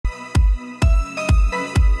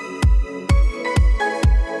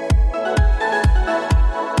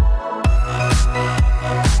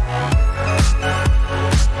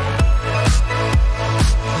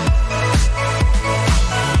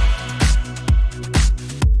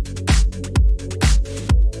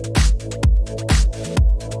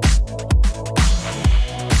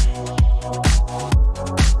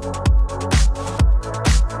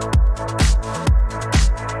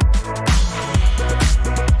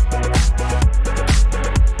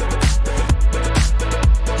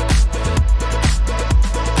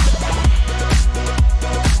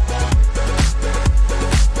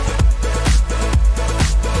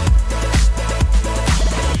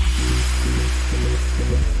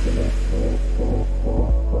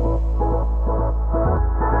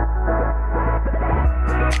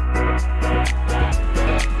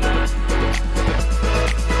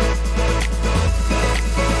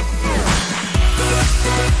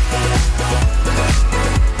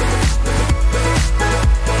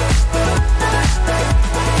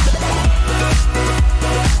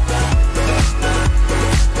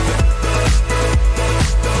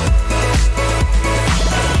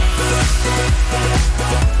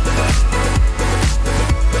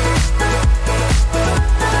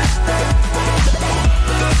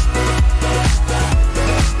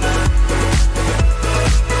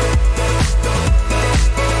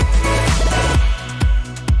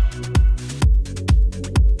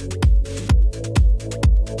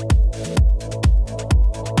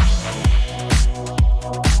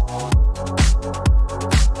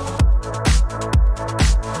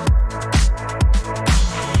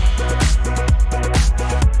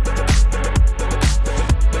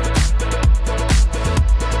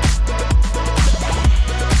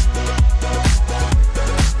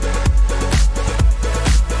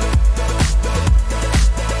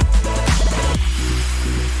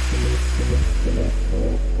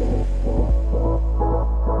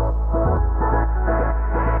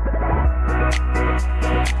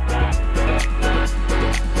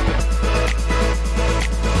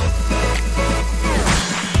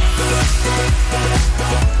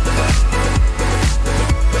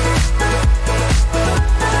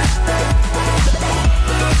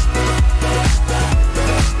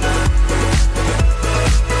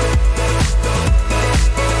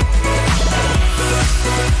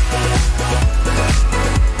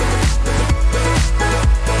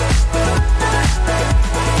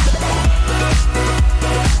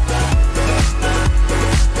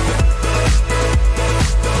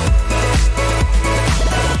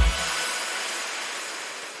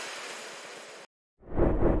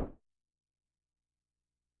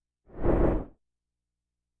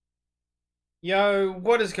Yo,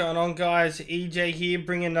 what is going on, guys? EJ here,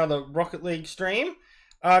 bringing another Rocket League stream.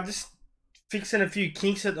 Just fixing a few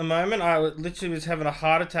kinks at the moment. I literally was having a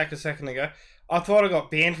heart attack a second ago. I thought I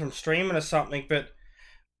got banned from streaming or something, but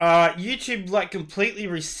YouTube like completely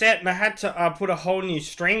reset, and I had to put a whole new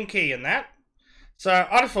stream key in that. So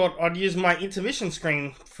I just thought I'd use my intermission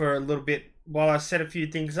screen for a little bit while I set a few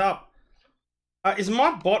things up. Is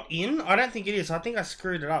my bot in? I don't think it is. I think I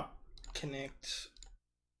screwed it up. Connect.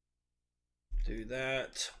 Do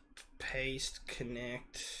that. Paste,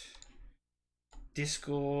 connect.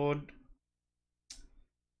 Discord.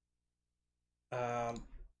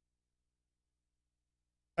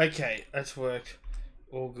 Okay, that's worked.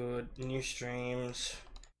 All good. New streams.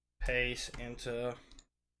 Paste, enter.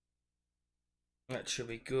 That should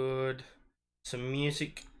be good. Some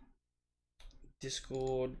music.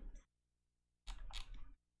 Discord.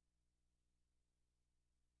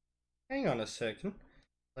 Hang on a second.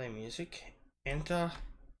 Play music. Enter.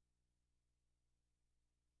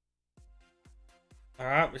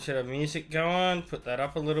 Alright, we should have music going. Put that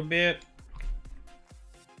up a little bit.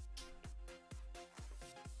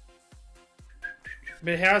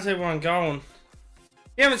 But how's everyone going?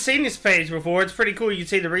 If you haven't seen this page before, it's pretty cool. You can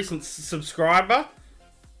see the recent subscriber,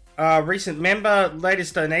 recent member,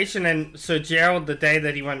 latest donation, and Sir Gerald the day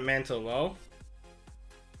that he went mental. Well,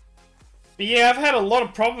 but yeah, I've had a lot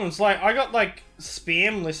of problems. Like, I got like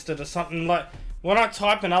spam listed or something. Like, when I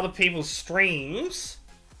type in other people's streams,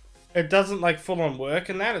 it doesn't like full on work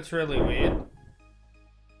and that. It's really weird.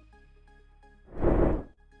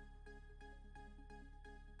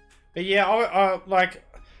 But yeah,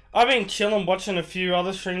 I've been chilling watching a few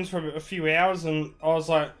other streams for a few hours, and I was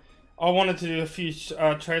like, I wanted to do a few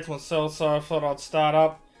trades myself, so I thought I'd start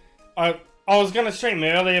up. I was going to stream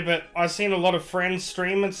earlier, but I seen a lot of friends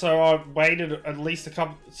streaming, so I waited at least a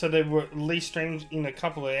couple, so there were at least streams in a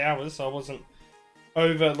couple of hours, so I wasn't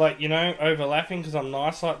overlapping, because I'm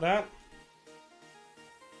nice like that.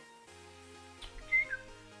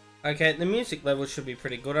 Okay, the music level should be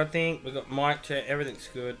pretty good, I think. We got mic check, everything's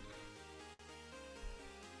good.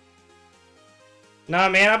 Nah,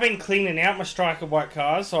 man, I've been cleaning out my Striker White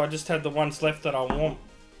cars, so I just had the ones left that I want.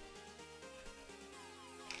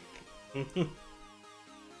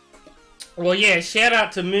 Well, yeah, shout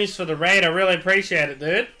out to Moose for the raid. I really appreciate it,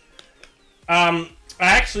 dude. I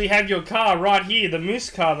actually have your car right here, the Moose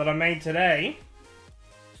car that I made today.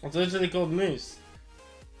 It's literally called Moose.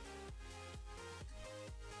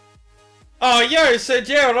 Oh, yo, Sir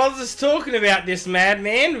Gerald, I was just talking about this,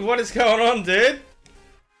 madman. What is going on, dude?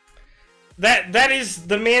 That is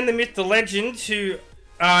the man, the myth, the legend who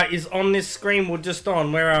is on this screen. We're just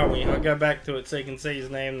on. Where are we? I'll go back to it so you can see his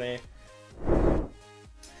name there.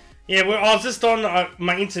 Yeah, I was just on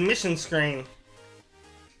my intermission screen.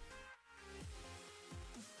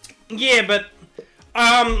 Yeah, but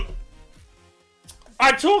I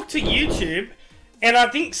talked to YouTube, and I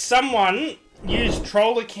think someone used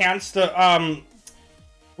troll accounts to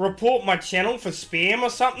report my channel for spam or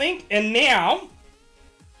something, and now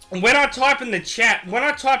when I type in the chat, when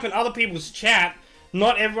I type in other people's chat,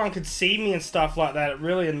 not everyone could see me and stuff like that. It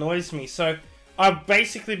really annoys me. So I've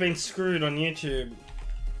basically been screwed on YouTube.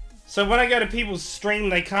 So when I go to people's stream,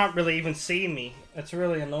 they can't really even see me. It's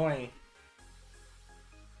really annoying.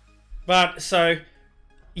 But so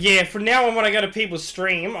yeah, from now on, when I go to people's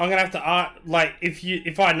stream, I'm gonna have to like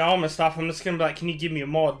if I know them and stuff, I'm just gonna be like, can you give me a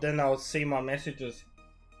mod? Then they'll see my messages.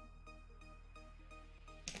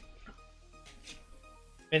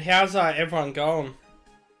 But how's everyone going?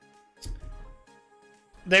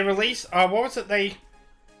 They released, what was it? They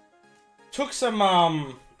took some,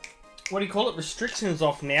 what do you call it? Restrictions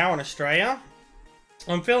off now in Australia.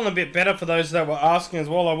 I'm feeling a bit better for those that were asking as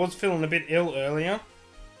well. I was feeling a bit ill earlier.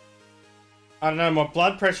 I don't know, my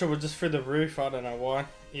blood pressure was just through the roof. I don't know why.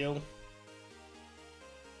 Ill.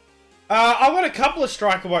 I've got a couple of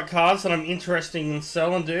Striker White cars that I'm interested in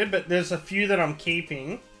selling, dude, but there's a few that I'm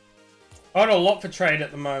keeping. I got a lot for trade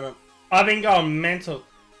at the moment. I've been going mental.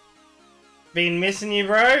 Been missing you,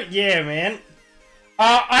 bro? Yeah, man.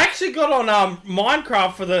 I actually got on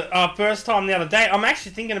Minecraft for the first time the other day. I'm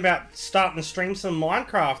actually thinking about starting to stream some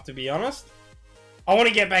Minecraft, to be honest. I want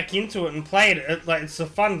to get back into it and play it. It's a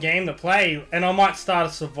fun game to play, and I might start a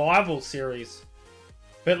survival series.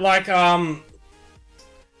 But like, I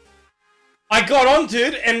got on,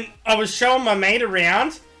 dude, and I was showing my mate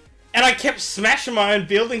around, and I kept smashing my own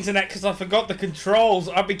buildings and that because I forgot the controls.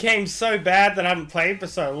 I became so bad that I hadn't played for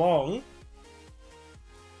so long.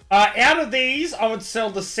 Out of these, I would sell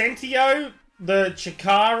the Centio, the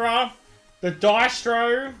Chikara, the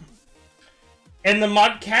Dystro, and the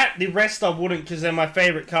Mudcat. The rest I wouldn't because they're my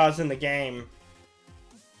favourite cars in the game.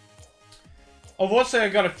 I've also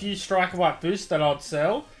got a few Striker White boosts that I'd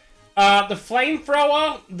sell. The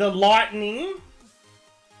Flamethrower, the Lightning,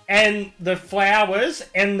 and the Flowers,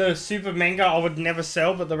 and the Super Manga I would never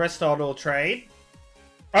sell, but the rest I'd all trade.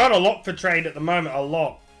 I got a lot for trade at the moment, a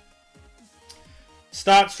lot.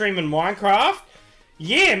 Start streaming Minecraft.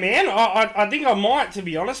 Yeah, man, I think I might, to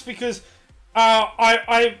be honest, because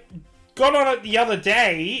I got on it the other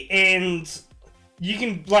day, and you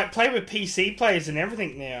can like play with PC players and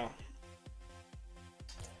everything now.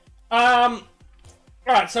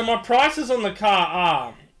 Alright, so my prices on the car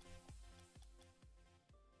are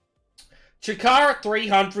Chikara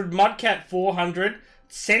 300, Mudcat 400,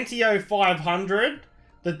 Sentio 500.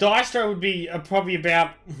 The Dystro would be probably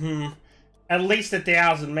about at least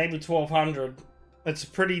 1,000, maybe 1,200. It's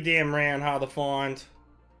pretty damn round, hard to find.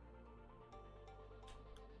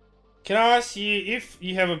 Can I ask you if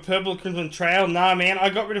you have a purple crimson trail? Nah, man, I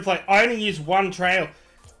got rid of like, I only use one trail.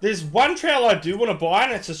 There's one trail I do want to buy,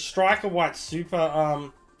 and it's a Striker White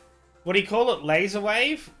Super, what do you call it? Laser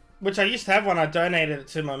Wave? Which I used to have one, I donated it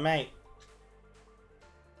to my mate.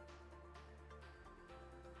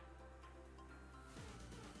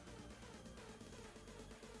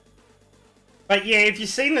 But yeah, if you've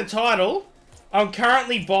seen the title, I'm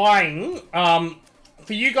currently buying,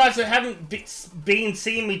 for you guys that haven't been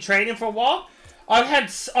seeing me trading for a while,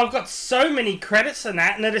 I've got so many credits and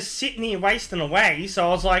that, and they're just sitting here wasting away. So I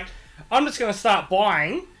was like, I'm just going to start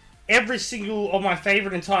buying every single of my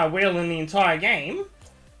favorite entire wheel in the entire game.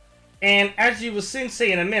 And as you will soon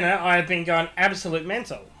see in a minute, I have been going absolute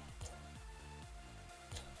mental.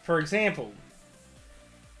 For example,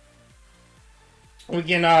 we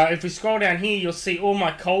can, if we scroll down here, you'll see all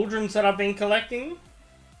my Cauldrons that I've been collecting.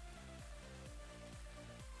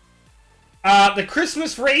 The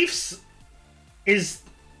Christmas Wreaths is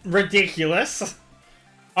ridiculous.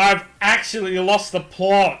 I've actually lost the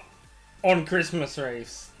plot on Christmas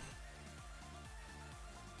Wreaths.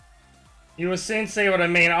 You will soon see what I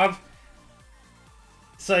mean.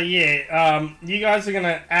 So yeah, you guys are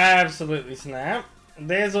gonna absolutely snap.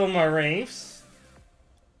 There's all my Wreaths.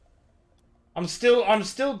 I'm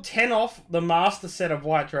still 10 off the master set of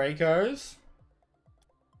White Dracos.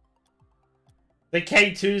 The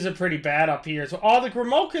K2s are pretty bad up here as well. Oh, the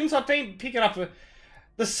Grimalkins I've been picking up. The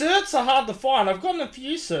certs are hard to find. I've gotten a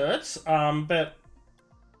few certs, but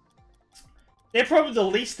they're probably the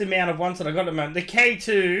least amount of ones that I got at the moment. The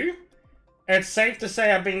K2, it's safe to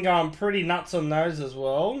say I've been going pretty nuts on those as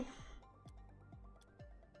well.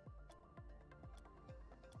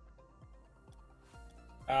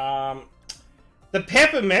 The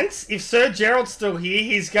Peppermints, if Sir Gerald's still here,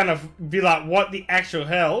 he's gonna be like, what the actual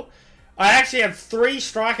hell? I actually have 3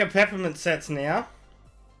 Striker Peppermint sets now.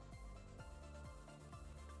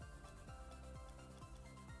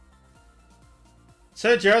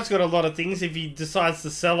 Sir Gerald's got a lot of things. If he decides to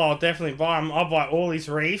sell, I'll definitely buy him. I'll buy all his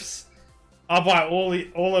Wreaths. I'll buy all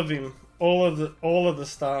of him. All of the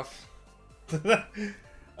stuff.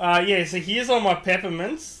 Yeah, so here's all my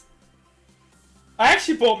Peppermints. I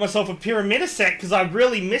actually bought myself a Pyramida set because I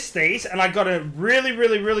really missed these, and I got a really,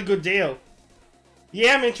 really, really good deal.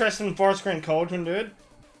 Yeah, I'm interested in Forest Green Cauldron, dude.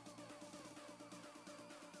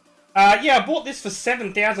 Yeah, I bought this for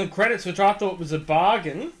 7,000 credits, which I thought was a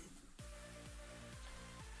bargain.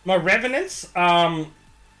 My Revenants,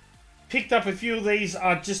 picked up a few of these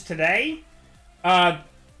just today.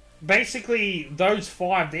 Basically, those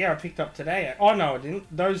 5 there I picked up today. Oh, no, I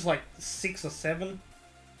didn't. Those, like, 6 or 7.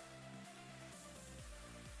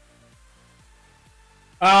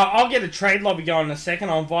 I'll get a trade lobby going in a second.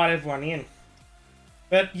 I'll invite everyone in.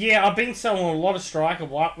 But yeah, I've been selling a lot of Striker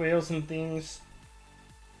White wheels and things.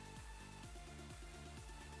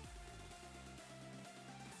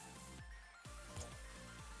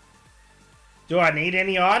 Do I need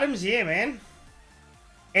any items? Yeah, man.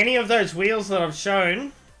 Any of those wheels that I've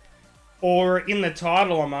shown, or in the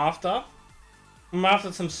title I'm after. I'm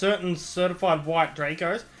after some certain certified White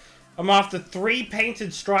Dracos. I'm after 3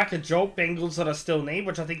 painted Striker Jolt Bengals that I still need,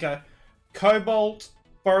 which I think are Cobalt,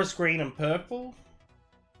 Forest Green, and Purple.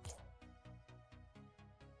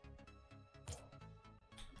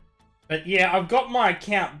 But yeah, I've got my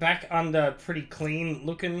account back under pretty clean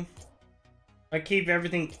looking. I keep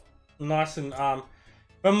everything nice and,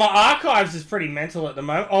 but my archives is pretty mental at the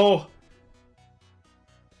moment. Oh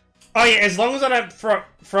yeah, as long as I don't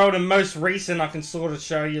throw the most recent, I can sort of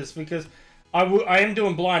show you, because I am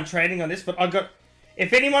doing blind trading on this, but I got,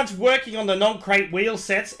 if anyone's working on the non-crate wheel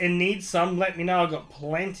sets and needs some, let me know. I got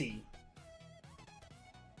plenty.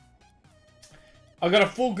 I got a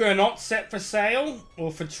full Gernot set for sale,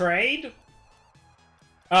 or for trade.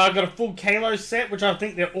 I got a full Kalo set, which I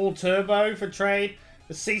think they're all turbo for trade.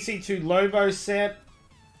 The CC2 Lobo set.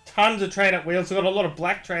 Tons of trade-up wheels. I've got a lot of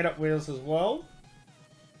black trade-up wheels as well.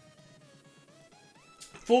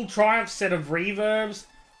 Full Triumph set of reverbs.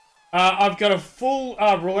 I've got a full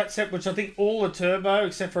roulette set, which I think all are turbo,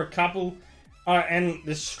 except for a couple. And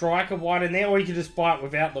the striker white in there, or you can just buy it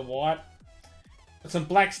without the white. Got some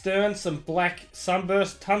black stern, some black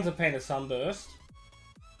sunburst, tons of painted sunburst.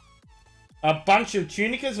 A bunch of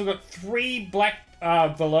tunicas. We've got 3 black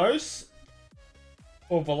Veloce,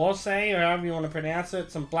 or Veloce, or however you want to pronounce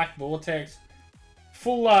it. Some black Vortex.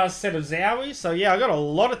 Full set of Zowies. So yeah, I got a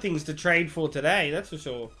lot of things to trade for today, that's for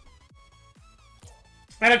sure.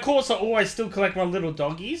 And of course, I always still collect my little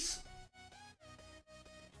doggies.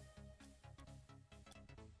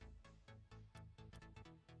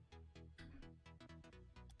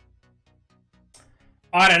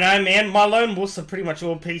 I don't know, man. My lone wolves are pretty much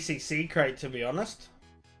all PCC crate, to be honest.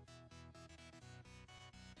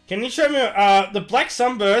 Can you show me the black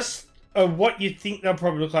sunbursts are what you think they'll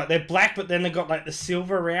probably look like? They're black, but then they got like the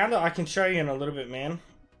silver around it. I can show you in a little bit, man.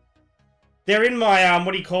 They're in my,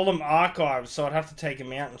 what do you call them, archives, so I'd have to take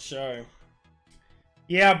them out and show.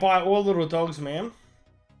 Yeah, I buy all little dogs, man.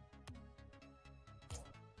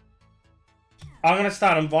 I'm going to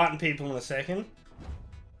start inviting people in a second.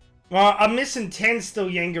 Well, I'm missing 10 still,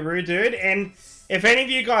 Yangaroo, dude. And if any of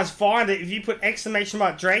you guys find it, if you put exclamation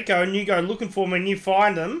mark Draco and you go looking for them and you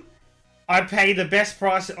find them, I pay the best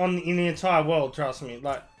price in the entire world, trust me.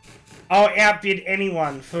 Like, I'll outbid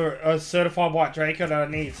anyone for a certified white Draco that I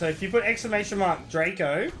need. So if you put exclamation mark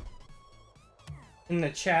Draco in the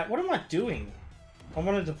chat, what am I doing? I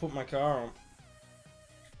wanted to put my car on.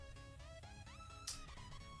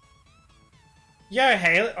 Yo,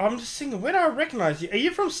 Haley, I'm just thinking, where do I recognize you? Are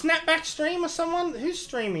you from Snapback Stream or someone? Whose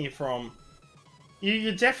stream are you from?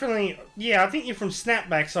 You're definitely... Yeah, I think you're from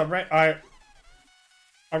Snapback, so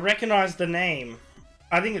I recognize the name.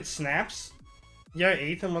 I think it's Snaps. Yo,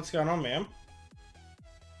 Ethan, what's going on, man?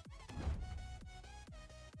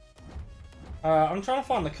 I'm trying to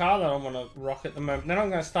find the car that I want to rock at the moment. Then I'm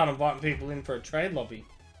going to start inviting people in for a trade lobby.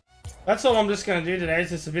 That's all I'm just going to do today, is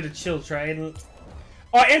just a bit of chill trading.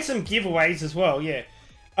 Oh, and some giveaways as well, yeah.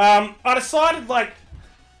 I decided, like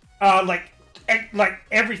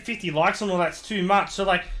every 50 likes and all that's too much. So,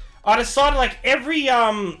 like, I decided, like,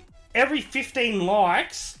 every 15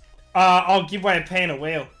 likes, I'll give away a pan of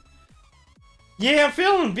wheel. Yeah, I'm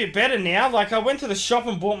feeling a bit better now. Like, I went to the shop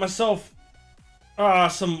and bought myself a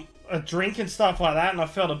drink and stuff like that, and I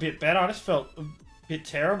felt a bit better. I just felt a bit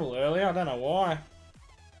terrible earlier. I don't know why.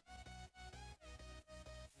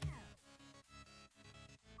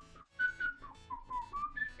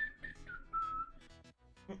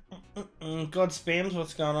 God spams,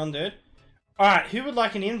 what's going on, dude? Alright, who would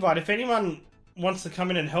like an invite? If anyone wants to come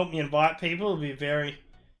in and help me invite people, it'll be very...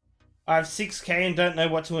 I have 6k and don't know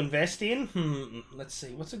what to invest in. Let's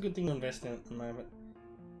see. What's a good thing to invest in at the moment?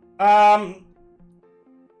 Trying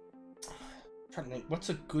to think. What's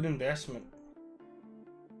a good investment?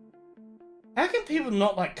 How can people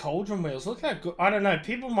not like Cauldron wheels? Look how good... I don't know.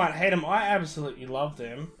 People might hate them. I absolutely love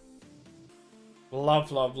them.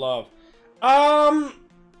 Love, love, love.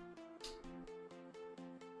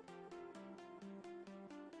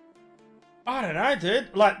 I don't know,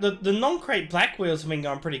 dude. Like, the non-crate black wheels have been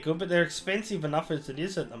going pretty good, but they're expensive enough as it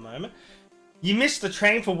is at the moment. You missed the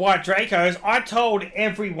train for white Dracos. I told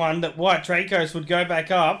everyone that white Dracos would go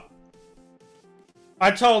back up.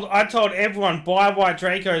 I told everyone buy white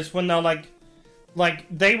Dracos when they're like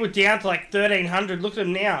they were down to like 1,300. Look at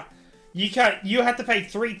them now. You have to pay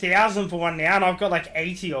 3,000 for one now, and I've got like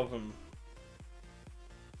 80 of them.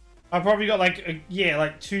 I probably got like yeah,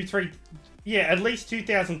 like 2, 3. Yeah, at least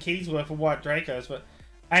 2,000 keys worth of white Dracos, but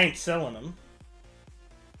I ain't selling them.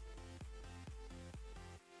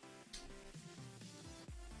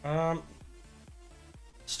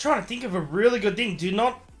 Just trying to think of a really good thing. Do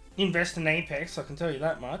not invest in Apex, I can tell you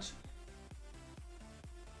that much.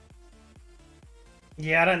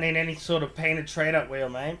 Yeah, I don't need any sort of painted trade-up wheel,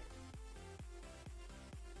 mate.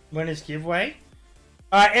 When is giveaway?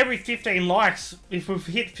 Every 15 likes. If we've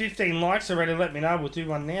hit 15 likes already, let me know. We'll do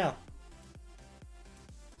one now.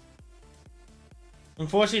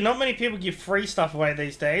 Unfortunately, not many people give free stuff away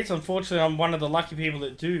these days. Unfortunately, I'm one of the lucky people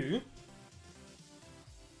that do.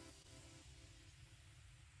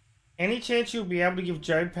 Any chance you'll be able to give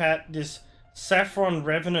Joe Pat this Saffron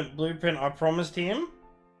Revenant blueprint I promised him?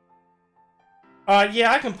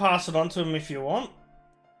 Yeah, I can pass it on to him if you want.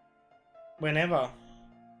 Whenever.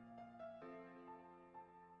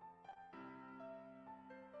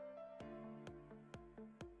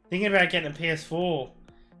 Thinking about getting a PS4.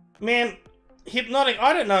 Man... Hypnotic,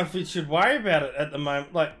 I don't know if we should worry about it at the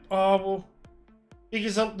moment. Like, oh, well...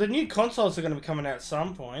 Because the new consoles are going to be coming out at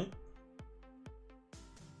some point.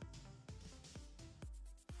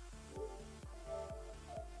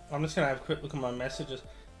 I'm just going to have a quick look at my messages.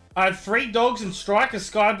 I have 3 dogs and Striker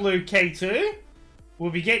Sky Blue K2.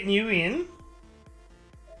 We'll be getting you in.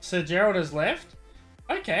 Sir Gerald has left.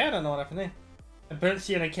 Okay, I don't know what happened there. A Burnt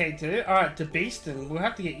Sienna K2. Alright, to Beaston. We'll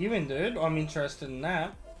have to get you in, dude. I'm interested in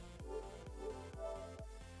that.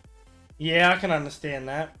 Yeah, I can understand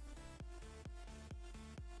that.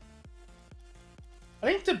 I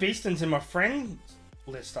think the Beaston's in my friend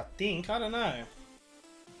list, I think. I don't know.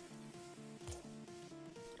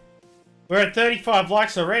 We're at 35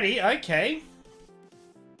 likes already. Okay.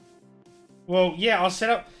 Well, yeah, I'll set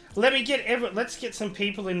up... Let's get some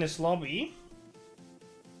people in this lobby.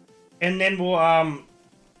 And then we'll,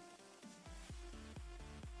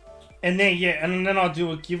 And then, yeah, and then I'll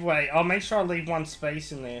do a giveaway. I'll make sure I leave one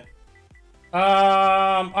space in there.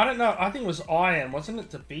 I don't know. I think it was Ian. Wasn't it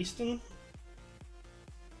the Beaston?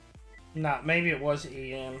 Nah, maybe it was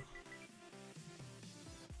Ian.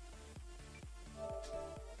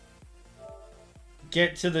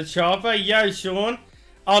 Get to the chopper. Yo, Sean.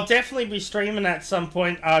 I'll definitely be streaming at some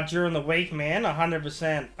point during the week, man.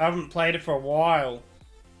 100%. I haven't played it for a while.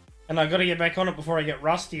 And I got to get back on it before I get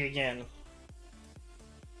rusty again.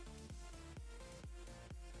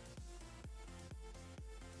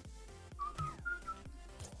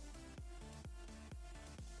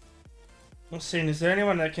 Let's see, is there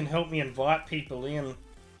anyone that can help me invite people in?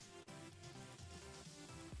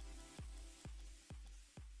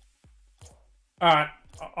 Alright,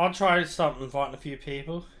 I'll try something, inviting a few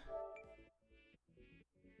people.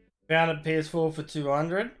 Found a PS4 for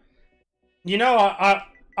 200. You know,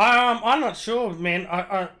 I'm not sure, man.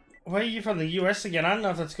 Where are you from, the US again? I don't know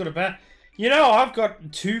if that's good or bad. You know, I've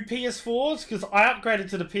got 2 PS4s because I upgraded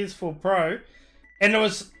to the PS4 Pro. And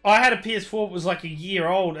I had a PS4 that was like a year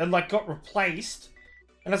old and like got replaced.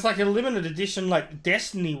 And it's like a limited edition, like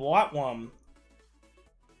Destiny white one.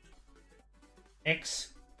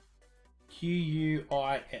 XQUIF.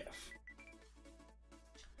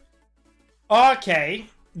 Okay,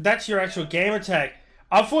 that's your actual gamer tag.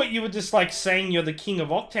 I thought you were just like saying you're the king of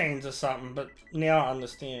octanes or something, but now I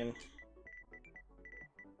understand.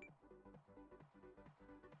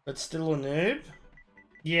 But still a noob?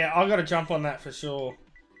 Yeah, I gotta jump on that for sure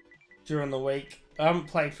during the week. I haven't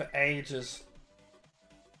played for ages.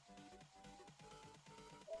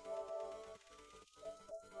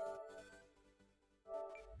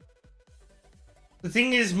 The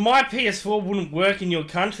thing is, my PS4 wouldn't work in your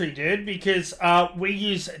country, dude, because we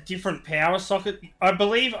use a different power socket. I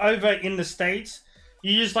believe over in the States,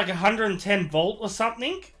 you use like 110 volt or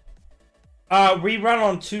something. We run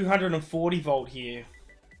on 240 volt here.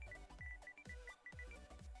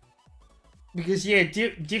 Because, yeah,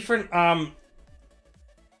 different,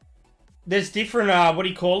 there's different, what do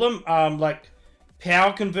you call them? Like,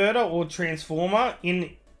 power converter or transformer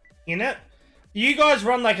in it. You guys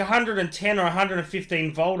run like 110 or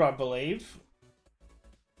 115 volt, I believe.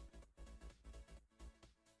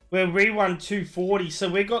 Where we run 240, so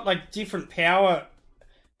we got like different power.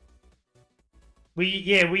 We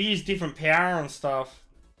use different power and stuff.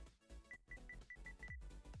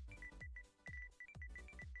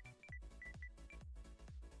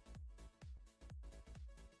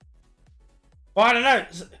 Well, I don't know.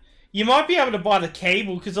 You might be able to buy the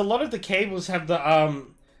cable because a lot of the cables have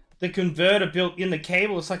the converter built in the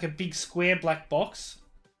cable. It's like a big square black box.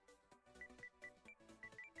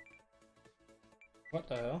 What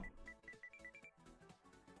the hell?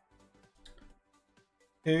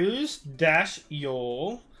 Who's dash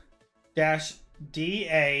your dash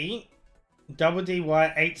DA double DY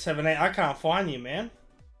 878? I can't find you, man.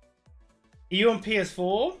 Are you on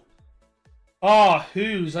PS4? Oh,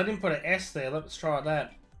 whose? I didn't put an S there. Let's try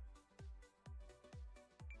that.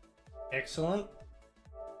 Excellent.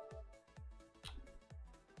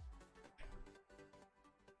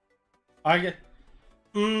 I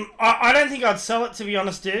don't think I'd sell it, to be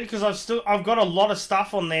honest, dude, because I've got a lot of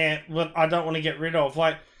stuff on there that I don't want to get rid of.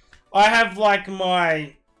 Like, I have like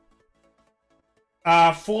my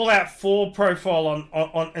Fallout 4 profile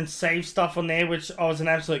on and save stuff on there, which I was an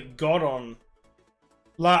absolute god on.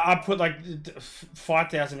 Like, I put like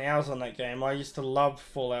 5,000 hours on that game. I used to love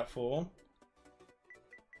Fallout 4.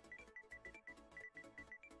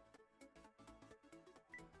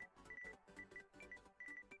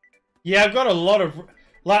 Yeah, I've got a lot of,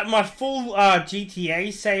 like, my full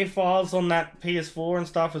GTA save files on that PS4 and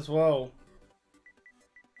stuff as well.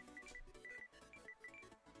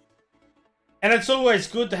 And it's always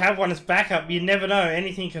good to have one as backup. You never know,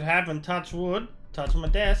 anything could happen. Touch wood, touch my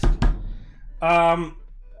desk.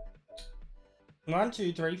 1,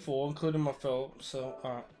 2, 3, 4, including my fill. So,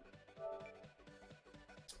 alright.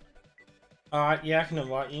 Alright, yeah, I can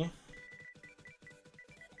invite you.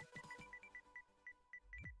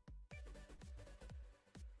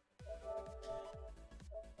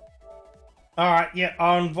 Alright, yeah,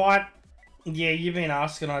 I'll invite... Yeah, you've been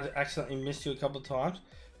asking, I accidentally missed you a couple of times.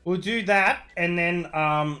 We'll do that, and then,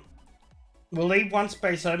 we'll leave one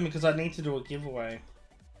space open because I need to do a giveaway.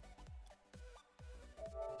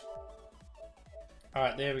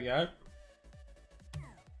 Alright, there we go.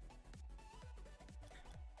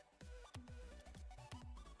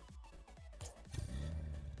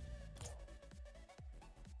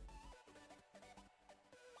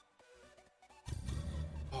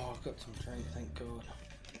 Oh, I've got some drink, thank God.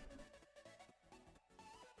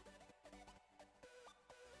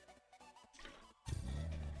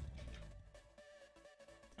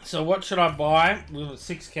 So what should I buy with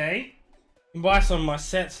 6k? Buy some of my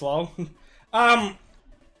sets, lol. I'm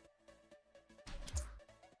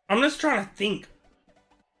just trying to think.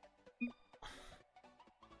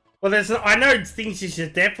 Well, I know things you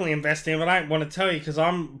should definitely invest in, but I don't want to tell you because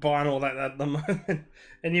I'm buying all that at the moment,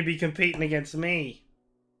 and you'd be competing against me.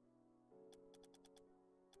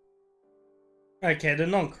 Okay, the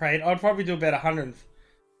non-crate, I'd probably do about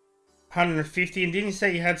 150. And didn't you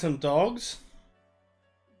say you had some dogs?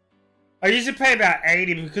 I usually pay about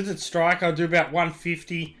 80 because it's strike. I'll do about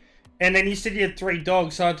 150, and then you said you had 3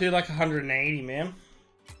 dogs, so I'd do like 180, man.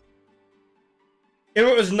 If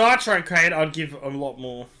it was nitro crate, I'd give a lot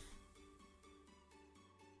more.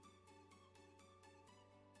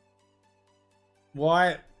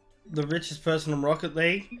 Why the richest person in Rocket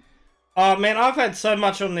League? Oh man, I've had so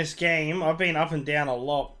much on this game. I've been up and down a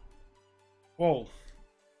lot. Whoa.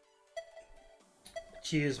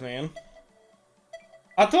 Cheers, man.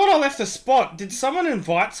 I thought I left a spot. Did someone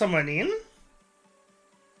invite someone in?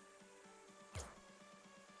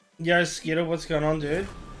 Yo, Skitter, what's going on, dude?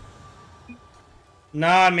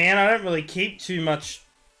 Nah, man, I don't really keep too much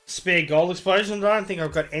spare gold explosions. I don't think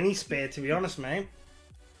I've got any spare, to be honest, mate.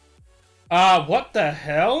 What the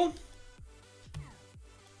hell?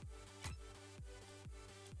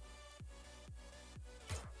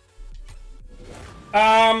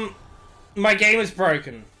 My game is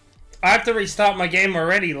broken. I have to restart my game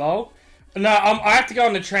already, lol. No, I have to go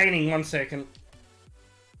into training, 1 second.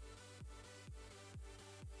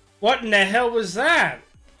 What in the hell was that?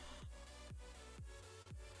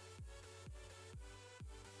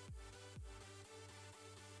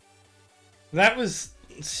 That was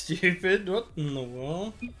stupid. What in the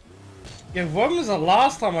world? Yeah, when was the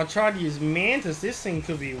last time I tried to use Mantis? This thing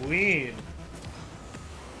could be weird.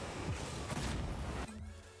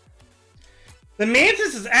 The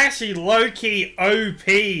Mantis is actually low-key OP.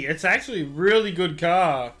 It's actually a really good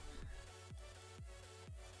car.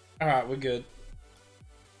 Alright, we're good.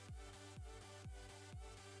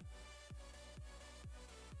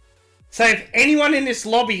 So if anyone in this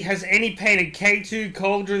lobby has any painted K2,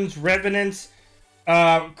 Cauldrons, Revenants,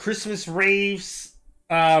 Christmas Wreaths,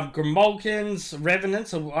 Grimalkins,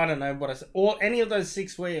 Revenants, or I don't know what I said, or any of those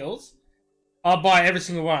 6 wheels, I'll buy every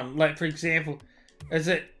single one. Like, for example, is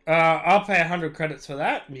it, I'll pay 100 credits for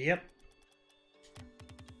that. Yep.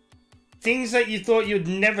 Things that you thought you'd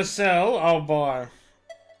never sell, I'll buy.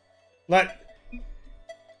 Like,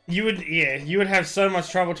 you would have so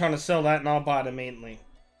much trouble trying to sell that, and I'll buy it immediately.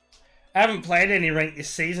 I haven't played any rank this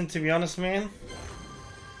season, to be honest, man.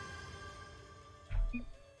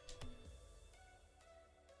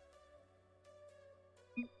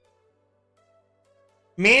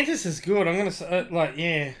 Mantis is good. I'm gonna say, like,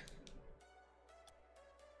 yeah.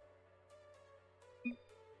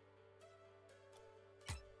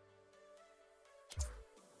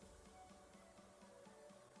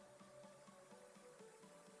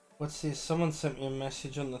 What's this? Someone sent me a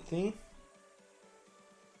message on the thing.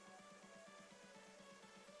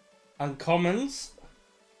 Uncommons.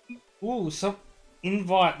 Ooh, some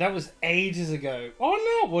invite. That was ages ago. Oh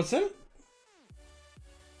no, it wasn't.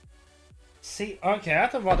 See, okay, I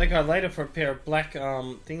have to invite that guy later for a pair of black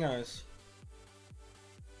thingos.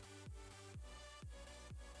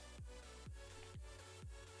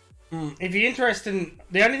 If you're interested in,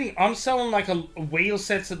 the only thing I'm selling like a wheel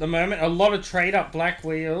sets at the moment, a lot of trade up black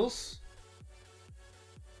wheels.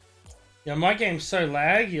 Yeah, my game's so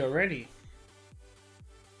laggy already.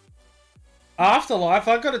 Afterlife,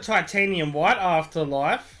 I got a titanium white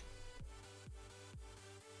Afterlife.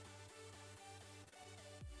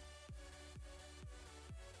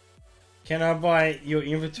 Can I buy your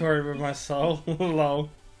inventory with my soul? Lol.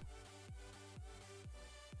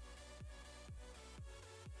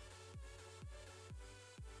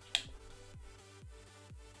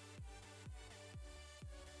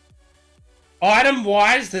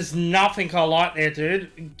 Item-wise, there's nothing I like there,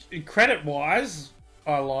 dude. Credit-wise,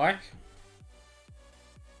 I like.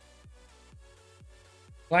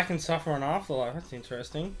 Black and Suffer and Afterlife, that's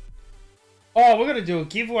interesting. Oh, we're gonna do a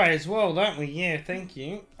giveaway as well, don't we? Yeah, thank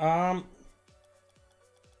you. I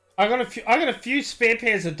got a few spare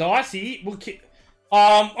pairs of dicey. We'll keep.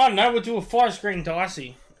 I don't know. We'll do a 5-screen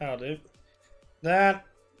dicey. That'll do. That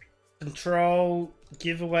control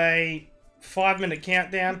giveaway 5-minute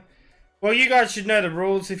countdown. Well, you guys should know the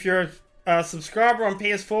rules. If you're a subscriber on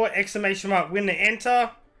PS4, exclamation mark win to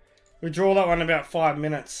enter. We draw that one in about 5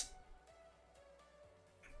 minutes.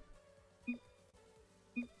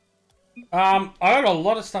 I got a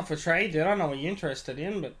lot of stuff for trade, dude. I don't know what you're interested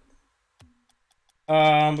in, but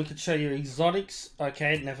we could show you exotics.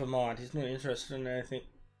 Okay, never mind. He's not interested in anything.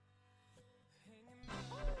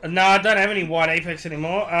 No, I don't have any white Apex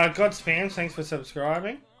anymore. God Spams, thanks for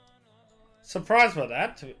subscribing. Surprised by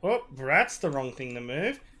that. Oh, that's the wrong thing to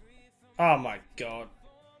move. Oh my god.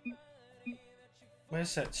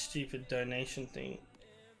 Where's that stupid donation thing?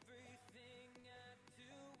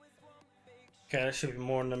 Okay, that should be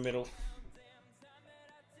more in the middle.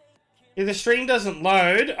 If the stream doesn't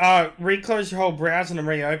load, reclose your whole browser and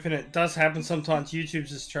reopen it. It does happen sometimes. YouTube's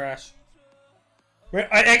just trash.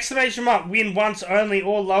 Exclamation mark win once only,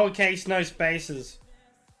 all lowercase, no spaces.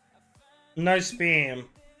 No spam.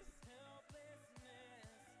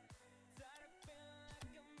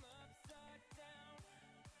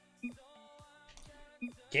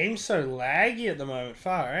 Game's so laggy at the moment,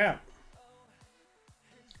 far out.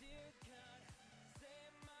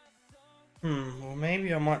 Well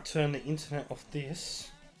maybe I might turn the internet off this.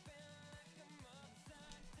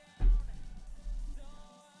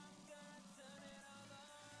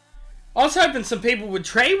 I was hoping some people would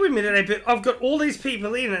trade with me today, but I've got all these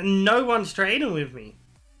people in and no one's trading with me.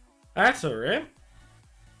 That's alright.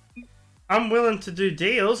 I'm willing to do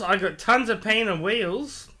deals. I got tons of paint and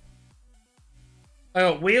wheels. I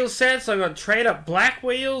got wheel sets, I got trade up black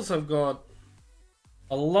wheels, I've got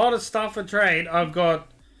a lot of stuff for trade. I've got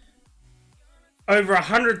over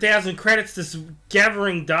 100,000 credits just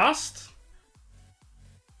gathering dust.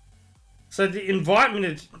 So the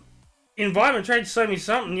invite trade show me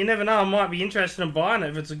something. You never know, I might be interested in buying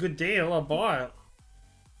it. If it's a good deal, I'll buy it.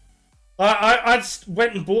 I just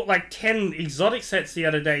went and bought like 10 exotic sets the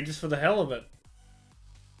other day just for the hell of it.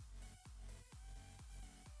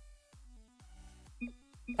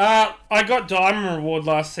 I got Diamond Reward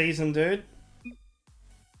last season, dude.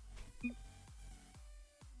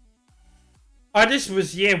 I just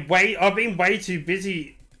was, yeah, I've been way too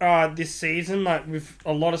busy this season, like with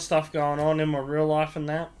a lot of stuff going on in my real life and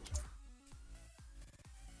that.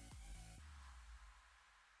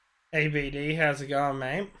 ABD, how's it going,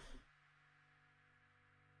 mate?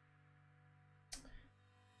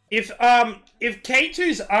 If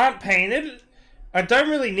K2s aren't painted, I don't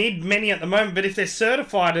really need many at the moment, but if they're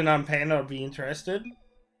certified and unpainted, I'd be interested.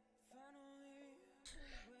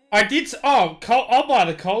 I did... Oh, I'll buy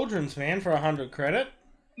the Cauldrons, man, for 100 credit.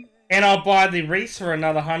 And I'll buy the Wreaths for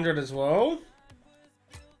another 100 as well.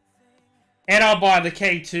 And I'll buy the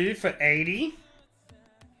K2 for 80.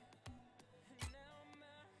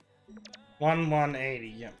 180,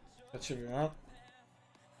 yep. That should be right.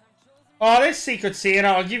 Oh, there's Secret Santa.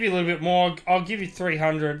 I'll give you a little bit more. I'll give you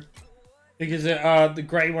 300. Because the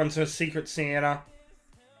grey ones are Secret Santa.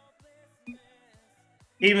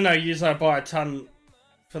 Even though usually I buy a ton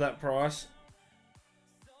for that price.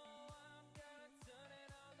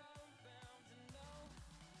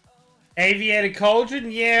 Aviator Cauldron,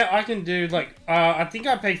 yeah, I can do like, I think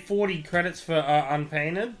I paid 40 credits for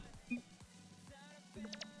unpainted.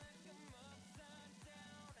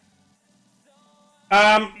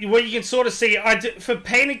 Well, you can sort of see, for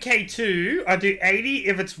painted K2, I do 80.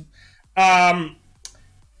 If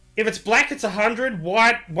it's black, it's 100.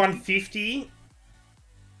 White, 150.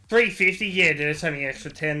 350. Yeah, dude, it's only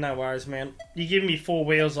extra 10. No worries, man. You give me 4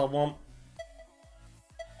 wheels, I want.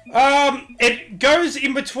 It goes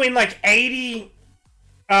in between like 80.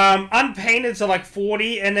 Unpainteds are like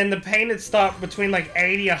 40, and then the painted start between like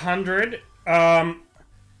 80, 100.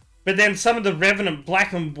 But then some of the Revenant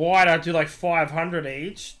black and white, I do like 500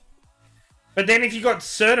 each. But then if you got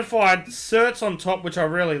certified certs on top, which I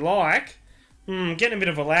really like, getting a bit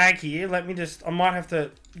of a lag here. Let me just, I might have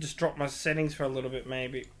to just drop my settings for a little bit,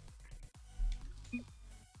 maybe.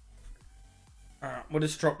 Alright, we'll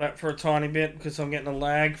just drop that for a tiny bit because I'm getting a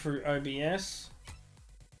lag through OBS.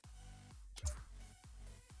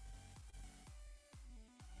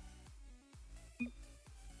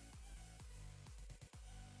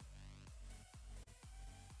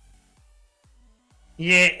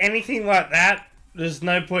 Yeah, anything like that, There's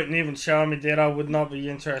no point in even showing me that. I would not be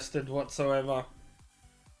interested whatsoever.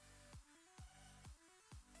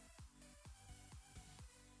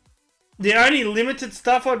 The only limited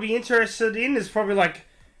stuff I'd be interested in is probably like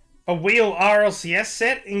a wheel RLCS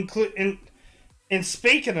set. And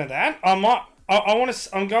speaking of that, I'm gonna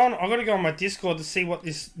go on my Discord to see what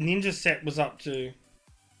this ninja set was up to.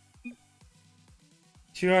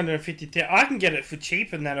 250. I can get it for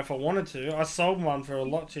cheaper than that if I wanted to. I sold one for a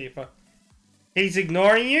lot cheaper. He's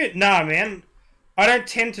ignoring you? Nah, man. I don't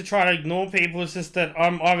tend to try to ignore people. It's just that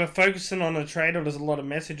I'm either focusing on a trade or there's a lot of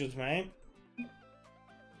messages, mate.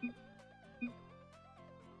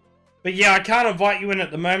 But yeah, I can't invite you in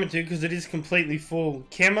at the moment, dude, because it is completely full.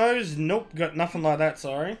 Chemos? Nope, got nothing like that,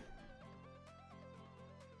 sorry.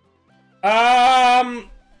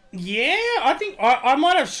 Yeah, I think I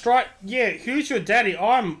might have strike. Yeah, who's your daddy?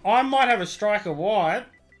 I might have a striker white,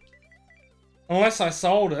 unless I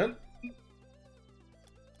sold it.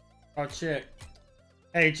 I'll check.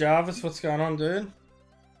 Hey Jarvis, what's going on, dude?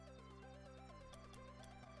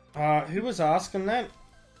 Who was asking that?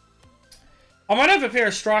 I might have a pair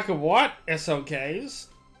of striker white SLKs.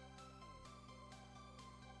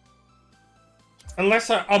 Unless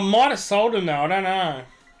I might have sold them though, I don't know.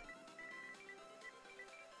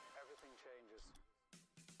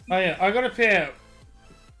 Oh yeah, I got a pair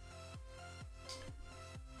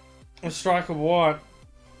of striker white.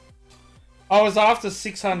 I was after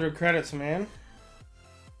 600 credits, man.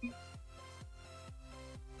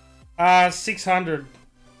 600.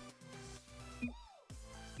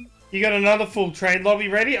 You got another full trade lobby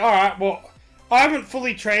ready? Alright, well, I haven't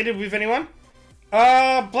fully traded with anyone.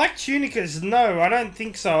 Black Tunicas, no, I don't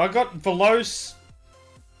think so. I got Veloce,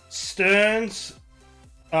 Stearns,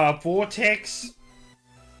 Vortex,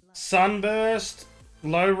 Sunburst,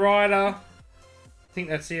 Lowrider. I think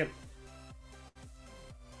that's it.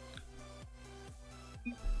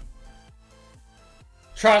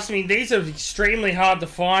 Trust me, these are extremely hard to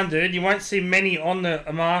find, dude. You won't see many on the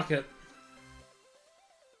market.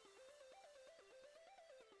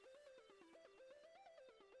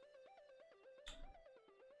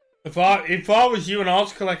 If I was you and I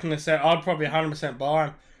was collecting this set, I'd probably 100% buy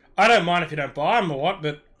them. I don't mind if you don't buy them or what,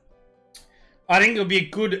 but I think it'll be a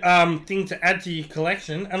good thing to add to your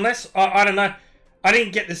collection. Unless, I don't know, I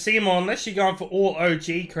didn't get to see them all unless you're going for all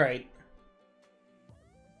OG crate.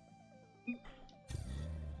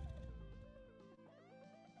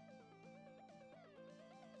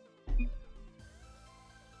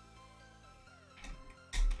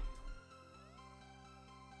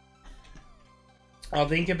 I'll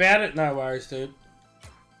think about it. No worries, dude.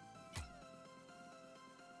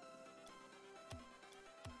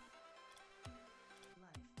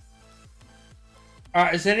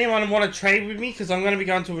 Alright, does anyone want to trade with me? Because I'm going to be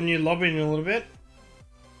going to a new lobby in a little bit.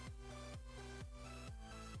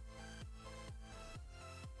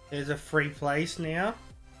 There's a free place now.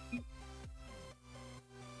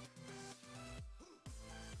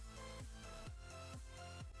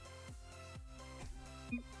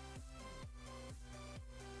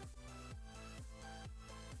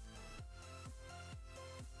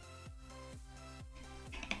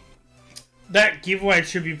 That giveaway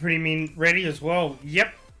should be pretty ready as well.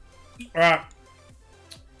 Yep. Alright.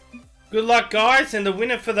 Good luck, guys. And the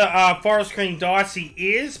winner for the Forest Green Dicey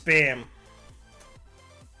is Bam.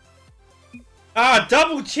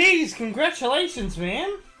 Double cheese. Congratulations,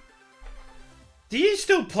 man. Do you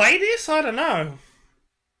still play this? I don't know.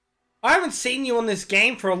 I haven't seen you on this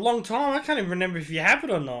game for a long time. I can't even remember if you have it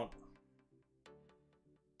or not.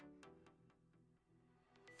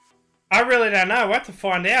 I really don't know. We'll have to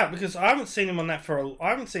find out because I haven't seen him on that I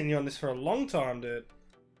haven't seen you on this for a long time, dude.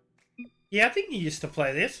 Yeah, I think he used to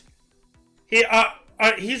play this.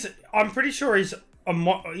 I'm pretty sure he's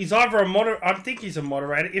either a moderator. I think he's a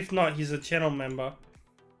moderator. If not, he's a channel member.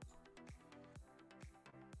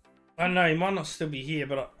 I don't know. He might not still be here,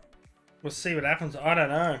 but we'll see what happens. I don't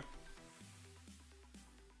know.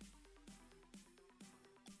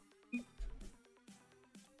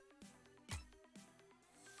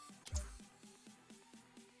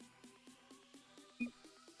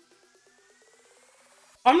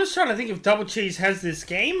 I'm just trying to think if Double Cheese has this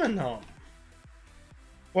game or not.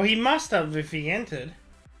 Well, he must have if he entered.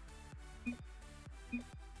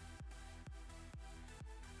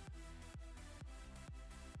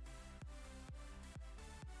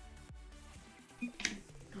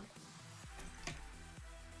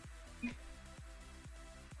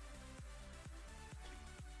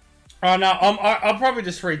 Oh no, I'll probably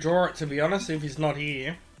just redraw it to be honest if he's not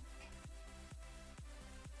here.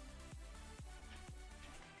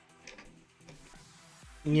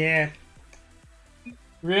 Yeah.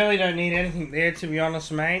 Really don't need anything there, to be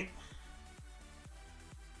honest, mate.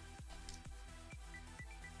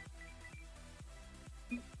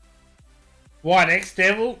 White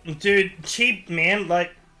X-Devil? Dude, cheap, man.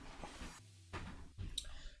 Like,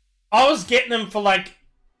 I was getting them for, like,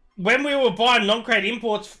 when we were buying non-crate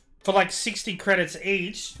imports for, like, 60 credits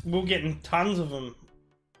each, we were getting tons of them.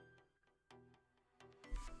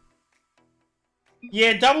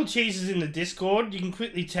 Yeah, Double Cheese is in the Discord. You can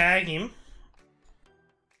quickly tag him.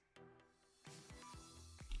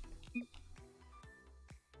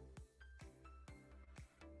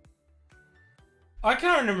 I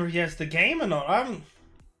can't remember if he has the game or not. I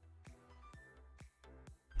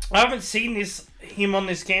haven't seen him on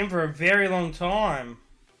this game for a very long time.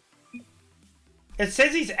 It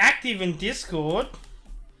says he's active in Discord.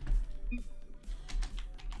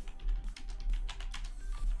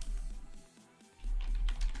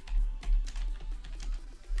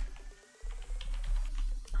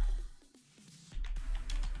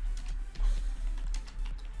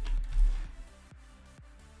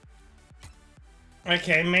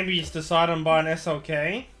 Okay, maybe he's decided on buying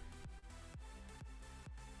SLK.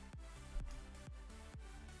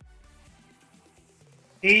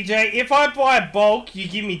 EJ, if I buy bulk, you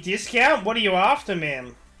give me discount? What are you after,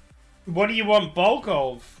 man? What do you want bulk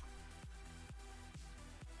of?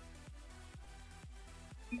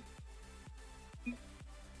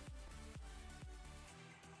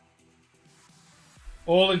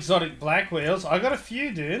 All exotic black wheels? I got a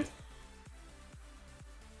few, dude.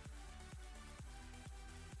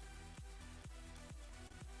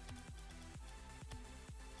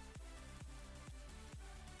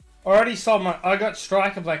 Already sold I got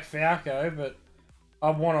Striker Black Falco, but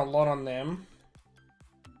I want a lot on them.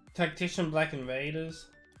 Tactician Black Invaders.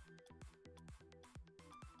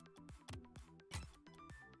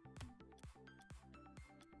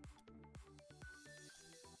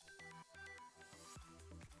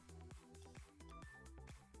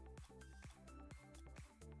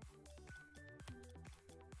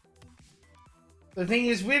 The thing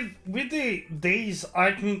is, with these,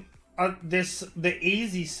 I can the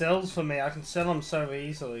easy sells for me. I can sell them so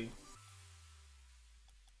easily.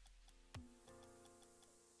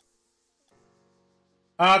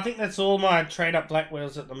 I think that's all my trade up black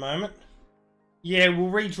wheels at the moment. Yeah, we'll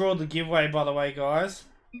redraw the giveaway, by the way, guys.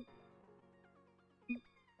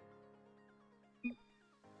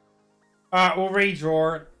 We'll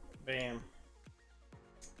redraw it. Bam.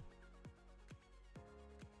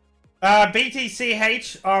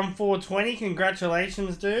 BTCH 420,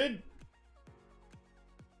 congratulations, dude.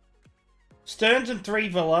 Stearns and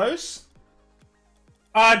 3 Velos.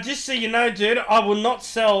 Just so you know, dude, I will not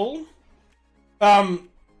sell. Yeah,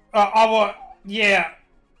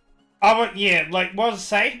 like, what does it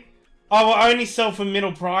say? I will only sell for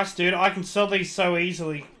middle price, dude. I can sell these so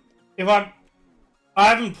easily. I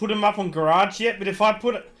haven't put them up on Garage yet, but if I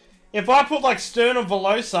put like Stern or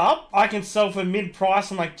Veloz up, I can sell for mid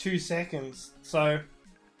price in like 2 seconds. So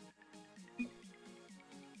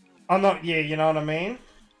I'm not, yeah, you know what I mean?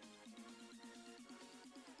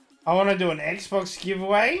 I want to do an Xbox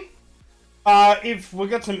giveaway. If we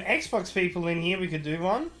got some Xbox people in here, we could do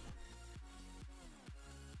one.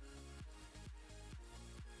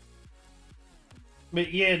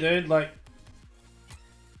 But yeah, dude, like,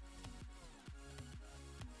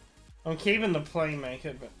 I'm keeping the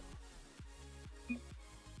Playmaker, but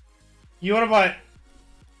you want to buy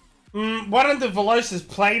one of the Velocious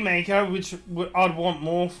Playmaker, which I'd want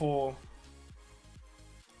more for.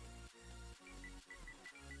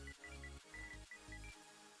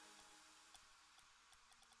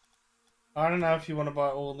 I don't know if you want to buy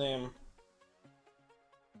all them.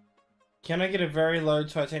 Can I get a very low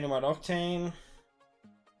titanium white octane?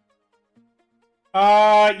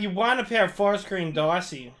 You want a pair of forest green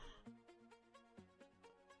dicey.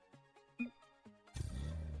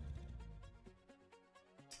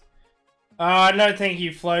 No thank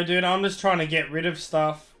you, Flo, dude. I'm just trying to get rid of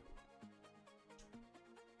stuff.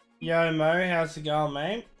 Yo, Mo, how's it going,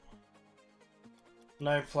 mate?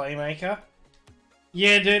 No Playmaker.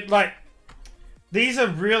 Yeah, dude, like, these are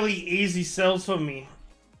really easy sells for me.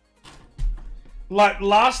 Like,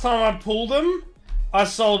 last time I pulled them, I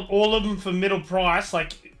sold all of them for middle price,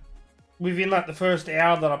 like, within, like, the first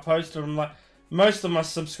hour that I posted them. Like, most of my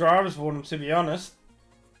subscribers bought them, to be honest.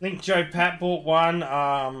 I think Joe Pat bought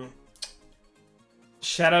one,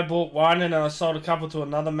 Shadow bought one, and then I sold a couple to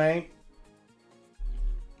another mate.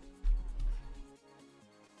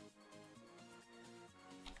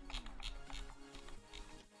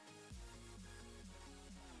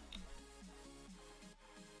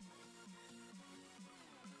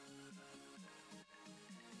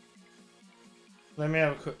 Let me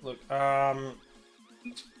have a quick look.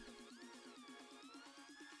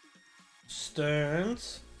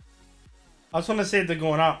 Stearns. I just want to see if they're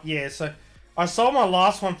going up. Yeah, so I sold my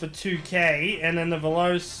last one for 2k, and then the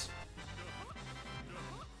Veloce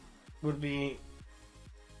would be...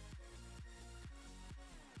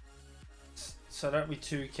 So that'd be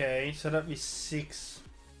 2k, so that'd be 6.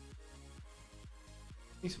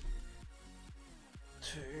 2,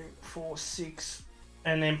 4, 6,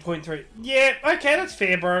 and then 0.3. Yeah, okay, that's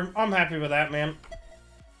fair, bro. I'm happy with that, man.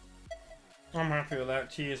 I'm happy with that.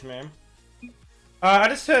 Cheers, man. I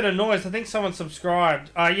just heard a noise. I think someone subscribed.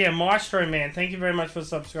 Yeah, Maestro, man. Thank you very much for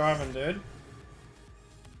subscribing, dude.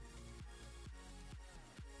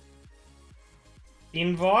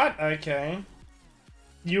 Invite? Okay.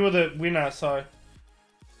 You were the winner, so...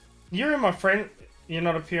 You're my friend. You're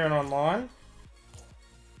not appearing online.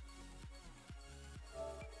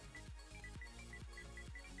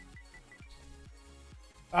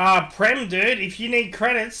 Prem, dude, if you need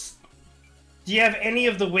credits... Do you have any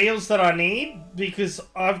of the wheels that I need? Because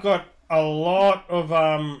I've got a lot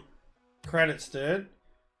of credits, dude.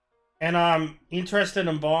 And I'm interested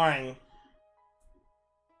in buying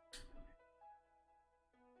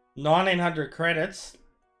 1900 credits.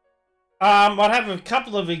 I'd have a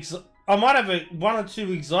couple of I might have one or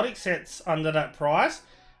two exotic sets under that price.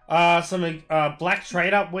 Some black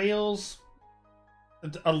trade-up wheels.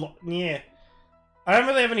 A lot, yeah. I don't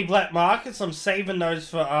really have any black markets. I'm saving those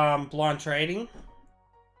for blind trading.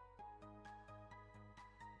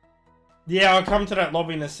 Yeah, I'll come to that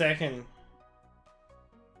lobby in a second.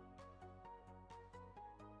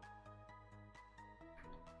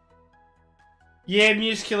 Yeah,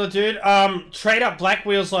 Muse Killer, dude. Trade up black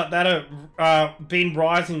wheels like that have been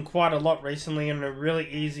rising quite a lot recently, and are really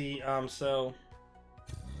easy sell.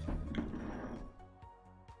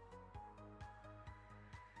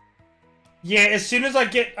 Yeah, as soon as I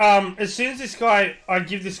get, as soon as I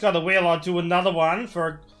give this guy the wheel, I'll do another one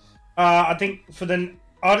for, I think for the,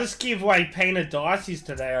 I'll just give away painted dices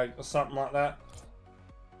today or something like that.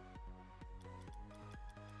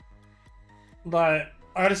 Like,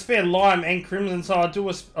 I had a spare lime and crimson, so I'll do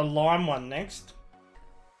a lime one next.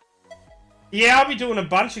 Yeah, I'll be doing a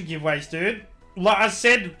bunch of giveaways, dude. Like I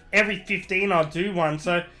said, every 15 I'll do one,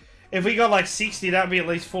 so if we got like 60, that'll be at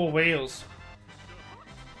least 4 wheels.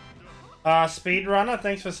 Speedrunner,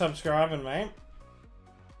 thanks for subscribing, mate.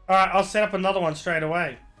 Alright, I'll set up another one straight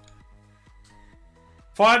away.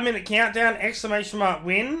 5-minute countdown, exclamation mark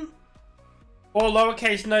win. Or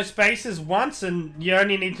lowercase no spaces once, and you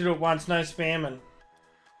only need to do it once, no spamming.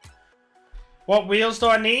 What wheels do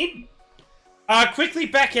I need? Quickly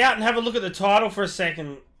back out and have a look at the title for a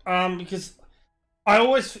second. Because I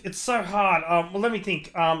always, it's so hard. Well, let me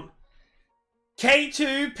think.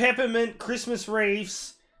 K2, Peppermint, Christmas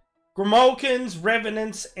Wreaths, Grimalkins,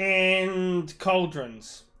 Revenants, and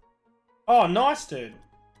Cauldrons. Oh, nice, dude.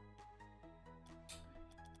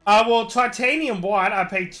 Well, titanium white, I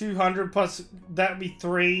paid 200 plus, that'd be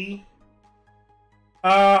 3.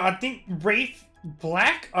 I think Wreath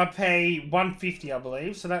black, I pay 150, I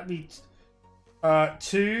believe. So that'd be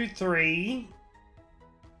 2, 3.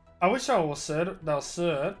 I wish I was cert. They'll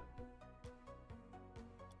cert.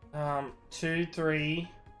 2, 3.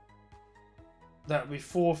 That'd be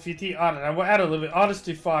 450. I don't know. We'll add a little bit. I'll just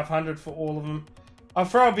do 500 for all of them. I'll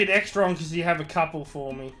throw a bit extra on because you have a couple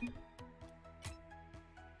for me.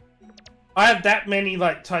 I have that many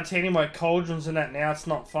like titanium like cauldrons and that now. It's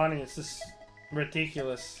not funny. It's just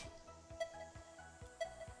ridiculous.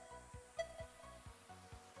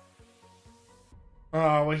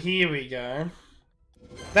 Oh, well, here we go.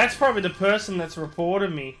 That's probably the person that's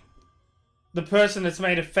reported me. The person that's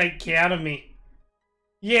made a fake count of me.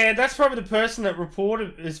 Yeah, that's probably the person that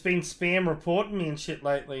has been spam reporting me and shit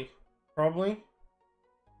lately. Probably.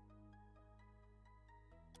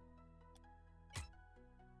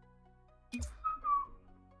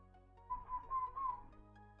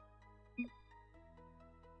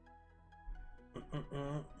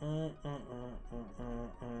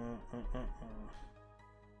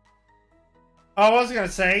 I was gonna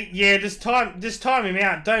say, yeah, just time him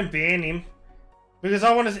out. Don't ban him, because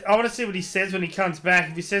I want to see what he says when he comes back.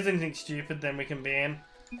 If he says anything stupid, then we can ban.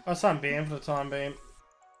 I'll say ban for the time being.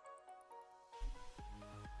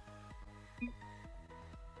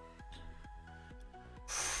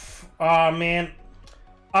 Oh man,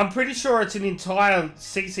 I'm pretty sure it's an entire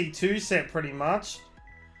CC2 set, pretty much.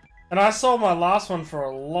 And I sold my last one for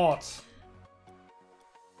a lot.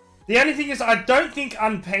 The only thing is, I don't think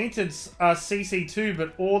Unpainted's CC2,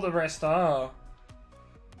 but all the rest are.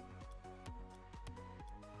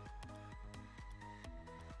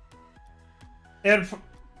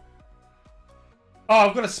 Oh,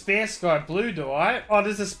 I've got a spare sky blue, do I? Oh,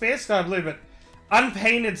 there's a spare sky blue, but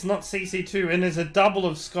unpainted's not CC2, and there's a double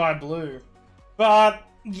of sky blue. But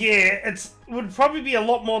yeah, would probably be a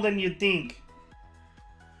lot more than you'd think.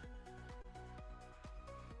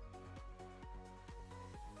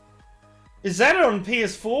 Is that on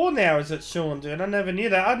PS4 now, is it, Sean, dude? I never knew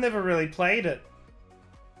that. I've never really played it.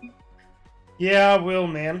 Yeah, I will,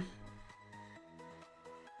 man.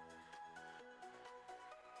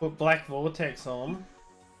 Put Black Vortex on.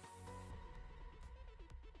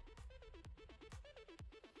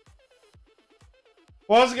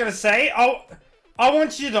 What was I gonna say? I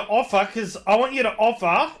want you to offer, because I want you to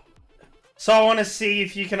offer. So I want to see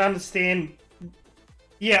if you can understand.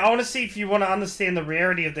 Yeah, I want to see if you want to understand the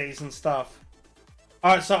rarity of these and stuff.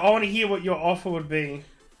 Alright, so I want to hear what your offer would be.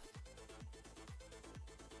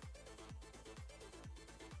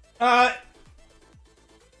 $8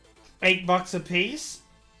 a piece.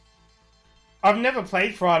 I've never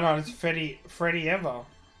played Friday Night at Freddy ever.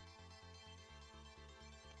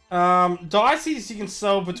 Dices you can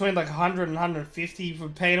sell between like 100 and 150 for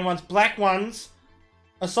painted ones. Black ones,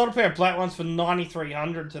 I sold a pair of black ones for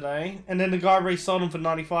 9,300 today, and then the guy resold them for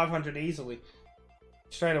 9,500 easily,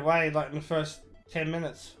 straight away, like in the first 10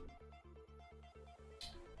 minutes.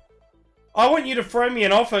 I want you to throw me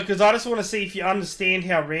an offer because I just want to see if you understand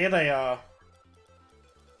how rare they are.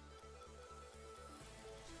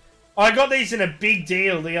 I got these in a big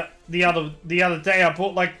deal the other day. I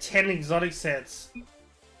bought like 10 exotic sets.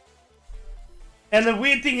 And the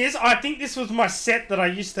weird thing is, I think this was my set that I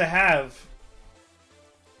used to have.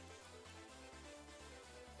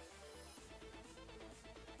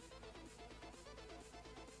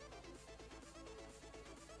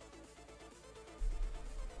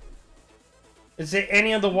 Is there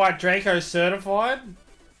any of the White Draco certified?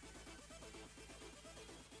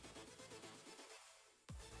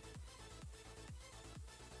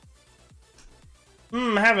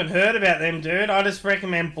 Haven't heard about them, dude. I just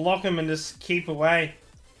recommend block them and just keep away.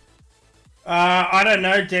 I don't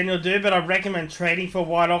know, Daniel, dude, but I recommend trading for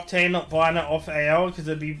White Octane, not buying it off AL, because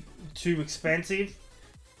it'd be too expensive.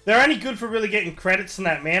 They're only good for really getting credits and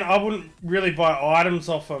that, man. I wouldn't really buy items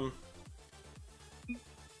off them.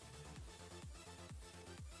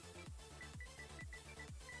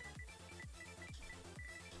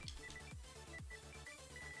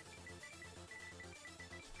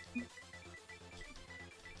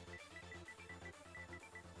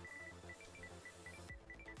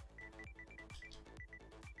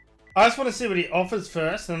 I just want to see what he offers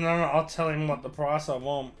first, and then I'll tell him what the price I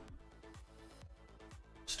want.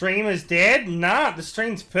 Stream is dead? Nah, the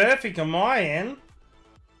stream's perfect on my end.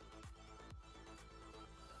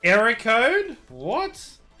 Error code?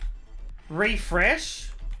 What? Refresh?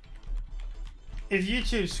 If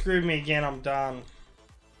YouTube screwed me again, I'm done.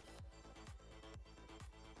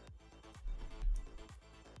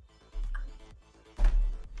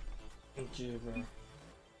 EJU-BU.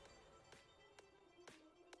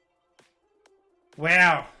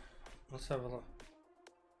 Wow. Let's have a look.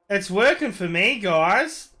 It's working for me,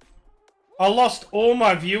 guys. I lost all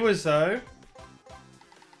my viewers, though.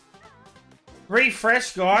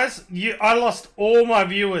 Refresh, guys. I lost all my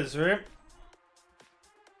viewers, Rip.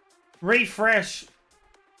 Refresh.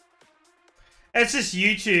 It's just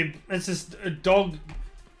YouTube. It's just a dog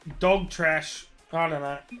trash. I don't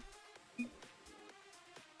know.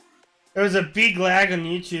 There was a big lag on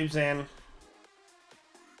YouTube's end.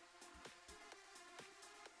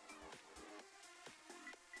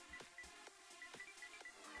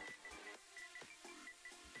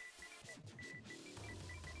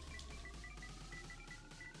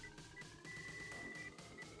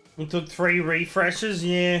 It took 3 refreshes,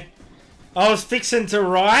 yeah. I was fixing to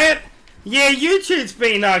riot. Yeah, YouTube's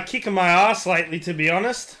been kicking my ass lately, to be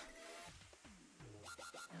honest.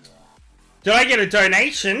 Did I get a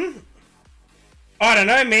donation? I don't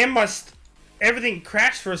know, man. Everything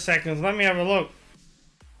crashed for a second. Let me have a look.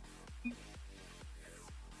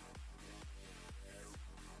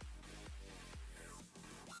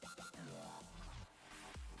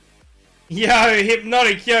 Yo,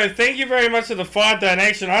 Hypnotic, yo, thank you very much for the 5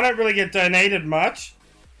 donation. I don't really get donated much.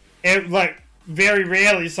 Like, very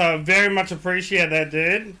rarely, so I very much appreciate that,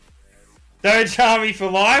 dude. Don't charm me for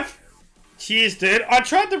life. Cheers, dude. I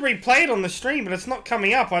tried to replay it on the stream, but it's not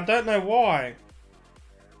coming up. I don't know why.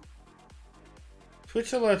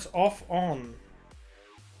 Twitch alerts off on.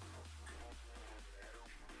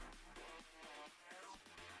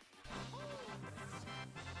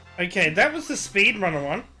 Okay, that was the speedrunner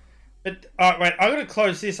one. But, wait, I gotta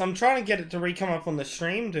close this. I'm trying to get it to re-come up on the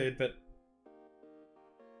stream, dude, but...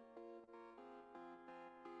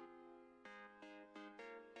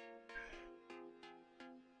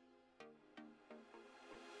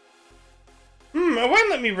 It won't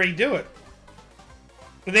let me redo it.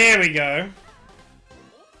 There we go.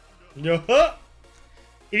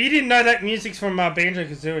 If you didn't know, that music's from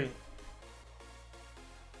Banjo-Kazooie.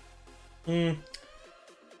 I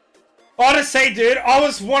just say, dude, I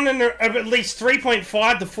was wanting at least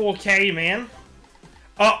 3.5 to 4K, man.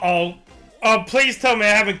 Uh-oh. Oh, please tell me I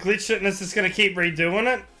haven't glitched it and it's just going to keep redoing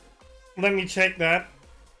it. Let me check that.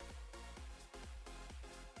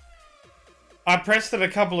 I pressed it a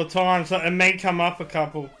couple of times, so it may come up a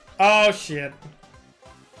couple. Oh, shit.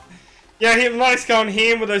 Yeah, him nice going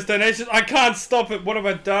ham with those donations. I can't stop it. What have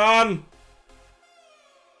I done?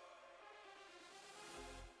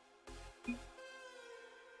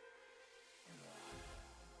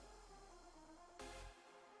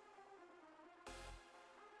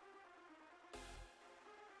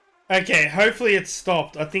 Okay, hopefully it's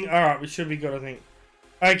stopped. I think, alright, we should be good, I think.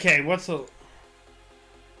 Okay, what's the...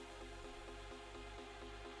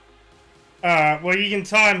 Alright, well, you can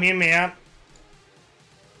time him out.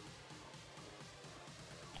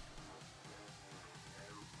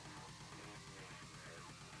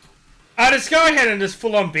 Just go ahead and just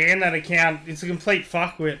full on ban that account. It's a complete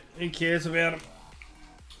fuckwit. Who cares about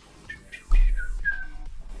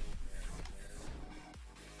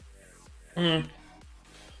him?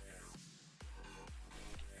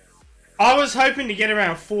 I was hoping to get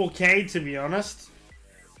around 4K, to be honest.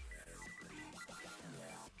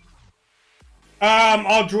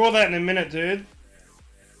 I'll draw that in a minute, dude.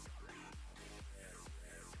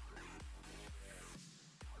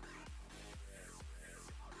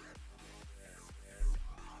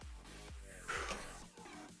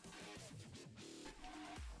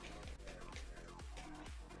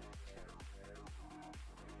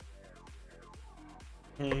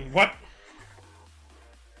 What?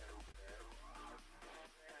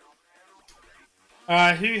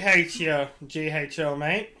 Who hates you, GHL,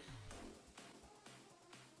 mate?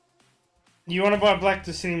 You want to buy Black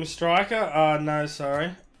to Cinema Striker? No,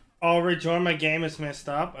 sorry. I'll rejoin, my game is messed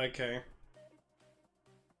up. Okay.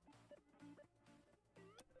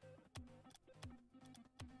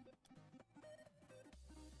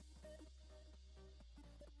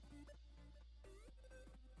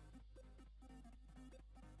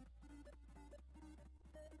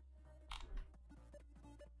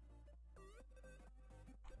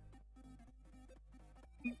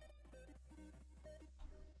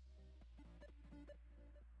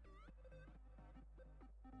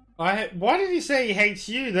 Why did he say he hates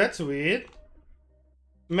you? That's weird.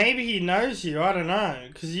 Maybe he knows you. I don't know.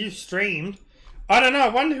 Because you've streamed. I don't know. I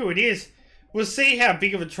wonder who it is. We'll see how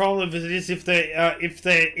big of a troll it is if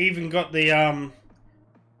they even got the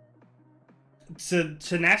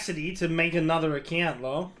tenacity to make another account,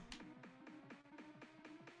 lol.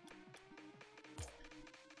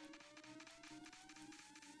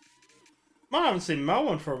 I haven't seen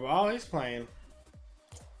Mo for a while. He's playing.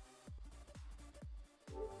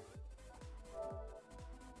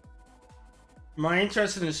 Am I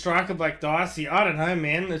interested in Striker Black Dicey? I don't know,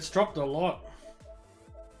 man. It's dropped a lot.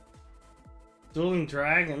 Dueling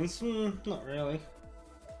Dragons? Not really.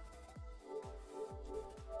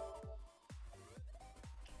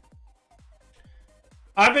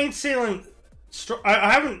 I've been seeing...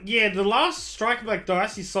 I haven't... Yeah, the last Striker Black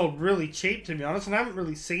Dicey sold really cheap, to be honest, and I haven't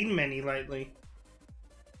really seen many lately.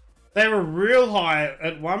 They were real high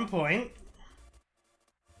at one point.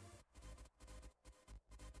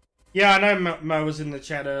 Yeah, I know Mo was in the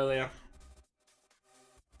chat earlier.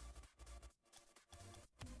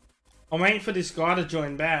 I'm waiting for this guy to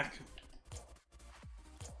join back.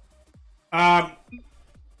 I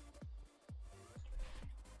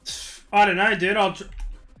don't know, dude.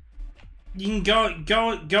 You can go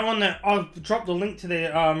on the. I'll drop the link to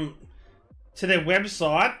their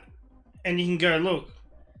website, and you can go look.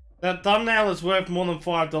 That thumbnail is worth more than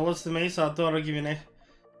 $5 to me, so I thought I'd give you an.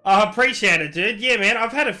 I appreciate it, dude. Yeah, man.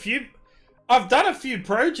 I've done a few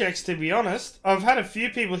projects, to be honest. I've had a few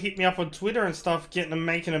people hit me up on Twitter and stuff, getting them,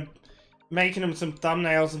 making them some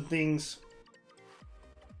thumbnails and things.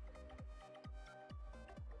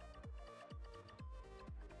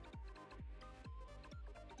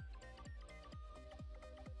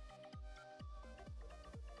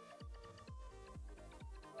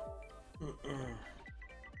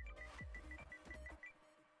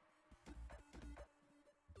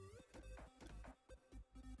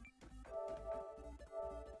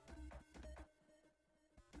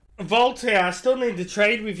 Voltaire, I still need to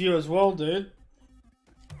trade with you as well, dude.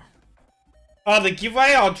 Oh, the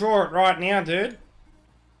giveaway? I'll draw it right now, dude.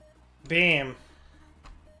 Bam.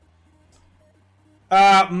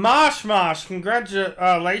 Marsh,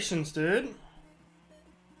 congratulations, dude.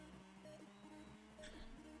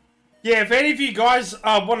 Yeah, if any of you guys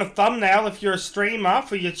want a thumbnail, if you're a streamer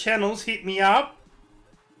for your channels, hit me up.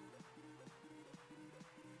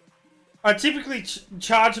 I typically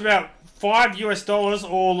charge about $5 US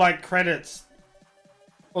or like credits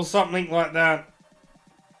or something like that.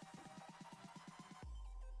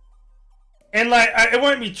 And like, it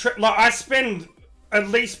won't be like I spend at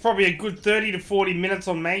least probably a good 30 to 40 minutes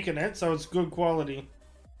on making it, so it's good quality.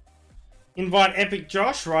 Invite Epic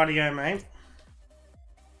Josh, rightio, mate.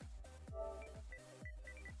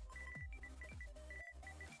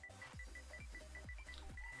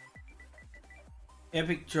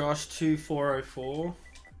 Epic Josh 2404.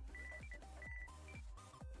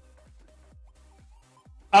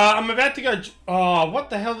 I'm about to go. Oh, what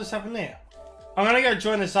the hell just happened there? I'm gonna go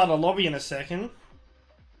join this other lobby in a second.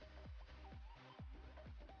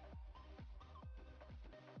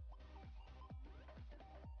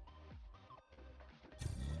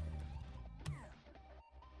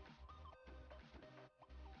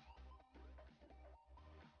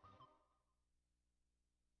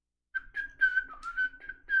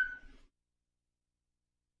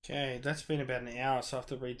 Okay, that's been about an hour, so I have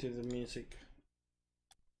to read through the music.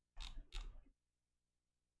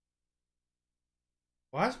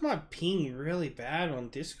 Why is my ping really bad on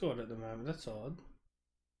Discord at the moment? That's odd.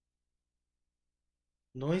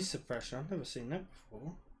 Noise suppression, I've never seen that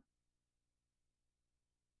before.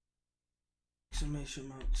 Exclamation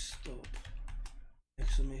mark, stop.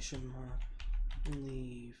 Exclamation mark,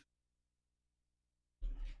 leave.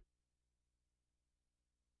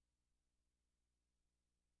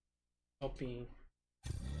 Copy.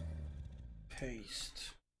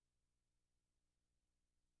 Paste.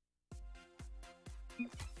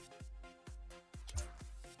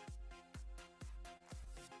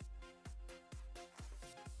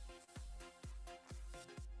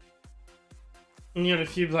 And you got a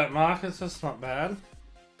few black markers, that's not bad.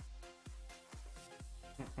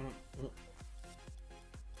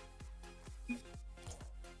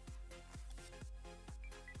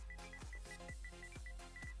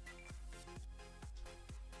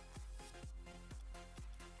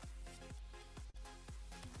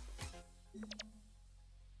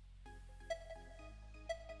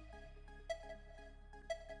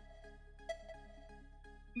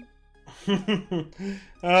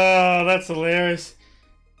 Oh, that's hilarious.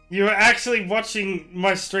 You were actually watching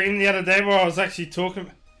my stream the other day where I was actually talking.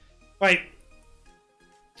 Wait.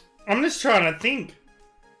 I'm just trying to think.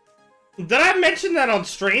 Did I mention that on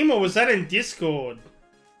stream or was that in Discord?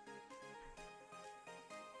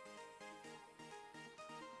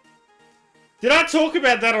 Did I talk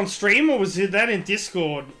about that on stream or was that in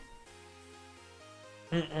Discord?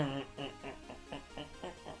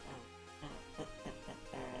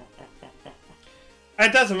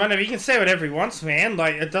 It doesn't matter. You can say whatever he wants, man.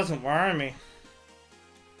 Like, it doesn't worry me.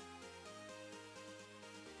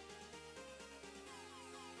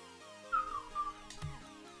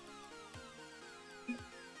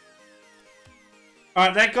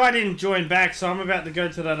 Alright, that guy didn't join back, so I'm about to go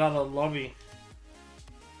to that other lobby.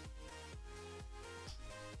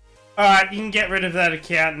 Alright, you can get rid of that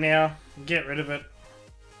account now. Get rid of it.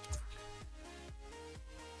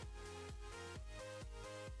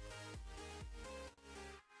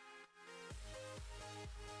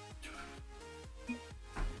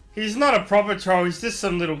 He's not a proper troll, he's just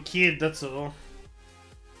some little kid, that's all.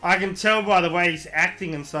 I can tell by the way he's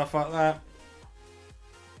acting and stuff like that.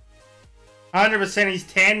 100% he's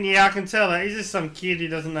 10, yeah, I can tell that. He's just some kid who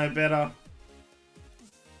doesn't know better.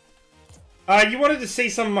 You wanted to see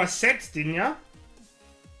some of my sets, didn't ya?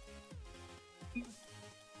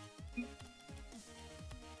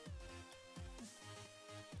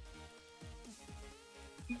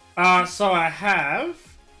 So I have...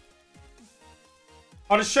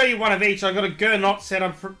 I'll just show you one of each. I got a Gernot set,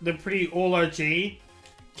 the pretty all OG.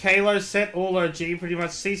 Kalo set, all OG, pretty much.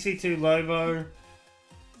 CC2 Lobo.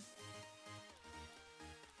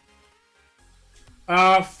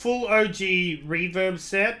 Full OG reverb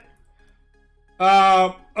set.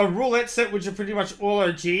 A roulette set, which are pretty much all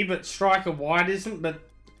OG, but Striker White isn't. But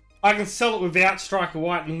I can sell it without Striker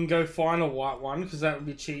White, and you can go find a white one, because that would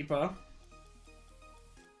be cheaper.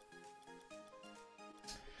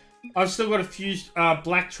 I've still got a few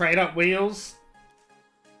black trade-up wheels.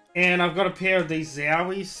 And I've got a pair of these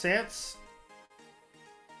Zowie sets.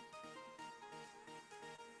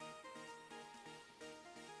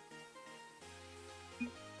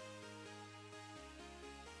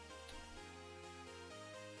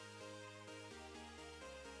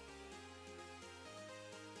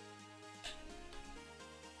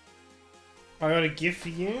 I got a gift for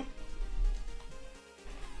you.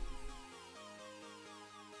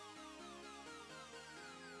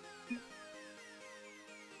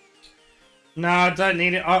 No, I don't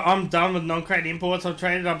need it. I'm done with non-crate imports. I've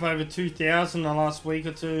traded up over 2,000 in the last week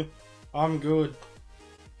or two. I'm good.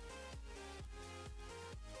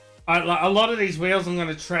 A lot of these wheels I'm going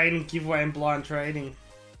to trade and give away in blind trading.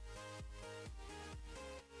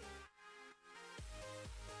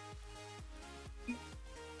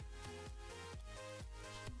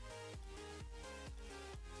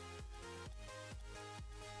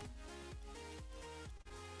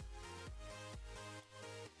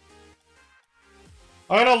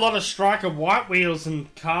 I got a lot of Striker white wheels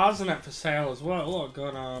and cars and that for sale as well. Oh, I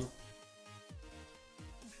got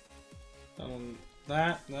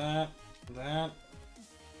that.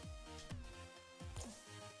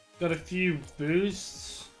 Got a few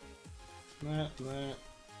boosts. That.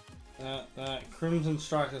 Crimson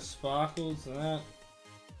Striker sparkles. That.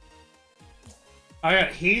 I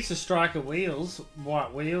got heaps of Striker wheels,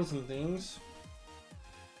 white wheels and things.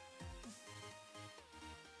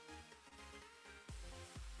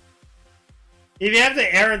 If you have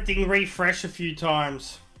the error thing, refresh a few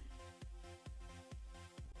times.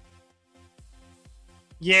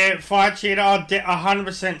 Yeah, Fire Cheater, I'll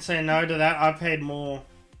 100% say no to that. I paid more.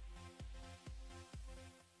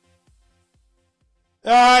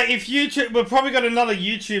 If YouTube, we've probably got another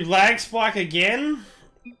YouTube lag spike again.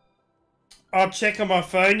 I'll check on my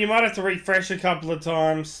phone. You might have to refresh a couple of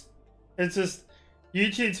times. It's just,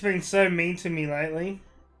 YouTube's been so mean to me lately.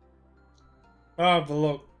 Oh, but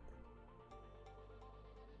look.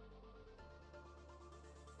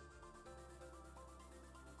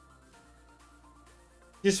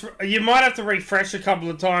 You might have to refresh a couple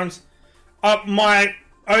of times. My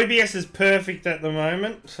OBS is perfect at the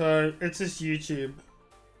moment, so it's just YouTube.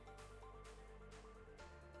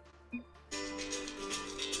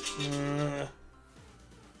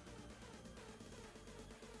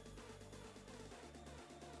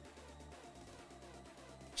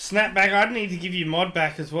 Snapback, I need to give you mod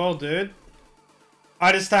back as well, dude.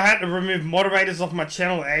 I had to remove moderators off my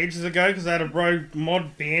channel ages ago because I had a rogue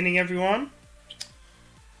mod banning everyone.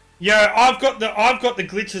 Yo, I've got the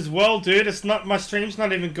glitch as well, dude. It's not, my stream's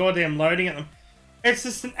not even goddamn loading at them. It's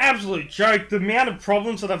just an absolute joke. The amount of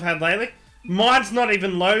problems that I've had lately. Mine's not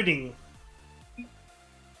even loading.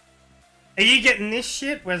 Are you getting this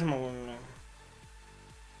shit? Where's my one?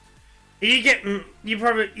 Are you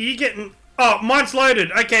getting, oh, mine's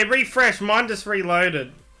loaded. Okay, refresh. Mine just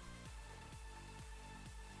reloaded.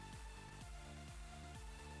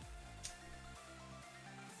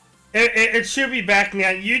 It should be back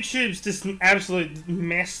now. YouTube's just an absolute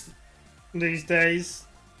mess these days.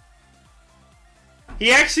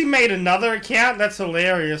 He actually made another account. That's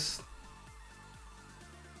hilarious.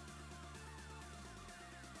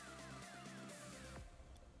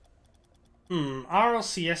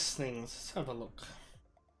 RLCS things. Let's have a look.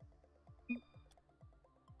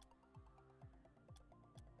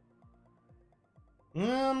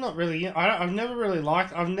 I'm not really. I've never really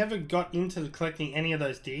liked. I've never got into collecting any of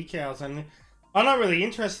those decals, and I'm not really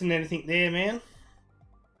interested in anything there, man.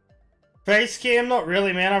 Face cam, not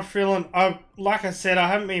really, man. I'm feeling. Like I said, I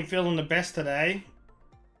haven't been feeling the best today.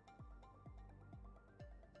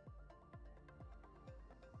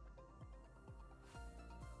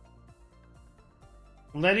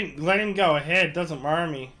 Let him go ahead. Doesn't worry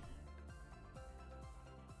me.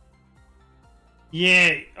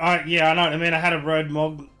 Yeah, I know what I mean. I had a road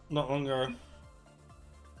mob not long ago.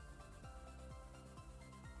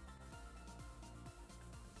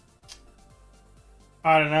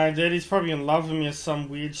 I don't know, dude. He's probably in love with me or some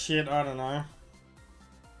weird shit. I don't know.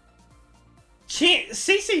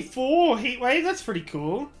 CC4 Heatwave. That's pretty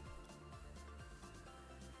cool.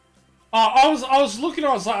 I was looking.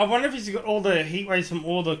 I was like, I wonder if he's got all the Heatwaves from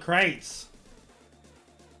all the crates.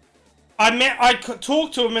 I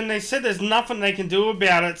talked to them and they said there's nothing they can do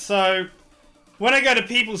about it. So when I go to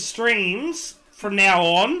people's streams from now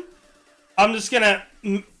on, I'm just gonna,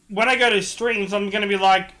 when I go to streams, I'm gonna be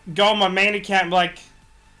like, go on my main account and like,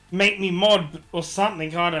 make me mod or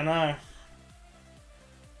something. I don't know.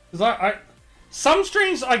 Cause some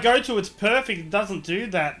streams I go to, it's perfect. It doesn't do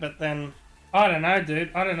that, but then I don't know,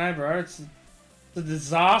 dude. I don't know, bro. It's a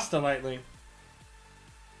disaster lately.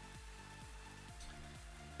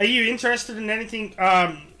 Are you interested in anything,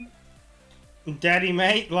 Daddy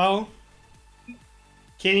mate, lol?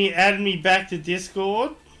 Can you add me back to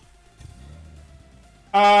Discord?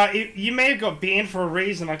 You may have got banned for a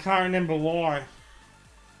reason, I can't remember why.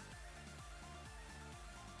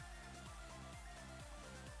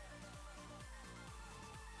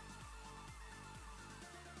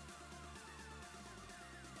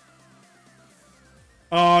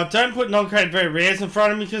 Oh, don't put non-crate very rares in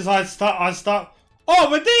front of me because I start. Oh,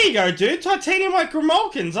 but there you go, dude. Titanium like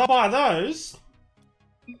Grimalkins. I'll buy those.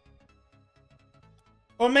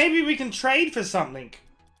 Or maybe we can trade for something.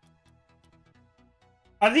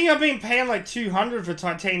 I think I've been paying like 200 for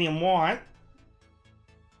titanium white.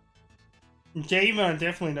 Javen I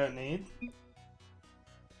definitely don't need.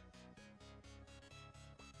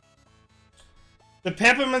 The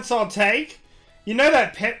peppermints I'll take. You know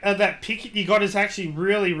that that picket you got is actually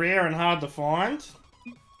really rare and hard to find.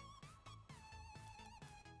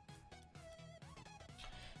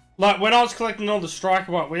 Like when I was collecting all the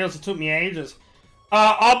striker white wheels, it took me ages.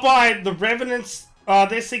 I'll buy the Revenants.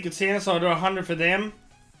 They're Secret Santa, so I'll do 100 for them.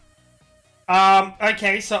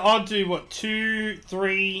 Okay, so I'll do what, 2,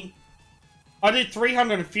 3. I'll do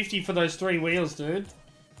 350 for those 3 wheels, dude.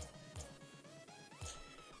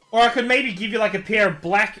 Or I could maybe give you like a pair of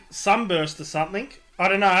black Sunburst or something. I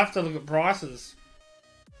don't know, I have to look at prices.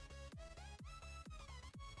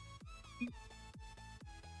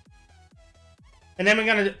 And then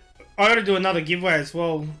I gotta do another giveaway as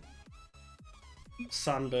well.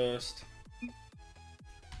 Sunburst.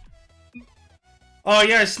 Oh,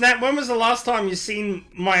 yeah, Snap, when was the last time you seen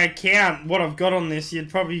my account, what I've got on this?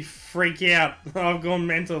 You'd probably freak out. I've gone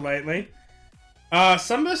mental lately.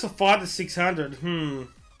 Sunburst are 5 to 600.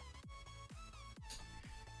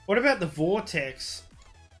 What about the Vortex?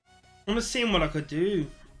 I'm just seeing what I could do.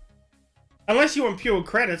 Unless you want pure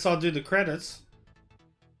credits, I'll do the credits.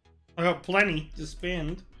 I got plenty to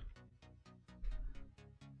spend.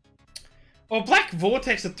 Well, Black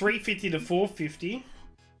Vortex are 350 to 450.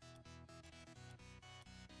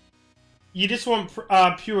 You just want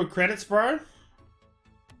pure credits, bro?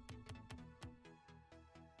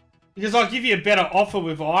 Because I'll give you a better offer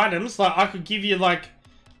with items. Like, I could give you, like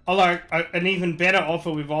an even better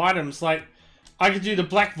offer with items. Like, I could do the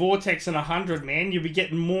Black Vortex in 100, man. You'll be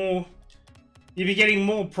getting more... You'll be getting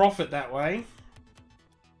more profit that way.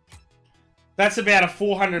 That's about a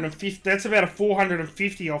 450... That's about a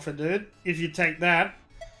 450 offer, dude. If you take that.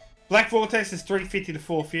 Black Vortex is 350 to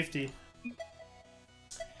 450.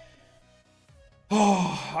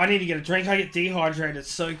 Oh, I need to get a drink. I get dehydrated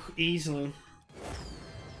so easily.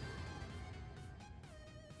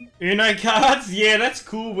 Uno cards? Yeah, that's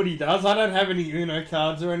cool what he does. I don't have any Uno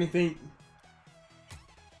cards or anything.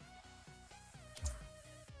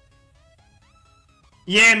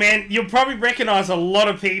 Yeah, man, you'll probably recognize a lot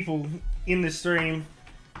of people in the stream.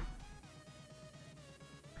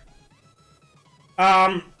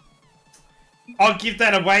 I'll give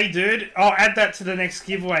that away, dude. I'll add that to the next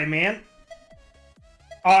giveaway, man.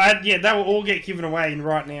 Yeah, that will all get given away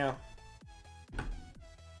right now.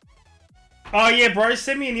 Oh yeah, bro,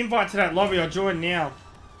 send me an invite to that lobby. I'll join now.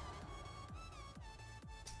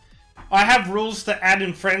 I have rules to add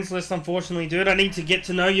in friends list, unfortunately, dude. I need to get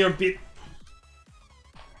to know you a bit.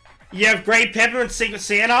 You have Grey Peppermint Secret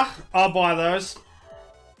Santa? I'll buy those.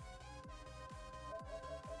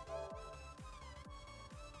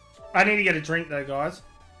 I need to get a drink though, guys.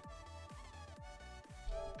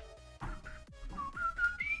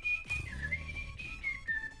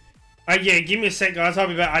 Oh yeah, give me a sec, guys. I'll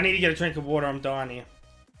be back. I need to get a drink of water. I'm dying here.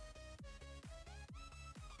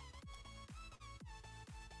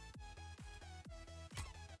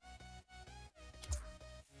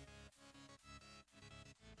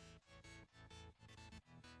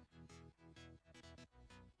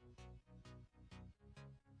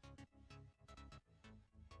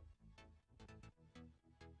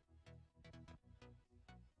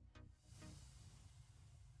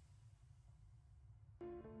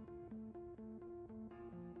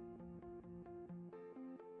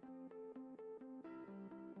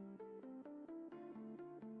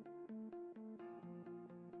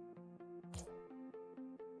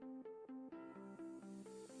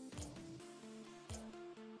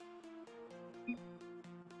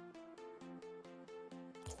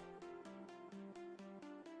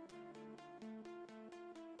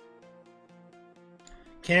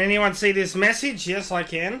 Can anyone see this message? Yes, I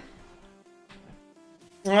can.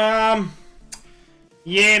 Yeah,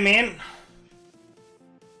 man.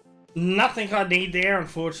 Nothing I need there,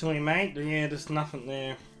 unfortunately, mate. Yeah, there's nothing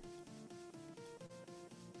there.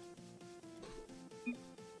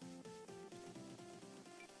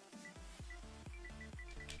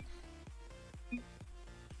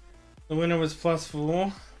 The winner was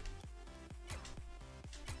 +4.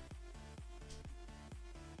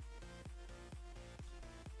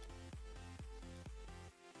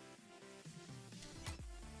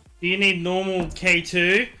 Do you need normal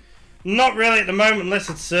K2? Not really at the moment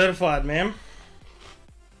unless it's certified, man.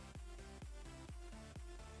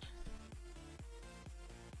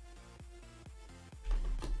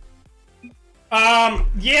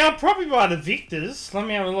 Yeah, I'll probably buy the Victors. Let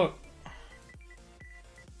me have a look.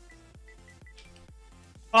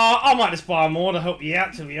 I might just buy more to help you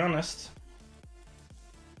out, to be honest.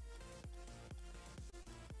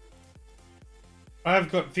 I've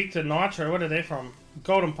got Victor Nitro. What are they from?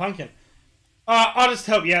 Golden Pumpkin. I'll just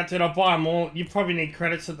help you out, dude. I'll buy them all. You probably need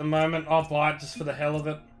credits at the moment. I'll buy it just for the hell of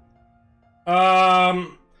it.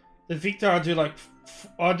 The Victor,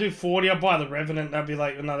 I'll do 40. I'll buy the Revenant. That'd be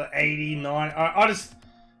like another 80, 90.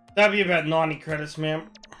 That'd be about 90 credits, man.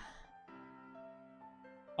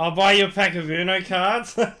 I'll buy you a pack of Uno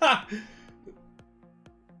cards. I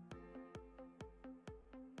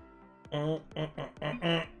don't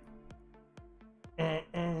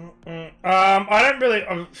really.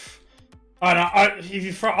 I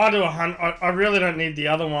do 100. I really don't need the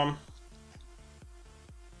other one.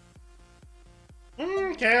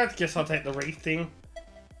 Okay, I guess I'll take the Wreath thing.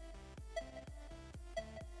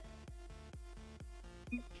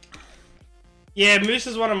 Yeah, Moose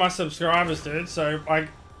is one of my subscribers, dude. So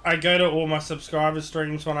I go to all my subscribers'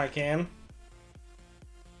 streams when I can.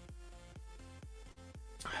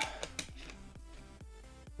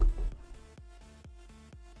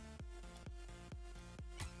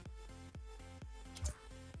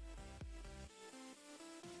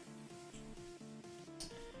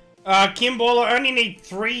 Kimball, I only need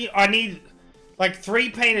 3. I need like 3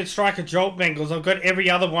 painted striker jolt bangles. I've got every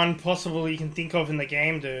other one possible you can think of in the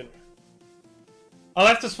game, dude. I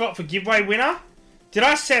left a spot for giveaway winner. Did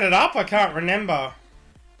I set it up? I can't remember.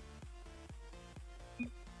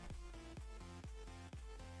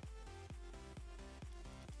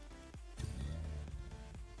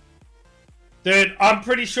 Dude, I'm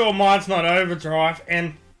pretty sure mine's not overdrive,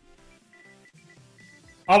 and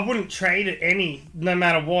I wouldn't trade it no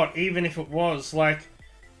matter what, even if it was, like,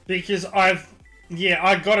 because I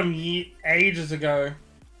got them ages ago.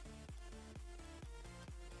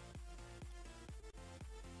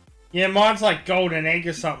 Yeah, mine's like golden egg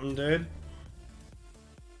or something, dude.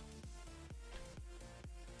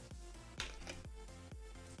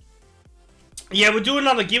 Yeah, we'll do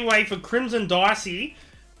another giveaway for Crimson Dicey,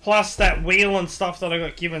 plus that wheel and stuff that I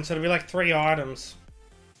got given, so it'll be like 3 items.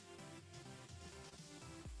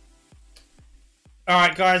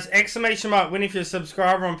 Alright guys, exclamation mark win if you're a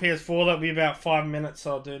subscriber on PS4, that'll be about 5 minutes,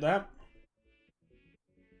 so I'll do that.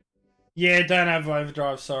 Yeah, don't have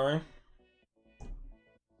overdrive, sorry.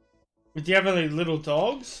 Do you have any little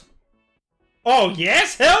dogs? Oh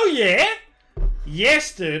yes, hell yeah!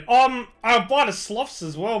 Yes, dude. I'll buy the sloths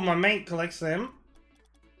as well, my mate collects them.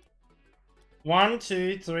 1,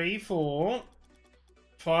 2, 3, 4,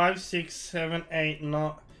 5, 6, 7, 8,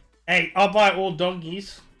 9, 8. I'll buy all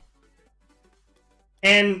doggies.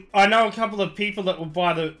 And I know a couple of people that will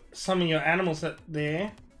buy some of your animals that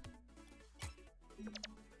there.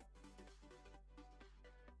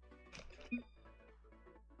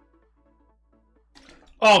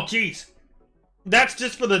 Oh, jeez. That's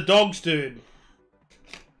just for the dogs, dude.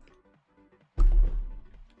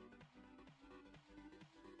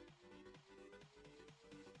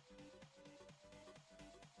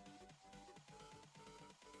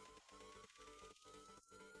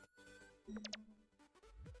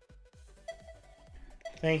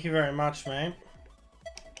 Thank you very much, mate.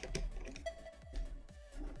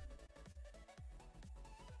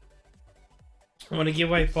 I want to give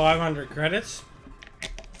away 500 credits.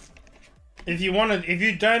 If you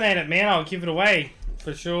donate it, man, I'll give it away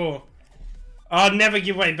for sure. I'll never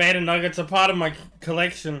give away beta nuggets. A part of my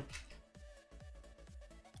collection.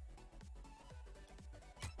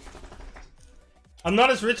 I'm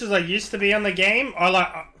not as rich as I used to be on the game.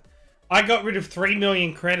 I got rid of 3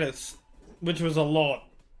 million credits, which was a lot.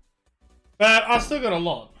 But I still got a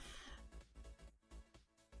lot.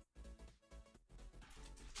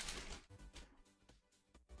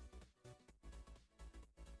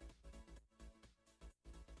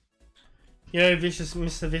 Yo,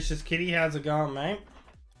 Mr. Vicious Kitty, how's it going, mate?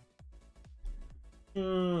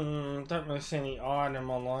 Don't really see any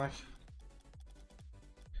item I like.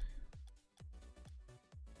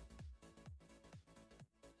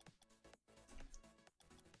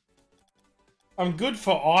 I'm good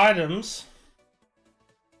for items.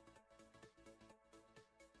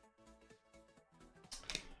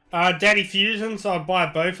 Daddy Fusions, I'd buy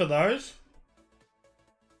both of those.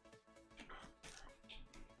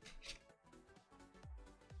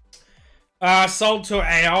 Sold to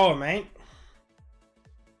AO, mate.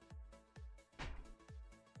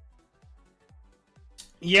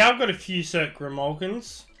 Yeah, I've got a few cert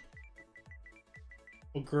Grimalkins.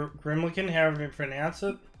 Or Grimalkin, however you pronounce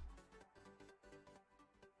it.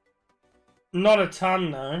 Not a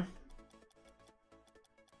ton, though.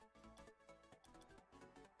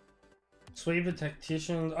 Sweeper,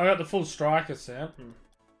 Tacticians. I got the full striker set.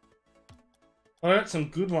 I got some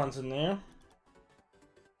good ones in there.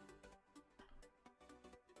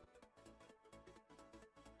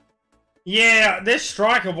 Yeah, there's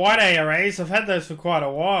striker white ARAs. I've had those for quite a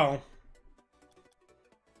while.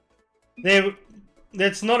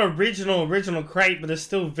 That's not original crate, but they're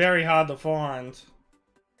still very hard to find.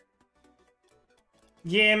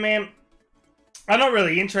 Yeah, man. I'm not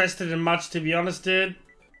really interested in much, to be honest, dude.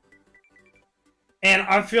 And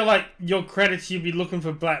I feel like your credits, you'd be looking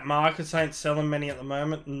for black markets. I ain't selling many at the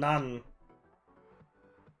moment. None.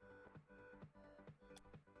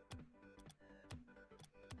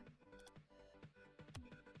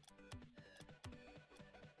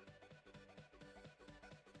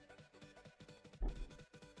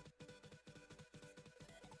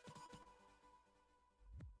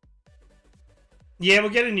 Yeah,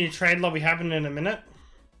 we'll get a new trade lobby happening in a minute.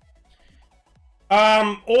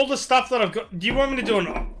 All the stuff that I've got. Do you want me to do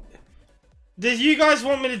an? Do you guys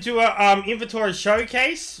want me to do a inventory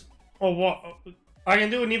showcase or what? I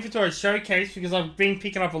can do an inventory showcase because I've been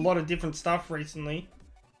picking up a lot of different stuff recently.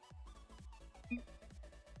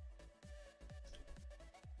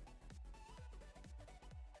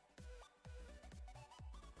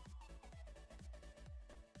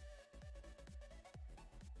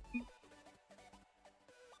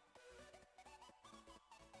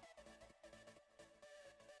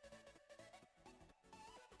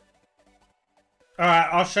 Alright,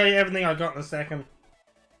 I'll show you everything I got in a second.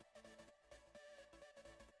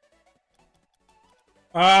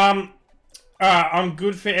 Alright, I'm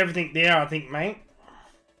good for everything there, I think, mate.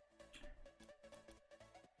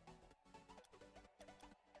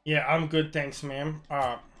 Yeah, I'm good, thanks, ma'am.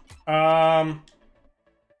 Alright.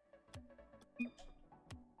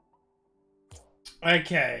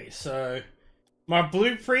 Okay, so my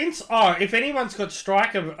blueprints. Oh, if anyone's got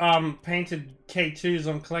striker painted K2s,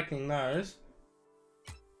 I'm collecting those.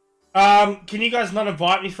 Can you guys not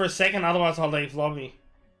invite me for a second? Otherwise, I'll leave lobby.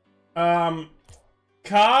 Cars.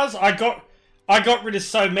 I got rid of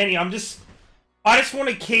so many. I just want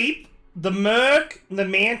to keep the Merc, the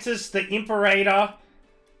Mantis, the Imperator,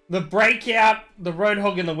 the Breakout, the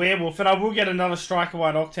Roadhog, and the Werewolf, and I will get another Striker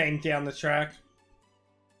White Octane down the track.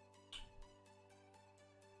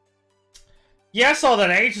 Yeah, I saw that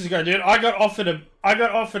ages ago, dude. I got offered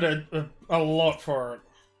a lot for it.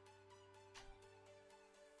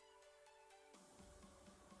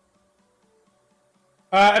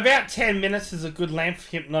 About 10 minutes is a good length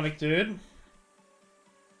for Hypnotic, dude.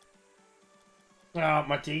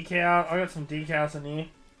 My decal. I got some decals in here.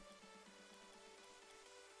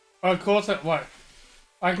 Oh, of course, what?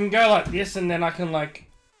 I can go like this and then I can like,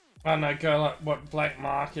 I don't know, go like, what, black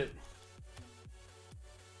market.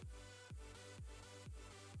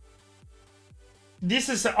 This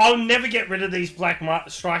is, I'll never get rid of these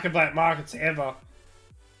striker black markets ever.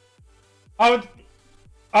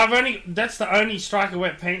 That's the only striker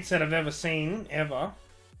wet paint set I've ever seen, ever.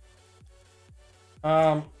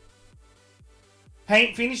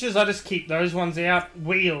 Paint finishes, I just keep those ones out.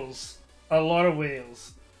 Wheels. A lot of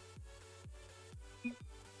wheels.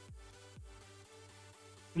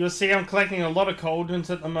 You'll see I'm collecting a lot of Cauldrons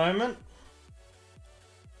at the moment.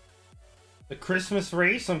 The Christmas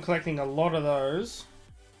Wreaths, I'm collecting a lot of those.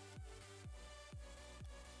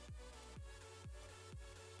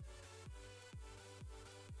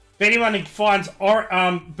 If anyone who finds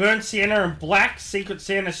Burnt Sienna and Black Secret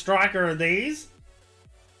Santa Striker of these,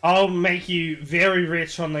 I'll make you very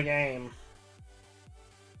rich on the game.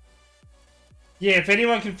 Yeah, if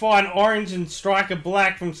anyone can find Orange and Striker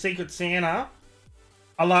Black from Secret Santa,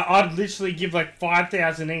 I'd literally give like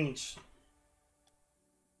 5,000 each.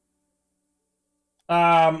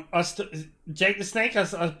 Jake the Snake,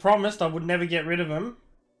 I promised I would never get rid of him.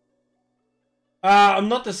 I'm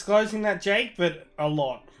not disclosing that, Jake, but a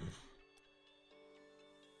lot.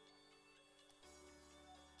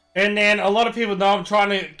 And then a lot of people know I'm trying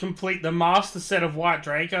to complete the master set of White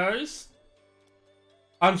Dracos.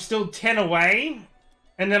 I'm still 10 away.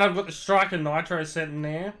 And then I've got the Striker Nitro set in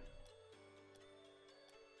there.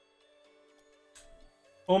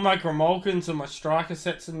 All my Grimalkins and my Striker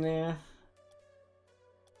sets in there.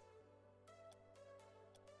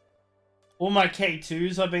 All my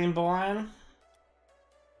K2s I've been buying.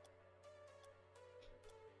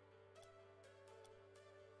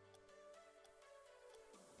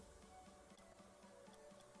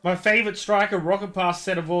 My favourite Striker Rocket Pass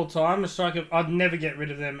set of all time. The Striker, I'd never get rid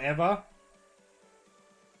of them ever.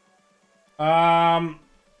 I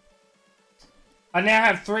now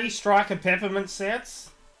have 3 Striker Peppermint sets.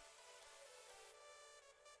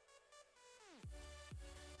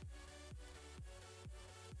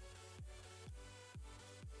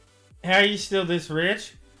 How are you still this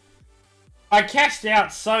rich? I cashed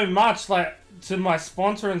out so much, like, to my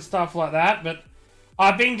sponsor and stuff like that, but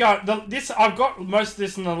I've been going... I've got most of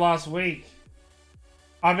this in the last week.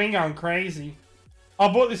 I've been going crazy.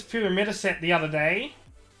 I bought this Pyramid set the other day.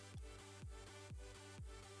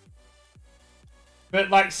 But,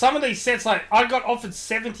 like, some of these sets, like, I got offered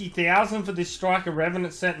 70,000 for this Striker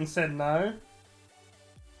Revenant set and said no.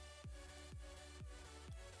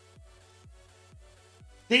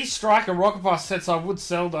 These Striker Rocket Pass sets, I would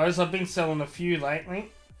sell those. I've been selling a few lately.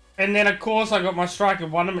 And then, of course, I got my Striker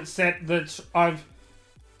Wonderment set that I've...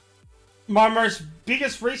 My most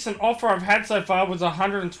biggest recent offer I've had so far was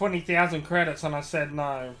 120,000 credits, and I said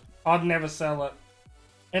no. I'd never sell it.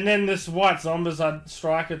 And then this White Zombies,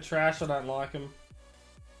 Striker trash, I don't like them.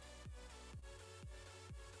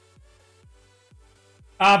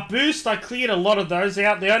 Boost, I cleared a lot of those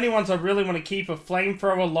out. The only ones I really want to keep are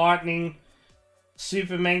Flamethrower, Lightning,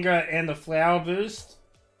 Super Manga, and the Flower Boost.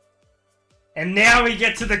 And now we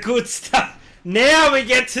get to the good stuff. Now we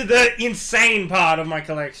get to the insane part of my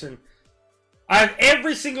collection. I have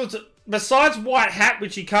every single... Besides White Hat,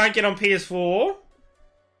 which you can't get on PS4,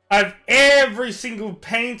 I have every single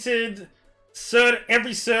painted...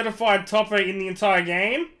 every certified topper in the entire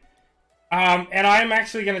game. And I'm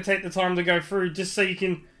actually going to take the time to go through just so you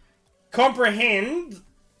can comprehend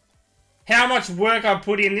how much work I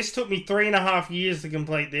put in. This took me 3.5 years to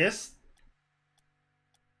complete this.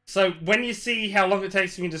 So when you see how long it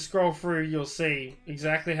takes me to scroll through, you'll see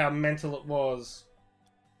exactly how mental it was.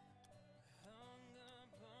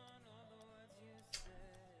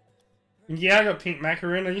 Yeah, I got Pink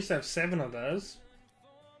Macaroon. I used to have 7 of those,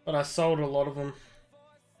 but I sold a lot of them.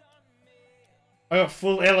 I got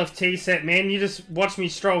full LFT set, man. You just watch me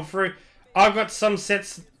stroll through. I've got some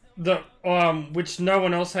sets that which no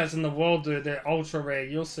one else has in the world, dude. They're ultra rare.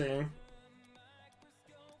 You'll see.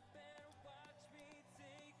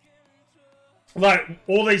 Like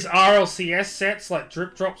all these RLCS sets, like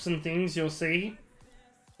drip drops and things, you'll see,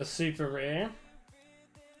 are super rare.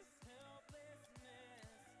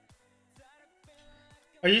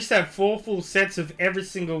 I used to have 4 full sets of every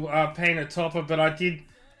single painted topper, but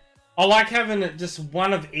I like having it just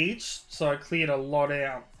one of each, so I cleared a lot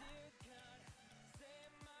out.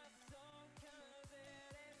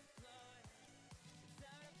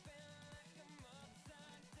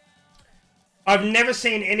 I've never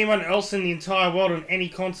seen anyone else in the entire world on any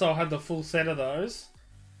console have the full set of those.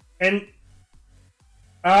 And,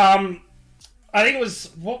 I think it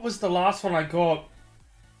was, what was the last one I got?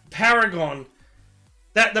 Paragon.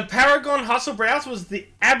 The Paragon Hustle Browse was the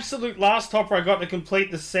absolute last topper I got to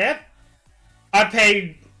complete the set. I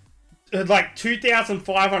paid like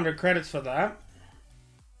 2,500 credits for that.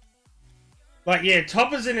 Like, yeah,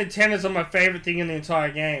 toppers and antennas are my favorite thing in the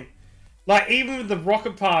entire game. Like, even with the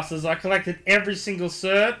rocket passes, I collected every single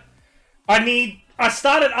cert. I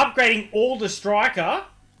started upgrading all the Striker.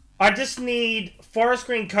 I just need Forest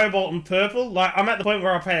Green, Cobalt, and Purple. Like, I'm at the point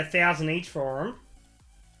where I pay 1,000 each for them.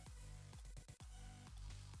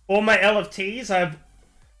 All my LFTs,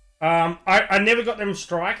 I never got them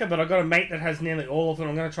Striker, but I got a mate that has nearly all of them.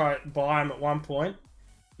 I'm going to try to buy them at one point.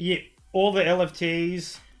 Yeah, all the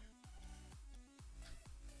LFTs.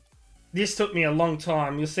 This took me a long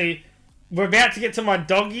time. You'll see, we're about to get to my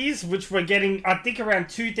doggies, which we're getting, I think, around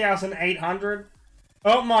 2,800.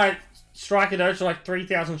 Oh, my Striker Doge are like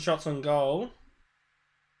 3,000 shots on goal.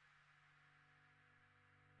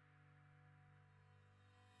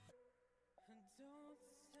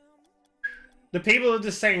 The people are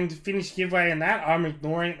just saying to finish giveaway and that, I'm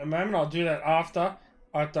ignoring at the moment. I'll do that after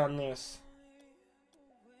I've done this.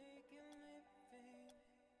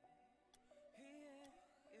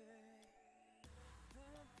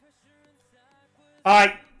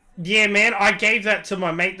 Yeah, man, I gave that to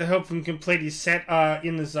my mate to help him complete his set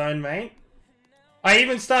in the zone, mate. I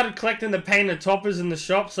even started collecting the painted toppers in the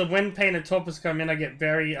shop, so when painted toppers come in, I get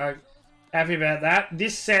very happy about that.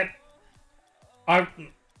 This set,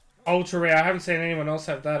 ultra rare. I haven't seen anyone else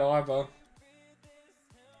have that either.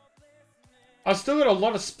 I've still got a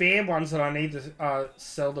lot of spare ones that I need to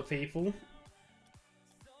sell to people.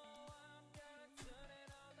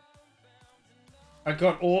 I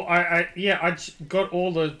got all, I got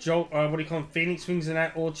all the what do you call them, Phoenix Wings and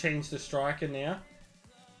that all changed to Striker now.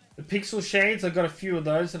 The Pixel Shades, I got a few of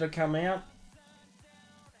those that have come out.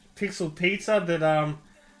 Pixel Pizza that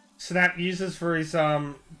Snap uses for his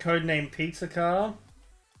codename Pizza Car.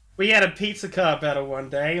 We had a pizza car battle one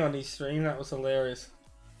day on his stream. That was hilarious.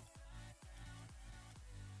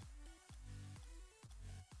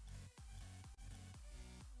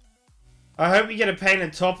 I hope you get a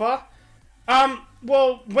painted topper.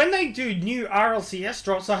 Well, when they do new RLCS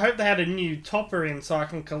drops, I hope they had a new topper in so I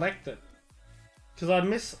can collect it. Because I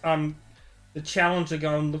miss the challenge of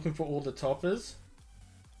going looking for all the toppers.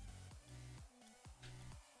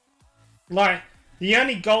 Like, the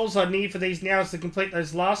only goals I need for these now is to complete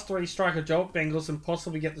those last 3 Striker Jolt Bangles and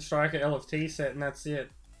possibly get the Striker LFT set, and that's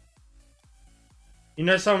it. You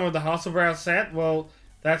know someone with the Hasselbrow set? Well,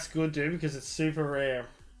 that's good, dude, because it's super rare.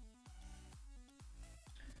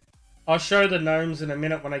 I'll show the gnomes in a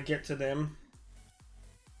minute when I get to them.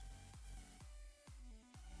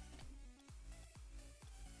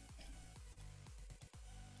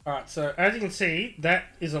 Alright, so as you can see, that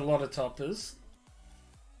is a lot of toppers.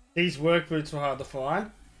 These work boots were hard to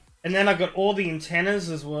find. And then I got all the antennas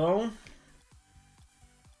as well.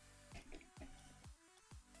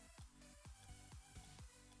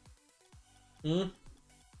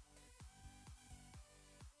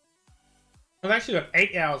 I've actually got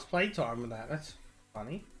 8 hours playtime with that. That's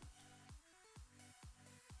funny.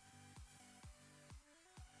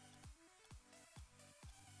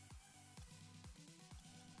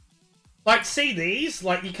 Like, see these?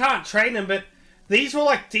 Like, you can't train them, but these were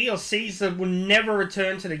like DLCs that will never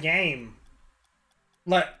return to the game.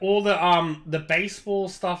 Like, all the baseball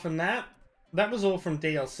stuff and that. That was all from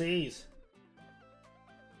DLCs.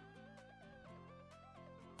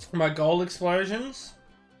 My gold explosions.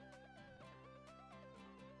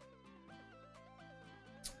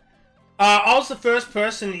 I was the first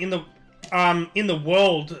person in the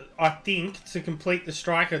world, I think, to complete the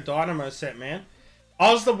Striker Dynamo set, man.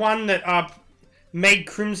 I was the one that made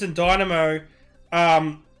Crimson Dynamo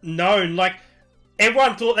known. Like,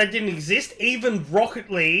 everyone thought they didn't exist. Even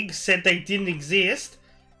Rocket League said they didn't exist.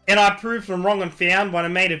 And I proved them wrong and found one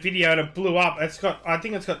and made a video and it blew up. It's got, I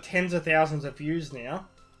think it's got tens of thousands of views now.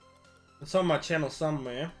 It's on my channel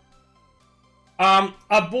somewhere. I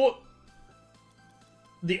bought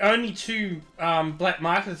the only 2 black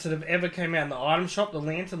markets that have ever came out in the item shop, the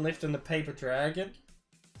Lantern Lift and the Paper Dragon.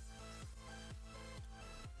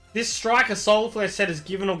 This Striker Soulflare set is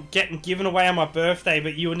getting given away on my birthday,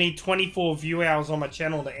 but you will need 24 view hours on my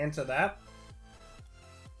channel to enter that.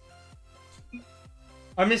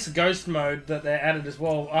 I miss Ghost Mode that they added as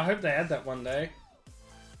well. I hope they add that one day.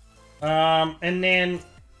 And then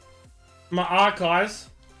my archives.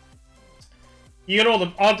 You got all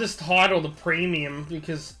the. I'll just hide all the premium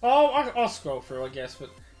because I'll scroll through, I guess. But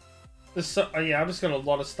there's yeah, I've just got a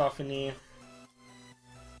lot of stuff in here.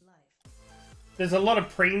 There's a lot of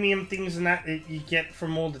premium things in that you get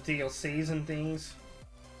from all the DLCs and things.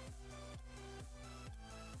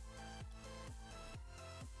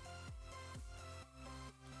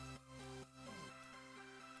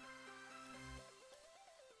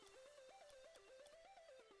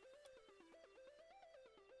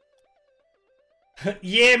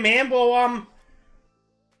 Yeah, man. Well,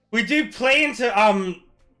 we do plan to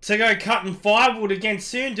go cutting firewood again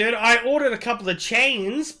soon, dude. I ordered a couple of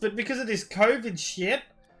chains, but because of this COVID shit,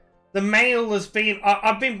 the mail has been...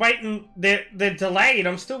 I've been waiting. They're delayed.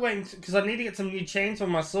 I'm still waiting because I need to get some new chains for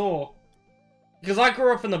my saw. Because I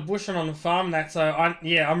grew up in the bush and on the farm and that, so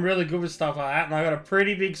I'm really good with stuff like that, and I got a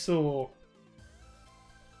pretty big saw.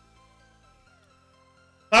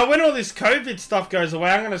 When all this COVID stuff goes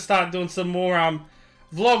away, I'm gonna start doing some more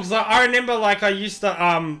vlogs. Like, I remember, like, I used to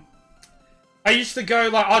go,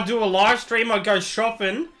 like, I'd do a live stream, I'd go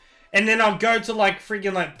shopping, and then I'd go to, like,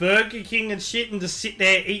 friggin', like, Burger King and shit, and just sit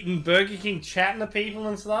there eating Burger King, chatting to people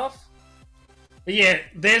and stuff. But yeah,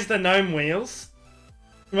 there's the gnome wheels.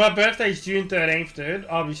 My birthday's June 13th, dude.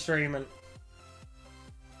 I'll be streaming.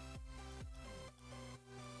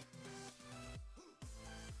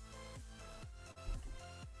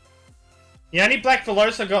 The only Black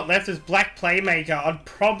Veloce I got left is Black Playmaker. I'd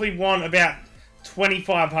probably want about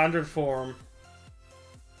 2,500 for him.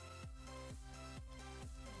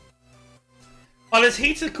 Oh, there's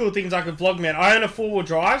heaps of cool things I could vlog, man. I own a 4-wheel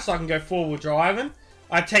drive, so I can go 4-wheel driving.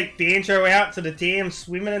 I take Banjo out to the dam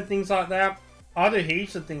swimming and things like that. I do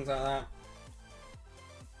heaps of things like that.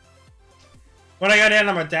 When I go down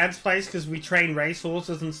to my dad's place, because we train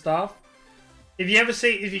racehorses and stuff. If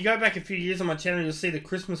you go back a few years on my channel, you'll see the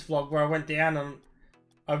Christmas vlog where I went down and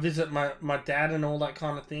I visit my dad and all that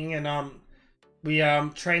kind of thing. And we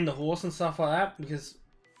train the horse and stuff like that, because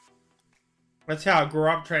that's how I grew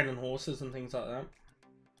up, training horses and things like that.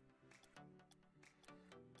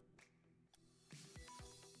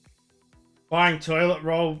 Buying toilet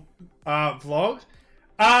roll vlog.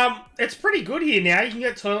 It's pretty good here now. You can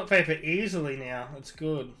get toilet paper easily now. It's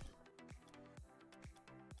good.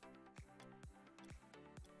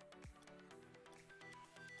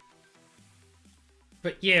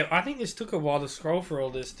 But yeah, I think this took a while to scroll for all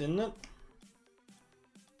this, didn't it?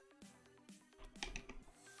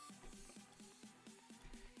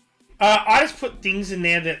 I just put things in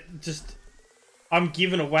there that just I'm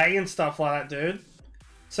giving away and stuff like that, dude.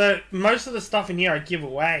 So most of the stuff in here I give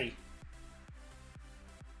away.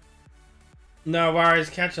 No worries.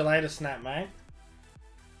 Catch you later, Snap, mate.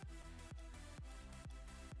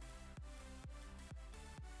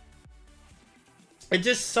 It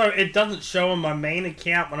just so it doesn't show on my main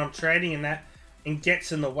account when I'm trading in that and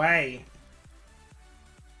gets in the way.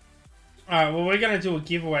 Alright, well we're going to do a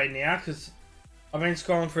giveaway now because I've been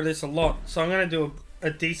scrolling through this a lot. So I'm going to do a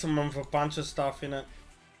decent one with a bunch of stuff in it.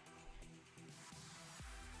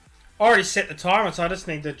 I already set the timer, so I just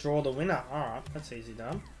need to draw the winner. Alright, that's easy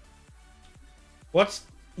done. What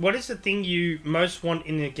is the thing you most want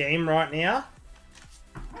in the game right now?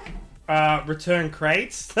 Return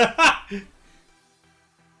crates.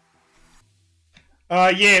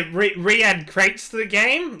 Yeah, re-add crates to the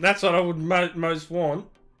game. That's what I would most want.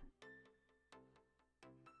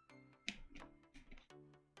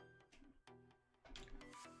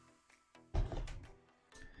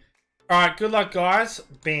 Alright, good luck, guys.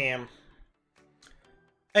 Bam.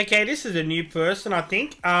 Okay, this is a new person, I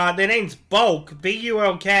think. Their name's Bulk.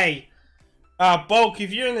 B-U-L-K. Bulk,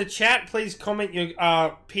 if you're in the chat, please comment your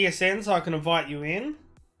PSN so I can invite you in.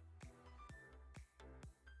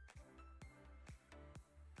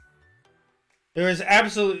 There is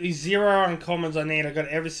absolutely zero uncommons I need. I got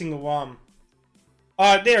every single one.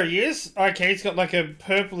 There he is. Okay, he's got like a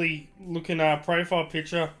purpley looking profile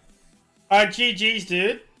picture. GG's,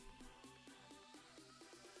 dude.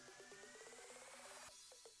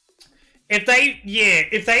 If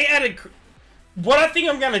they added, what I think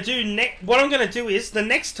I'm gonna do is the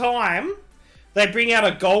next time they bring out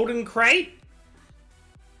a golden crate,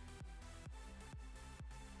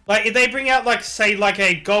 like if they bring out like say like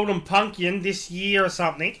a golden pumpkin this year or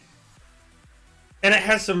something, and it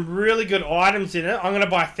has some really good items in it, I'm gonna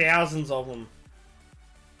buy thousands of them.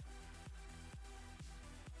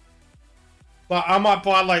 But I might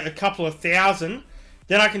buy like a couple of thousand.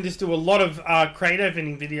 Then I can just do a lot of crate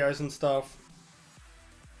opening videos and stuff.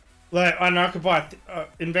 Like, I know I could buy,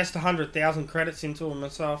 invest 100,000 credits into them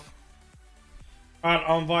myself. Alright,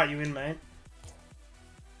 I'll invite you in, mate.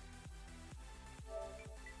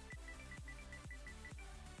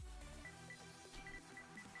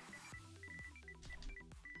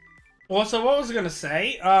 Also, what was I going to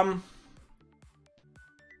say?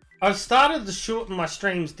 I've started to shorten my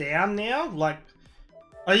streams down now. Like,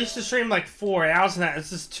 I used to stream like 4 hours and that.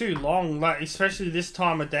 It's just too long, like especially this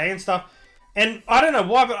time of day and stuff. And I don't know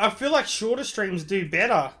why, but I feel like shorter streams do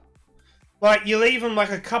better. Like, you leave them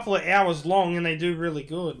like a couple of hours long and they do really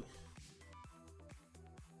good.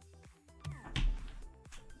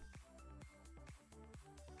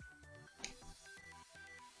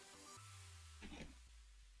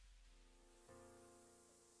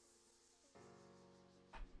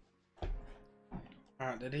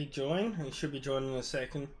 Alright, did he join? He should be joining in a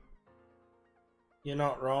second. You're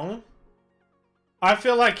not wrong. I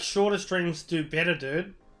feel like shorter streams do better,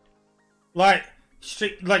 dude. Like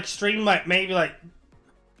stream like maybe like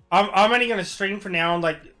I'm only gonna stream for now on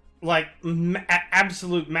like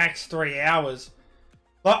absolute max 3 hours.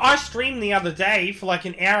 Like I streamed the other day for like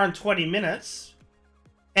an hour and 20 minutes,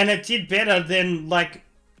 and it did better than like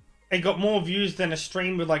it got more views than a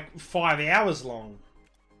stream with like 5 hours long.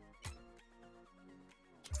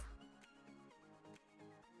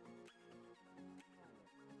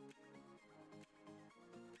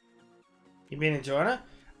 You been enjoying it?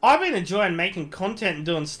 I've been enjoying making content and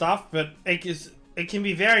doing stuff, but it can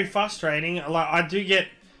be very frustrating. Like I do get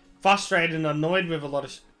frustrated and annoyed with a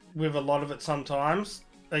lot of it sometimes.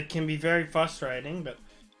 It can be very frustrating, but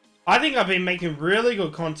I think I've been making really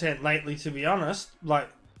good content lately, to be honest. Like,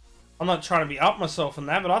 I'm not trying to be up myself on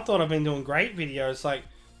that, but I thought I've been doing great videos. Like,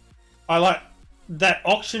 I like that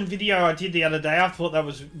auction video I did the other day. I thought that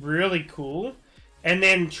was really cool. And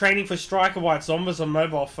then training for Striker White Zombies on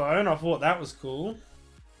mobile phone. I thought that was cool.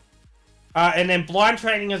 And then blind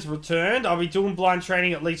training has returned. I'll be doing blind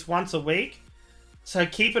training at least once a week. So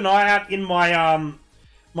keep an eye out in my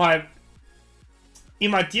my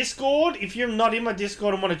Discord. If you're not in my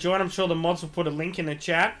Discord and want to join, I'm sure the mods will put a link in the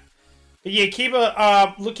chat. But yeah, keep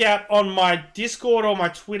a lookout on my Discord or my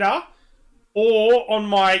Twitter, or on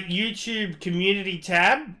my YouTube community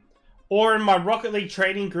tab, or in my Rocket League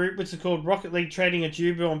trading group, which is called Rocket League Trading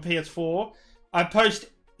EJU-BU on PS4. I post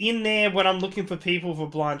in there when I'm looking for people for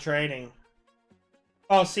blind trading.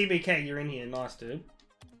 Oh, CBK, you're in here. Nice, dude.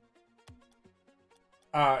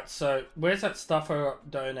 Alright, so where's that stuff I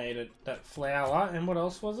donated? That flower, and what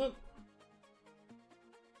else was it?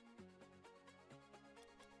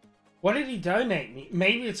 What did he donate me?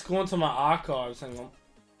 Maybe it's gone to my archives. Hang on.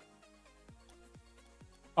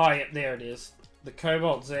 Oh, yeah, there it is. The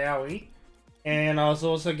Cobalt Zowie. And I was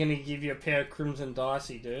also going to give you a pair of Crimson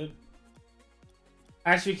Dicey, dude.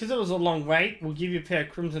 Actually, because it was a long wait, we'll give you a pair of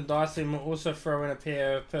Crimson Dicey and we'll also throw in a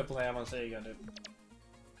pair of Purple Hammers. There you go, dude.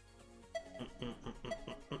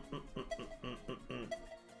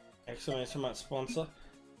 Exclamation mark sponsor.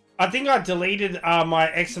 I think I deleted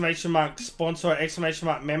my exclamation mark sponsor or exclamation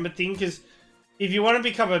mark member thing, because if you want to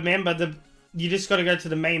become a member, you just got to go to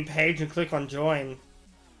the main page and click on join.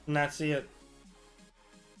 And that's it.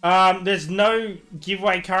 There's no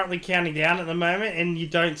giveaway currently counting down at the moment, and you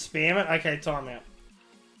don't spam it. Okay, time out.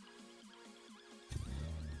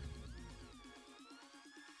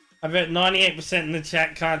 I bet 98% in the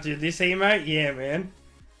chat can't do this emote. Yeah, man.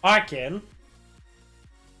 I can.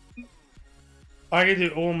 I can do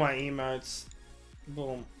all my emotes.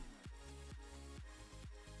 Boom.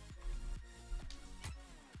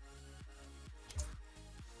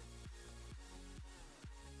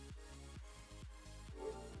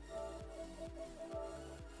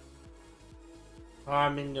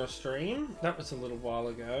 I'm in your stream. That was a little while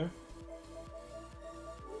ago.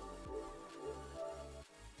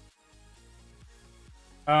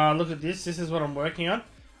 Look at this. This is what I'm working on.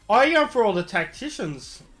 Oh, you're going for all the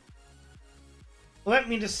tacticians. Let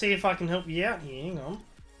me just see if I can help you out here. Hang on.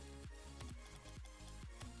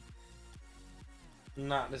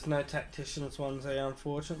 Nah, there's no tacticians ones there,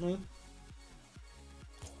 unfortunately.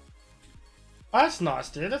 Oh, that's nice,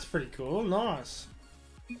 dude. That's pretty cool. Nice.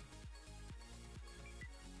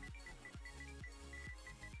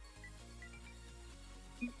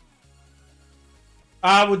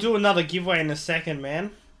 We'll do another giveaway in a second,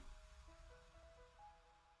 man.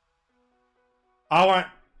 I won't...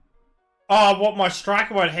 Oh, what, my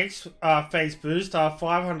Striker White Hex phase boost?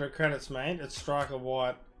 500 credits, mate. It's Striker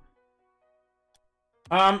White.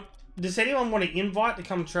 Does anyone want to invite to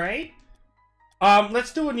come trade?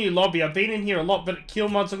 Let's do a new lobby. I've been in here a lot, but Kill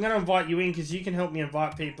Mods, I'm going to invite you in because you can help me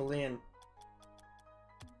invite people in.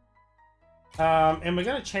 And we're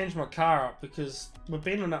going to change my car up because we've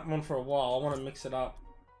been on that one for a while. I want to mix it up.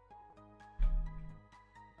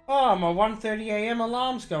 Oh, my 1:30 AM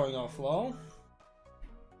alarm's going off, lol.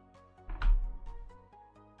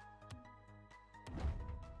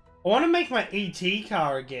 I want to make my ET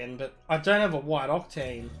car again, but I don't have a white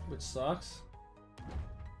octane, which sucks.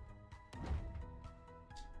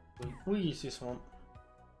 We'll use this one.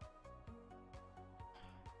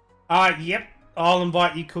 Yep. I'll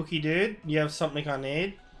invite you, Cookie Dude. You have something I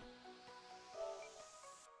need.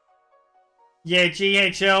 Yeah,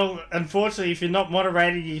 GHL. Unfortunately, if you're not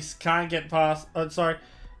moderated, you can't get past... Oh, sorry.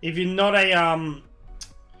 If you're not a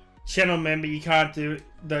channel member, you can't do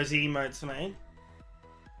those emotes, mate.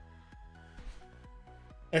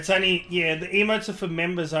 It's only... Yeah, the emotes are for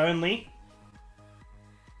members only.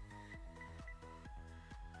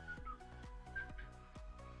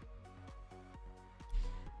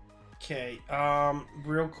 Okay,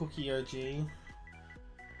 Real Cookie OG.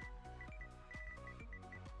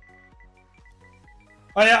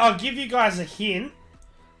 Oh yeah, I'll give you guys a hint.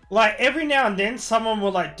 Like, every now and then, someone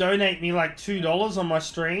will, like, donate me, like, $2 on my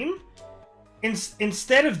stream.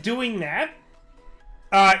 Instead of doing that,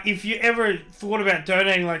 if you ever thought about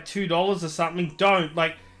donating, like, $2 or something, don't.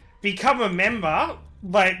 Like, become a member,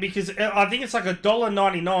 like, because I think it's, like,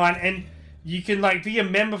 $1.99, and you can, like, be a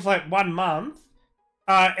member for, like, 1 month.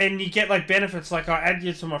 And you get, like, benefits, like, I add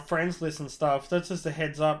you to my friends list and stuff. That's just a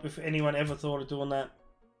heads up if anyone ever thought of doing that.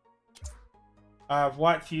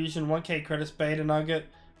 White Fusion, 1k credits, Beta Nugget,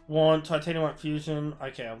 want Titanium White Fusion.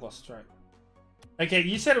 Okay, I've lost track. Okay,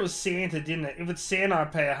 you said it was Santa, didn't it? If it's Santa, I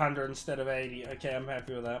pay 100 instead of 80. Okay, I'm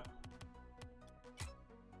happy with that.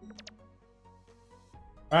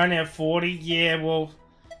 I only have 40. Yeah, well,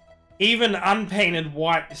 even unpainted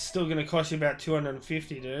white is still going to cost you about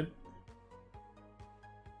 250, dude.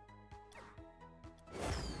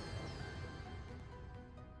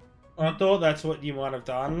 I thought that's what you might have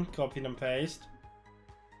done, copied and paste.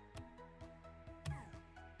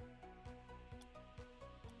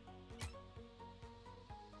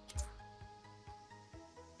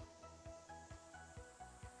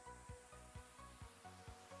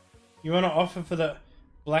 You want to offer for the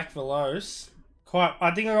Black Veloce? Quite. I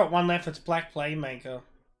think I got one left. It's Black Playmaker.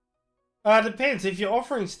 Depends. If you're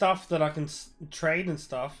offering stuff that I can trade and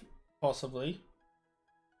stuff, possibly.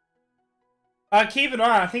 Keep an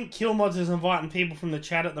eye. I think Killmods is inviting people from the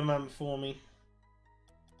chat at the moment for me.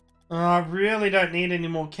 I really don't need any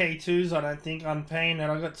more K2s, I don't think, unpainted.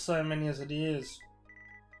 I got so many as it is.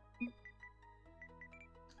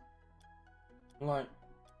 Like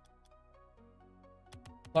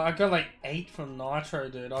I got like 8 from Nitro,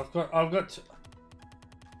 dude. I've got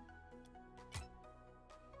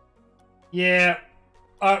Yeah.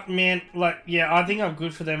 Man, like, yeah, I think I'm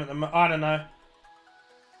good for them at the moment. I don't know.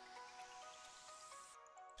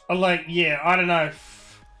 Like, yeah, I don't know.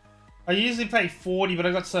 I usually pay 40, but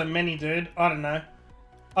I got so many, dude. I don't know.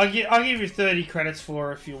 I'll give you 30 credits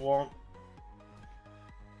for it if you want.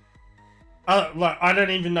 Like, I don't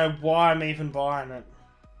even know why I'm even buying it.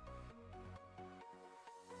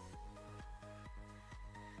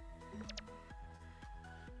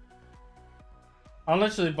 I'm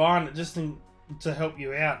literally buying it just to help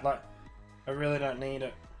you out. Like, I really don't need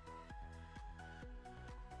it.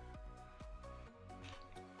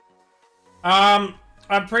 I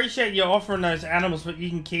appreciate you offering those animals, but you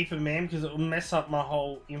can keep them, man, because it will mess up my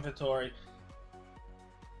whole inventory.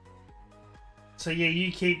 So yeah,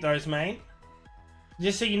 you keep those, mate.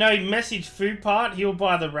 Just so you know, message food part, he'll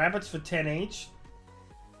buy the rabbits for 10 each.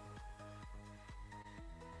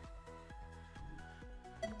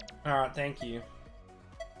 Alright, thank you.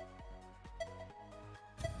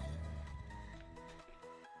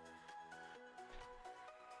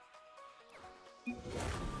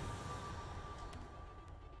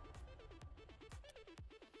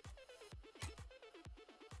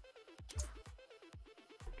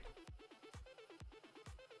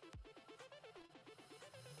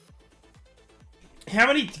 How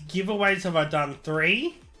many giveaways have I done?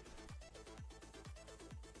 3?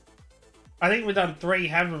 I think we've done 3,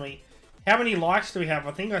 haven't we? How many likes do we have?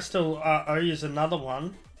 I think I still owe you another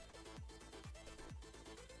one.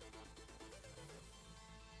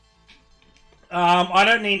 I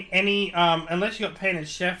don't need any, unless you got painted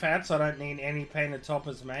chef hats, I don't need any painted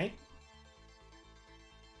toppers, mate.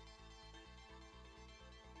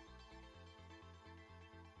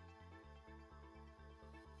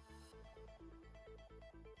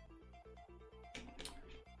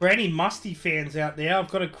 For any musty fans out there, I've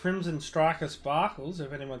got a Crimson Striker Sparkles,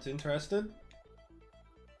 if anyone's interested.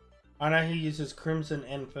 I know he uses Crimson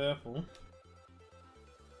and Purple.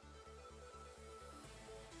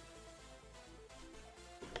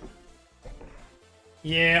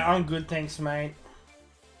 Yeah, I'm good, thanks, mate.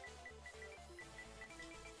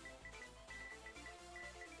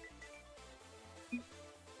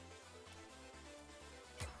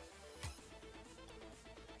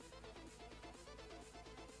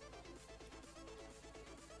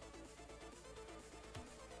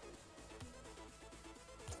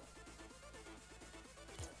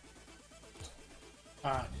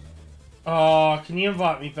 Alright. Oh, can you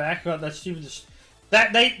invite me back? God, that's stupid.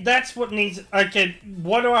 That's what needs. Okay,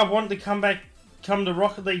 what do I want to come to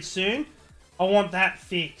Rocket League soon? I want that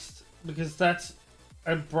fixed because that's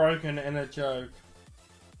a broken and a joke.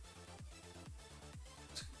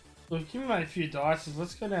 We've given away a few dices.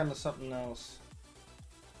 Let's go down to something else.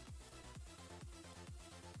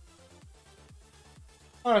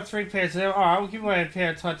 Oh, 3 pairs there. Alright, we'll give away a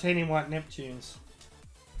pair of Titanium White Neptunes.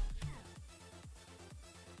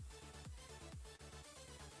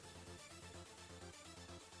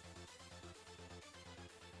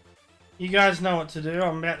 You guys know what to do.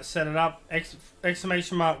 I'm about to set it up.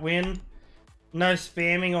 Exclamation mark win. No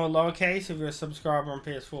spamming or lowercase if you're a subscriber on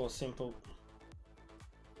PS4. Simple.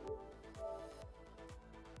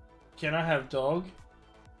 Can I have dog?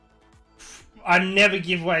 I never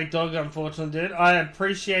give away dog, unfortunately, dude. I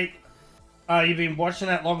appreciate you've been watching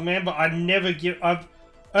that long, man, but I never give... I've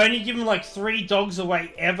only given like 3 dogs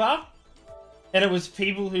away ever. And it was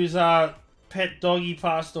people whose pet doggy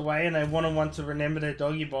passed away and they wanted one to remember their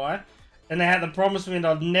doggy by. And they had to promise me that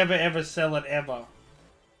I'd never ever sell it ever.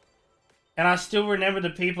 And I still remember the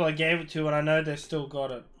people I gave it to and I know they still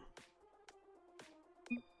got it.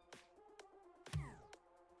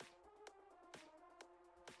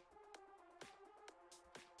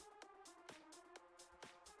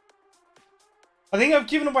 I think I've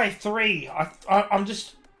given away 3. I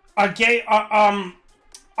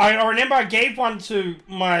remember I gave one to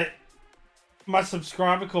my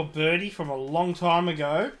subscriber called Birdie from a long time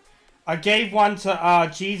ago. I gave one to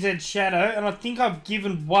GZ Shadow, and I think I've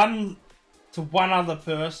given one to one other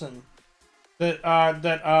person that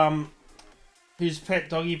whose pet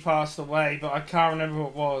doggy passed away, but I can't remember who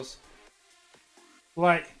it was.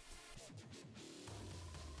 Like,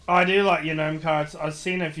 I do like your gnome cards. I've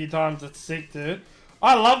seen it a few times. It's sick, dude.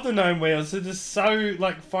 I love the gnome wheels. They're just so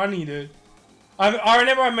like funny, dude. I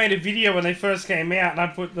remember I made a video when they first came out, and I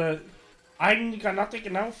put the "I'm gonna take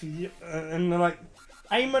an outfit," and they're like,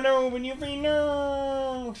 "I'm a gnome when you be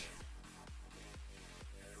gnome."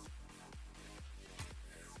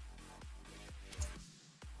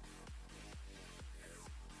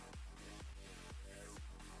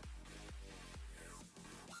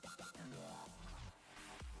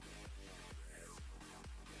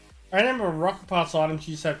 I remember rocket pass items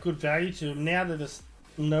used to have good value to them. Now they're just,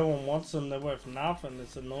 no one wants them. They're worth nothing.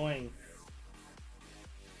 It's annoying.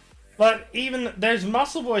 But even those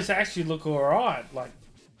muscle boys actually look alright. Like,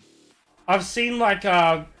 I've seen like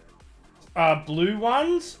blue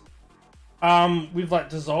ones with like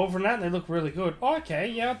dissolve and that, and they look really good. Oh, okay,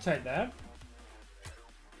 yeah, I'll take that.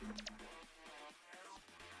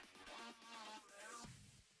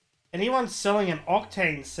 Anyone selling an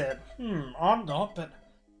Octane set? I'm not, but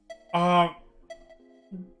I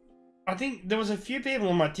think there was a few people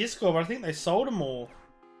on my Discord, but I think they sold them all.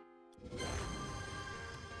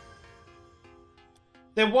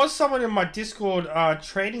 There was someone in my Discord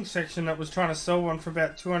trading section that was trying to sell one for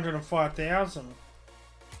about 205,000.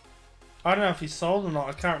 I don't know if he sold or not.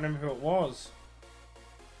 I can't remember who it was.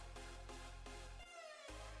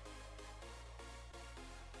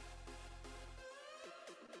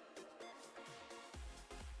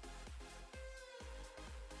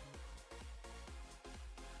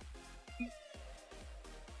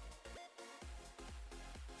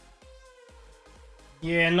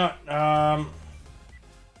 Yeah,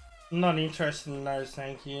 not interested in those,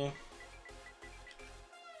 thank you.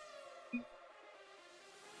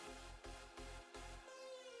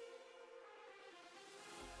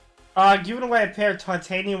 Giving away a pair of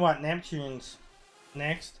titanium white Neptunes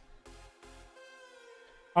next.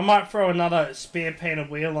 I might throw another spare painted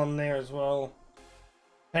wheel on there as well.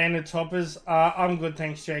 Painted toppers. I'm good,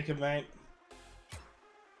 thanks, Jacob, mate.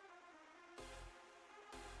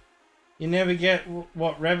 You never get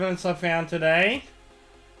what Revenants I found today.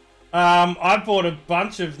 I bought a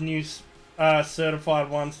bunch of new certified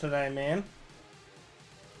ones today, man.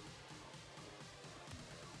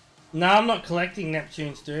 No, I'm not collecting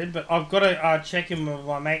Neptunes, dude, but I've got to check in with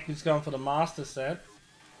my mate who's going for the master set.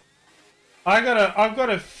 I've got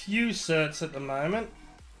a few certs at the moment.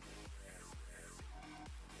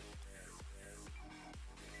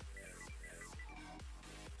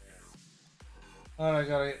 Oh, I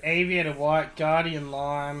got an Aviator White, Guardian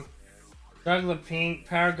Lime, Juggler Pink,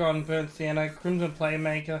 Paragon Burnt Sienna, Crimson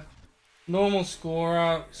Playmaker, Normal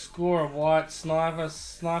Scorer, Scorer White, Sniper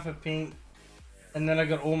Pink, and then I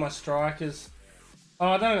got all my strikers.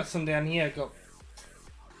 Oh, then I got some down here. I got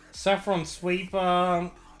Saffron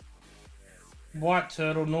Sweeper, White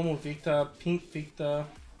Turtle, Normal Victor, Pink Victor,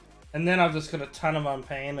 and then I've just got a ton of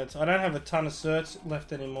unpainted. I don't have a ton of certs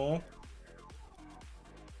left anymore.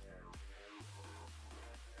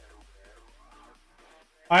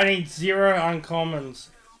 I need 0 uncommons.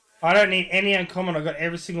 I don't need any uncommon. I got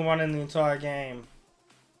every single one in the entire game.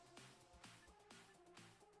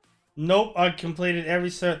 Nope, I completed every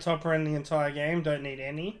cert topper in the entire game. Don't need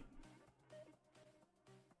any.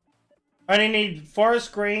 I only need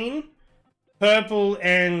forest green, purple,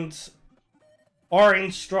 and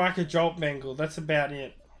orange striker jolt bengal. That's about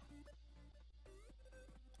it.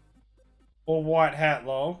 Or white hat,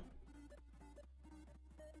 lol.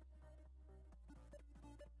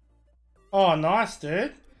 Oh, nice,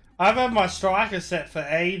 dude. I've had my striker set for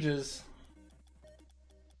ages.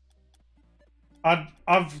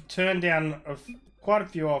 I've turned down quite a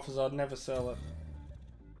few offers. I'd never sell it.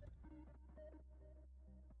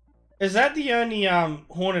 Is that the only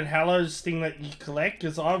Haunted Hallows thing that you collect?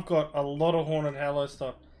 Because I've got a lot of Haunted Hallows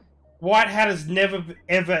stuff. White Hat has never,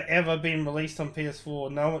 ever been released on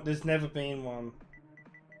PS4. No, there's never been one.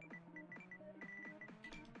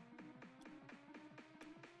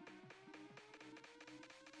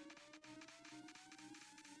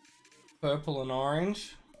 Purple and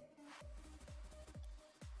orange.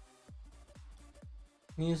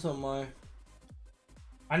 Here's all my...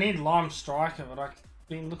 I need Lime Striker, but I've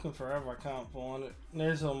been looking forever. I can't find it.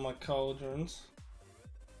 There's all my Cauldrons.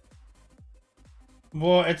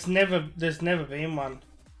 Well, there's never been one.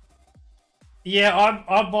 Yeah,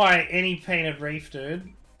 I buy any painted reef,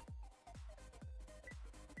 dude.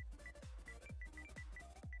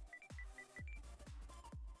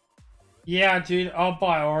 Yeah, dude, I'll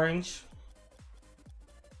buy orange.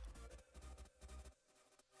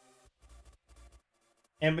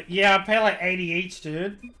 And yeah, I pay like 80 each,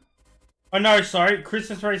 dude. Oh no, sorry.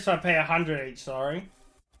 Christmas race I pay 100 each, sorry.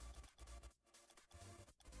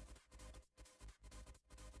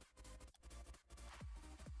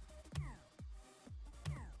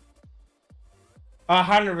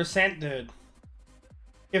 $100%, dude.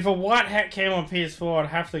 If a white hat came on PS4, I'd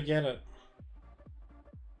have to get it.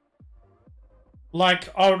 Like,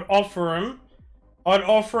 I'd offer him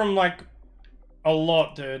like a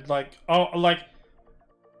lot, dude. Like, I'd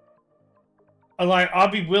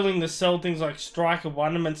be willing to sell things like Striker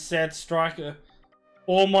Wonderment sets, Striker,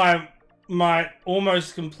 all my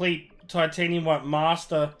almost complete Titanium White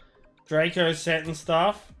Master Draco set and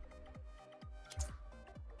stuff.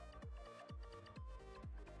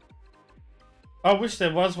 I wish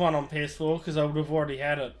there was one on PS4 because I would have already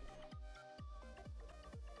had it.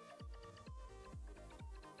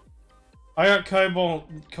 I got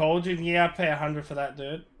Cauldron. Yeah, I'd pay 100 for that,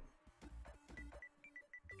 dude.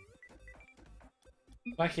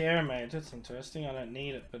 Black Arrow Mage, that's interesting. I don't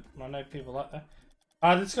need it, but I know people like that.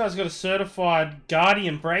 This guy's got a certified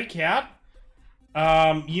Guardian Breakout.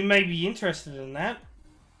 You may be interested in that.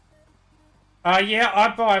 Yeah,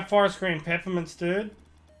 I'd buy Forest Green Peppermints, dude.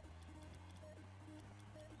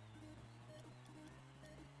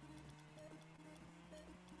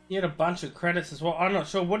 You had a bunch of credits as well. I'm not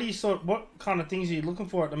sure. What kind of things are you looking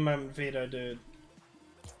for at the moment, Vito, dude?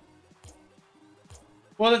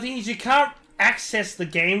 Well, the thing is, you can't access the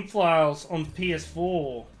game files on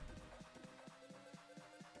PS4.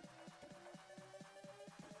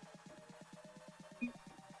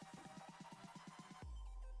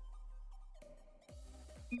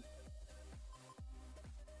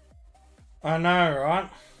 I know, right?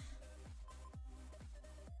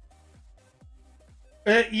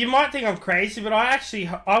 You might think I'm crazy, but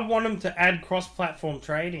I want them to add cross-platform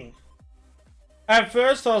trading. At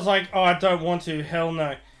first, I was like, oh, I don't want to. Hell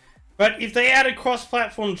no. But if they added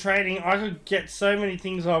cross-platform trading, I could get so many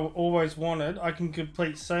things I always wanted. I can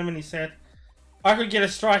complete so many sets. I could get a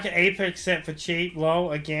Striker Apex set for cheap,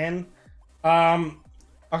 lol, again. I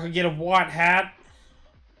could get a white hat.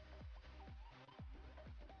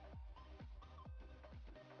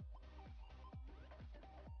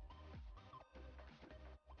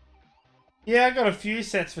 Yeah, I got a few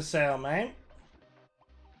sets for sale, mate.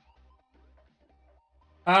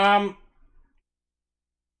 I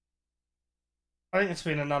think it's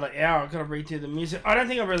been another hour. I've got to read through the music. I don't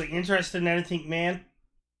think I'm really interested in anything, man.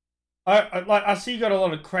 I see you got a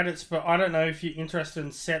lot of credits, but I don't know if you're interested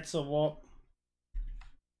in sets or what.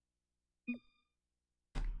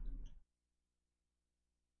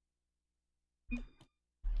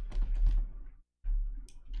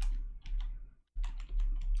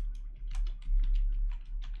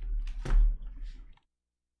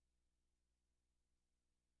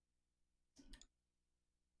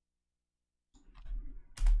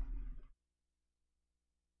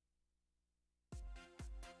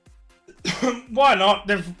 Why not?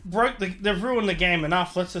 They've ruined the game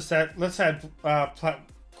enough. Let's add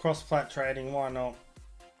cross-plat trading. Why not?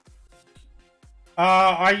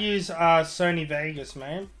 I use Sony Vegas,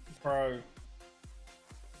 man, Pro.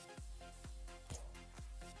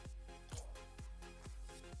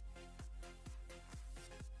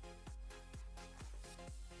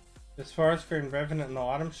 There's Forest Green Revenant in the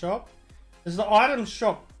item shop. Is the item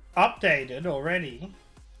shop updated already?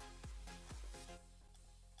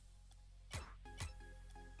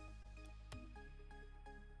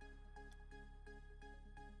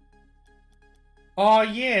 Oh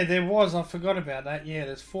yeah, there was. I forgot about that. Yeah,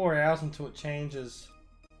 there's 4 hours until it changes.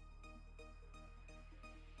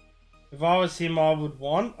 If I was him, I would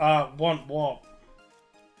want what?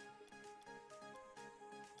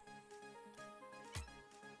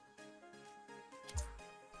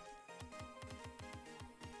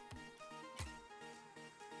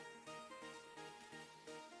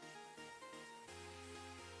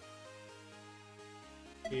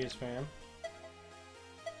 Yes, man.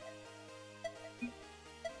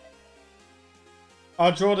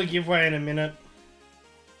 I'll draw the giveaway in a minute.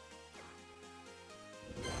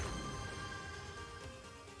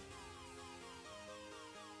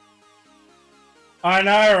 I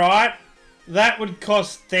know, right? That would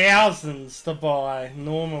cost thousands to buy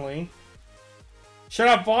normally. Should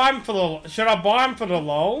I buy him for the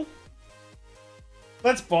lol?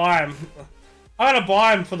 Let's buy him. I'm gonna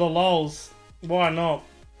buy him for the lols. Why not?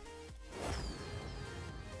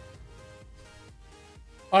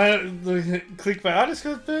 Clickbait. I just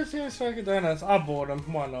got 13 Striker Donuts. I bought them.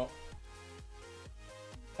 Why not?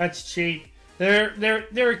 That's cheap. They're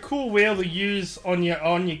a cool wheel to use on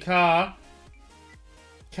your car.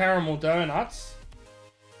 Caramel donuts.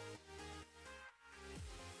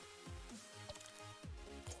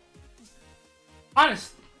 I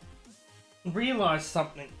just realized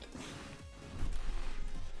something.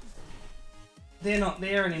 They're not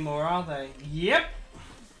there anymore, are they? Yep.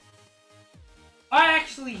 I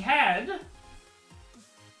actually had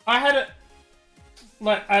a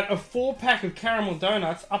 4-pack of caramel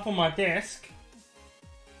donuts up on my desk,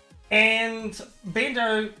 and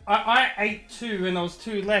Bendo, I ate 2 and there was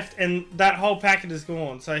 2 left, and that whole packet is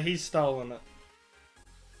gone, so he's stolen it.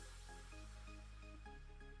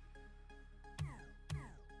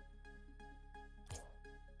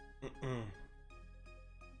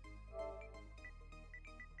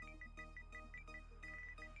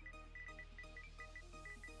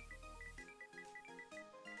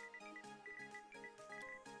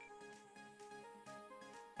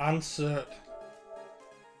 Uncert.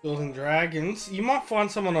 Building Dragons. You might find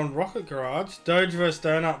someone on Rocket Garage. Doge vs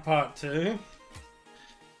Donut Part 2.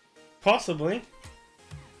 Possibly.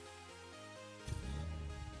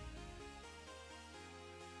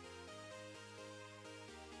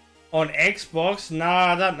 On Xbox?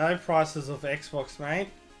 Nah, I don't know prices of Xbox, mate.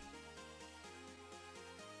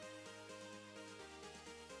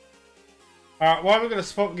 Alright, while we're gonna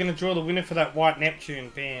spot, we're gonna draw the winner for that White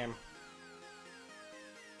Neptune. Bam.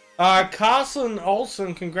 Carson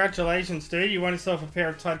Olsen, congratulations, dude. You won yourself a pair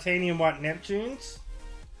of titanium White Neptunes.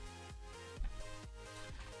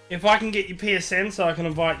 If I can get your PSN so I can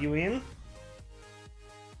invite you in.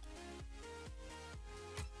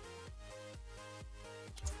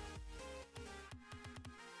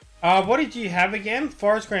 What did you have again?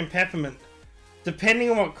 Forest Green Peppermint.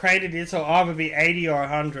 Depending on what crate it is, it'll either be 80 or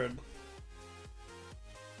 100.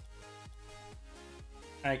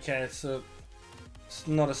 Okay, so it's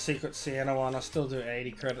not a secret Sienna one. I still do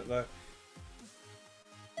 80 credit though.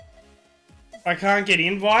 I can't get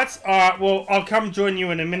invites? Alright, well, I'll come join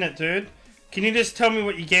you in a minute, dude. Can you just tell me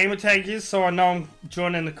what your gamer tag is so I know I'm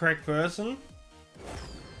joining the correct person?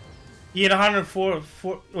 You hit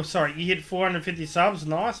 450 subs.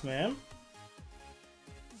 Nice, man.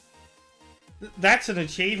 That's an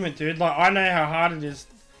achievement, dude. Like, I know how hard it is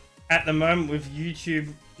at the moment with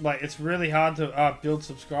YouTube. Like, it's really hard to build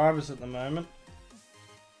subscribers at the moment.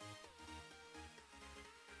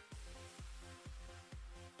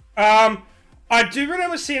 I do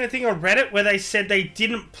remember seeing a thing on Reddit where they said they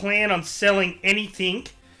didn't plan on selling anything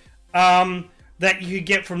that you could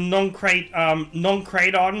get from non-crate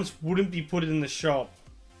items wouldn't be put in the shop.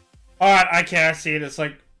 Alright, okay, I see it. It's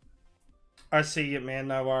like, I see it, man.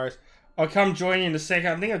 No worries. I'll come join you in a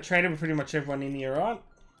second. I think I've traded with pretty much everyone in here, right?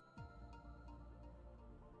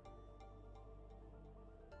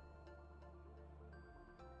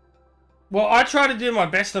 Well, I try to do my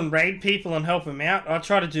best and raid people and help them out. I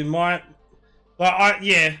try to do my...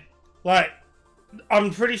 Like, I'm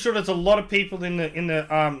pretty sure there's a lot of people in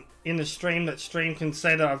the stream that can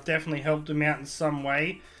say that I've definitely helped them out in some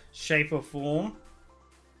way, shape or form.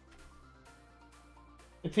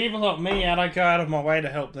 If people help me out, I go out of my way to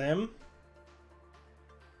help them.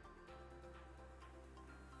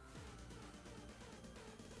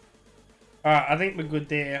 Alright, I think we're good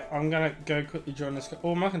there. I'm gonna go quickly join this.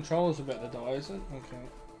 Oh, my controller's about to die, is it? Okay.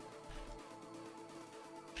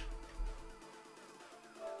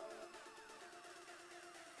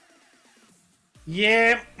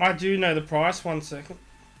 Yeah, I do know the price. 1 second.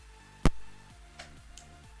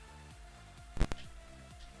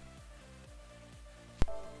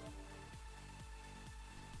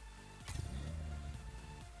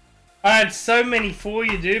 I had so many for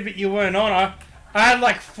you, dude, but you weren't on. I had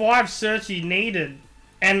like 5 certs you needed,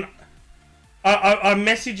 and I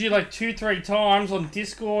messaged you like 2-3 times on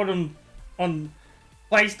Discord and on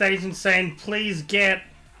PlayStation saying please get,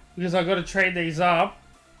 because I got to trade these up.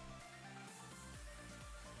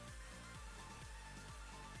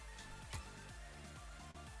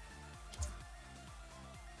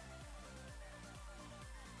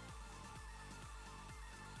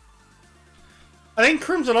 I think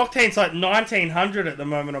Crimson Octane's like 1900 at the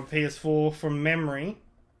moment on PS4 from memory.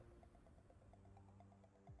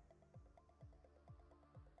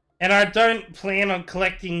 And I don't plan on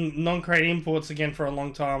collecting non-crate imports again for a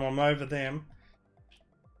long time. I'm over them.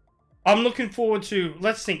 I'm looking forward to,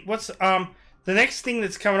 let's think, what's the next thing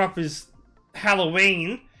that's coming up is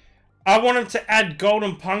Halloween. I wanted to add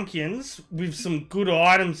golden pumpkins with some good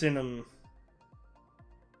items in them.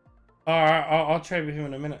 Alright, I'll trade with him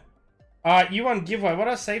in a minute. You won giveaway. What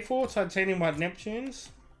did I say for? Titanium White Neptunes.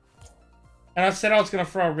 And I said I was going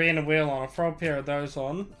to throw a random wheel on. I'll throw a pair of those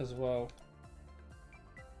on as well.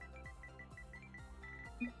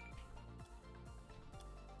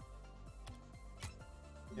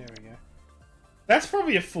 There we go. That's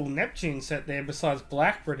probably a full Neptune set there besides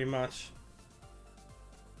black pretty much.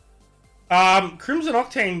 Crimson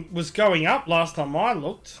Octane was going up last time I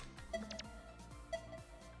looked.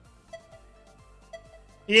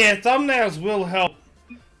 Yeah, thumbnails will help.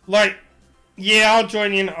 Like, yeah, I'll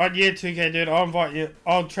join in. Yeah, 2K, dude, I'll invite you.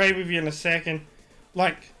 I'll trade with you in a second.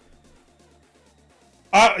 Like,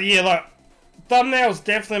 yeah, like, thumbnails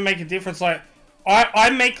definitely make a difference. Like, I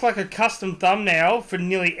make, like, a custom thumbnail for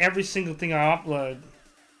nearly every single thing I upload.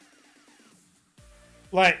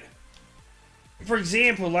 Like, for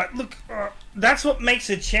example, like, look, that's what makes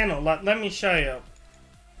a channel. Like, let me show you.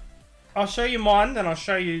 I'll show you mine, then I'll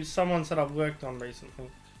show you someone's that I've worked on recently.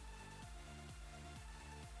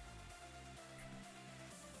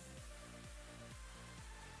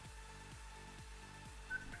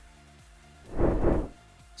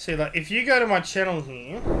 See, like, if you go to my channel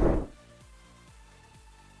here,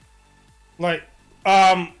 like,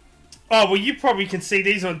 oh, well, you probably can see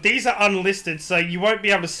these are unlisted, so you won't be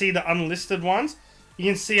able to see the unlisted ones. You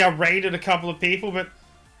can see I rated a couple of people, but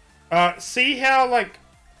see how, like,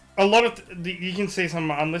 a lot of you can see some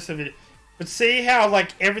unlisted videos, but see how, like,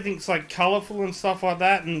 everything's, like, colorful and stuff like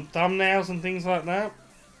that, and thumbnails and things like that.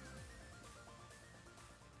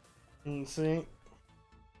 And see,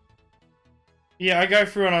 yeah, I go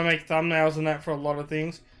through and I make thumbnails and that for a lot of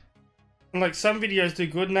things. And, like, some videos do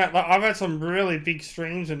good in that. Like, I've had some really big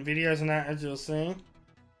streams and videos and that, as you'll see.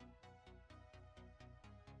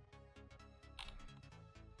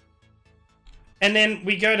 And then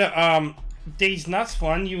we go to D's Nuts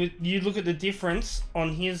one. You look at the difference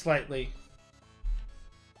on his lately.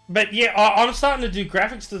 But yeah, I'm starting to do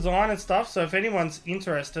graphics design and stuff. So if anyone's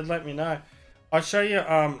interested, let me know. I'll show you.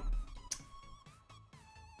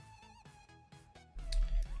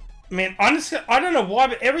 Man, I don't know why,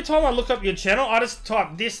 but every time I look up your channel, I just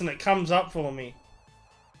type this and it comes up for me.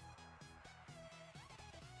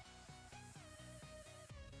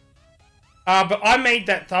 But I made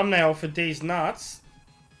that thumbnail for D's Nuts.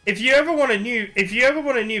 If you ever want a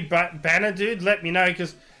new banner, dude, let me know,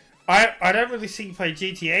 because I don't really see you play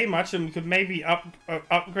GTA much, and we could maybe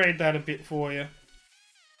upgrade that a bit for you.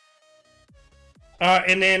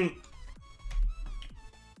 And then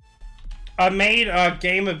I made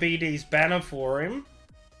Gamer BD's banner for him.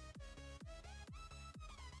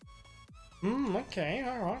 Okay,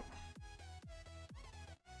 alright.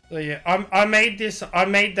 So yeah, I made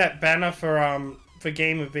that banner for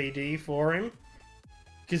Gamer BD for him,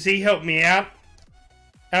 because he helped me out.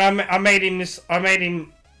 And I made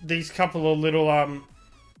him these couple of little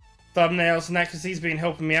thumbnails and that, because he's been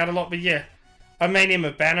helping me out a lot. But yeah, I made him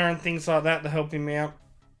a banner and things like that to help him out.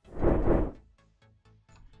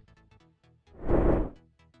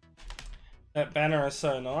 That banner is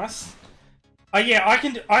so nice. Oh yeah,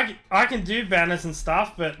 I can do banners and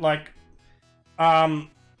stuff, but like,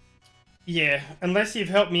 yeah, unless you've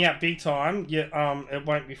helped me out big time, yeah, it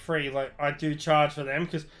won't be free. Like, I do charge for them,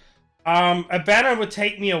 because a banner would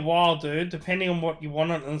take me a while, dude, depending on what you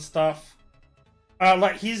want it and stuff.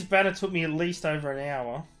 Like, his banner took me at least over an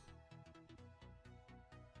hour.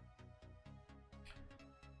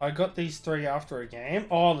 I got these 3 after a game.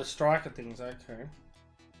 Oh, the striker things, okay.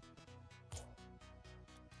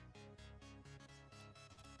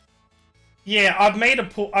 Yeah, I've made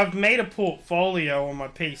a portfolio on my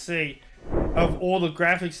PC of all the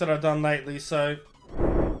graphics that I've done lately. So,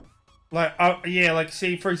 like, yeah, like,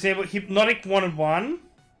 see, for example, Hypnotic wanted one.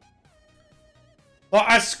 Like,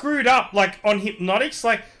 I screwed up, like, on Hypnotics.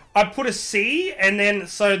 Like, I put a C, and then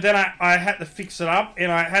I had to fix it up,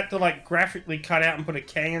 and I had to, like, graphically cut out and put a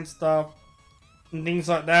K and stuff, and things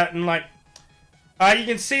like that. And, like, you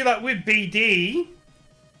can see, like, with BD,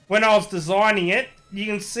 when I was designing it, you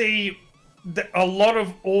can see a lot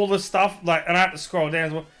of all the stuff, like, and I have to scroll down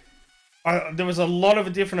as well. There was a lot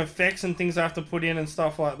of different effects and things I have to put in and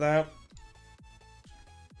stuff like that.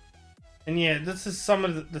 And yeah, this is some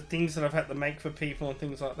of the things that I've had to make for people and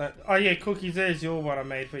things like that. Oh yeah, Cookies, there's your one I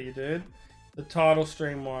made for you, dude. The title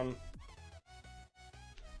stream one.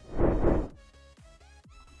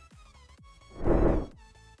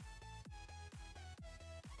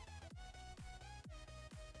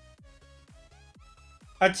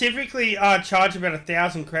 I typically charge about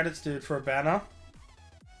 1,000 credits, dude, for a banner.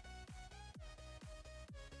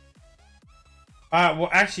 Well,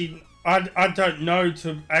 actually, I don't know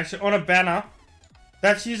on a banner.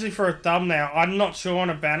 That's usually for a thumbnail. I'm not sure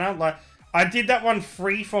on a banner. Like, I did that one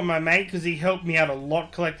free for my mate because he helped me out a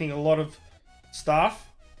lot, collecting a lot of stuff.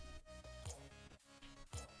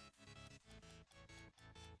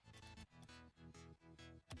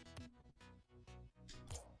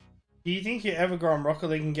 Do you think you ever go on Rocket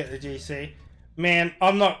League and get the GC? Man,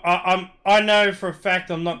 I'm not. I know for a fact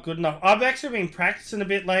I'm not good enough. I've actually been practicing a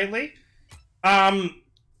bit lately, and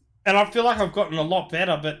I feel like I've gotten a lot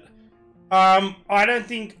better. But I don't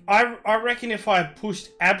think I reckon if I pushed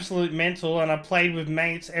absolute mental and I played with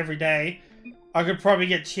mates every day, I could probably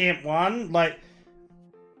get Champ 1. Like,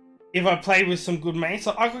 if I played with some good mates,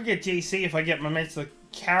 like, I could get GC if I get my mates to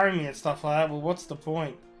carry me and stuff like that. Well, what's the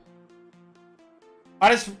point?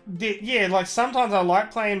 Yeah, like, sometimes I like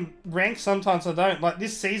playing ranked, sometimes I don't. Like,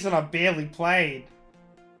 this season I barely played.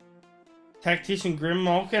 Tactician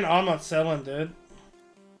Grimalkin, I'm not selling, dude.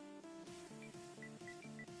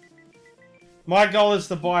 My goal is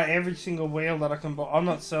to buy every single wheel that I can buy. I'm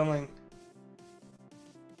not selling.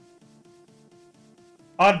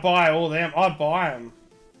 I'd buy all them. I'd buy them.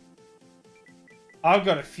 I've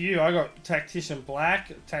got a few. I got Tactician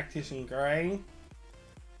Black, Tactician Grey.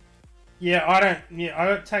 Yeah, I don't. Yeah, I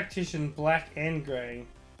got Tactician black and grey.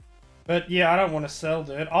 But yeah, I don't want to sell,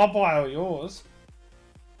 dude. I'll buy all yours.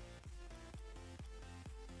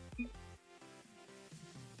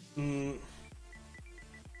 Mm.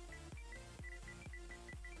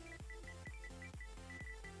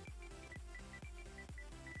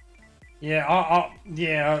 Yeah,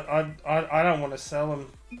 I don't want to sell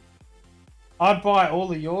them. I'd buy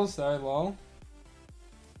all of yours though, lol.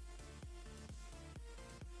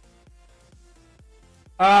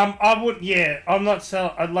 I would. Yeah, I'm not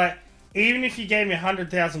selling. I'd like, even if you gave me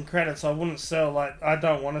 100,000 credits, I wouldn't sell. Like, I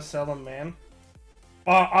don't want to sell them, man.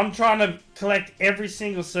 I'm trying to collect every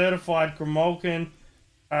single certified Grimalkin,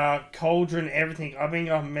 Cauldron, everything. I've been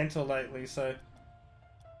going mental lately, so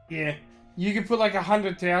yeah. You could put like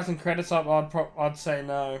 100,000 credits up. I'd say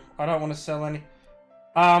no. I don't want to sell any.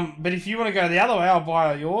 But if you want to go the other way, I'll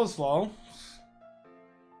buy yours, lol.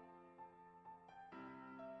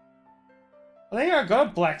 I think I got a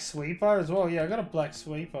black sweeper as well. Yeah, I got a black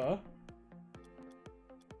sweeper.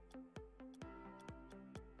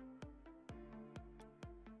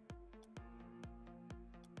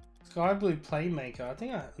 Sky Blue Playmaker. I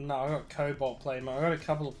think I got Cobalt Playmaker. I got a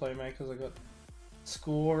couple of Playmakers. I got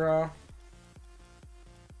Scorer.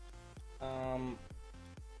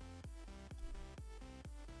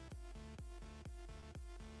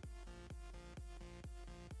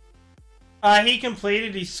 He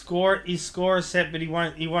completed his scorer set, but he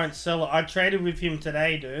won't sell it. I traded with him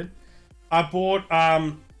today, dude. I bought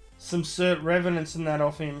some cert Revenants and that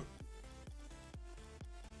off him.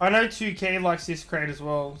 I know 2K likes this crate as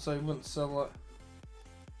well, so he wouldn't sell it.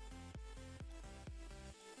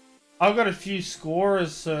 I've got a few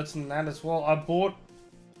scorers certs and that as well. I bought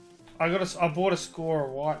a scorer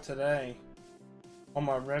white today on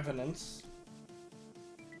my Revenants.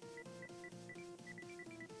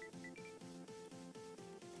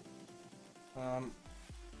 Let's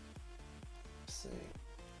see.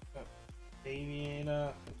 Got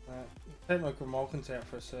Aviator. Take my Grimalkins out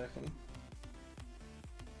for a second.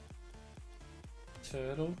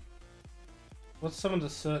 Turtle. What's some of the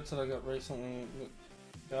certs that I got recently?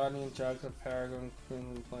 Guardian, Juggler, Paragon,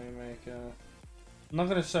 Quinlan, Playmaker. I'm not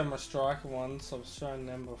going to show my striker ones, I've shown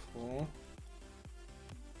them before.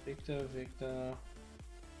 Victor,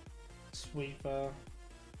 Sweeper.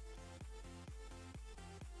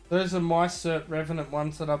 Those are my cert Revenant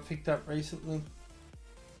ones that I picked up recently.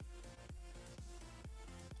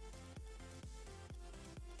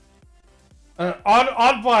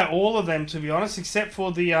 I'd buy all of them, to be honest, except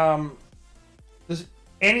for the there's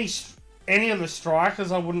any of the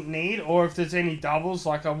strikers I wouldn't need, or if there's any doubles,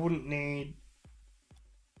 like I wouldn't need.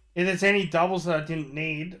 If there's any doubles that I didn't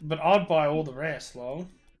need, but I'd buy all the rest, lol.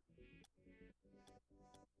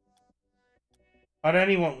 I'd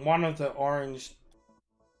only want one of the orange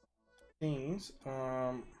things.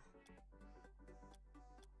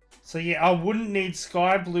 So yeah, I wouldn't need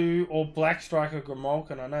Sky Blue or Black Striker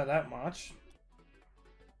Grimalkin, I know that much.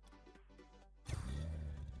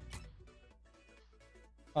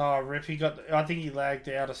 Oh, rip, I think he lagged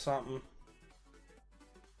out or something.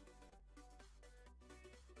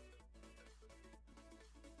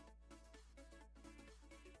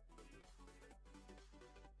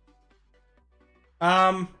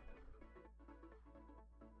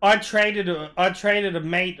 I traded a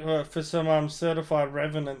mate for some certified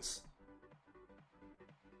Revenants.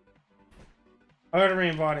 I gotta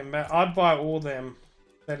re-invite him back. I'd buy all them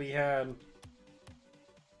that he had.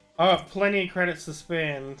 I got plenty of credits to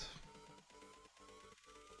spend.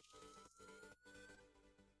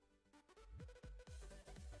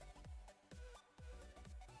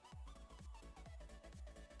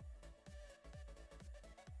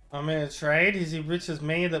 I'm in a trade. Is he rich as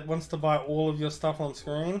me that wants to buy all of your stuff on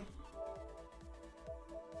screen?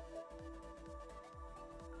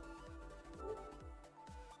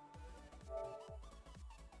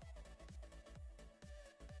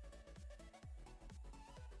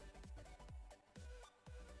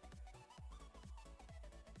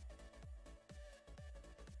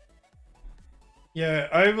 Yeah,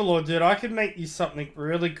 Overlord, dude, I could make you something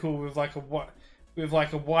really cool with like a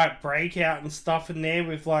white breakout and stuff in there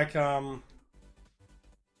with like and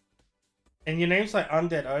your name's like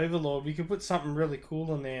Undead Overlord. We could put something really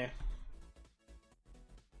cool in there.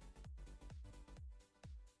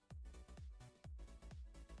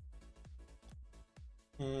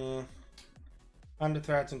 Hmm.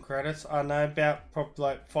 100,000 credits. I know about probably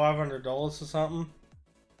like $500 or something.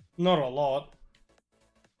 Not a lot.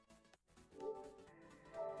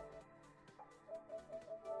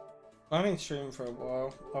 I've been streaming for a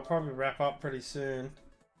while. I'll probably wrap up pretty soon.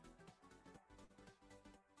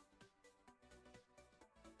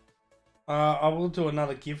 I will do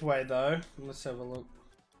another giveaway though. Let's have a look.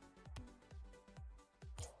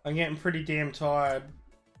 I'm getting pretty damn tired.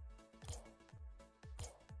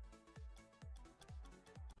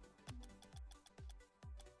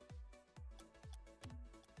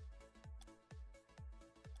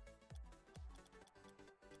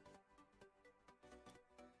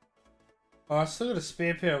 Oh, I still got a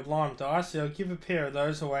spare pair of lime dice. I'll give a pair of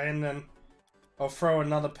those away, and then I'll throw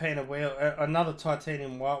another painted wheel, another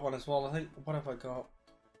titanium white one as well. I think, what have I got?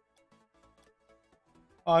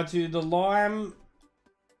 I do the lime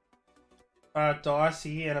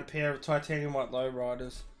dicey and a pair of titanium white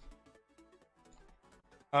lowriders.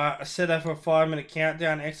 I set that for a 5-minute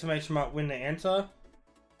countdown, exclamation mark, win to enter.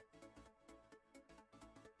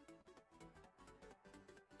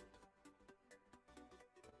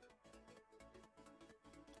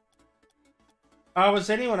 Was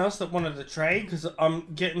anyone else that wanted to trade? Because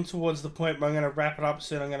I'm getting towards the point where I'm going to wrap it up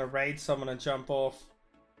soon. I'm going to raid someone and jump off.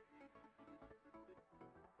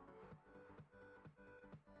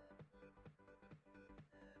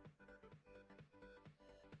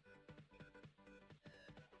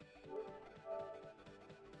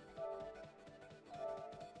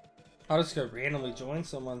 I'll just go randomly join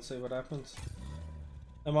someone and see what happens.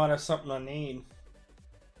 They might have something I need.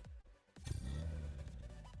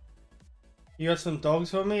 You got some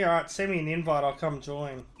dogs for me? Alright, send me an invite, I'll come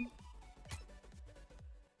join.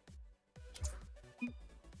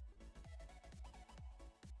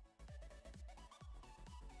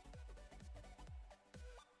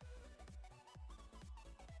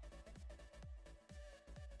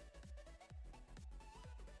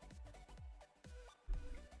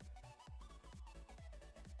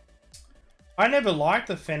 I never liked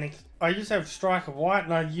the Fennec. I used to have Strike of White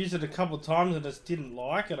and I used it a couple of times and just didn't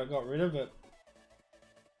like it. I got rid of it.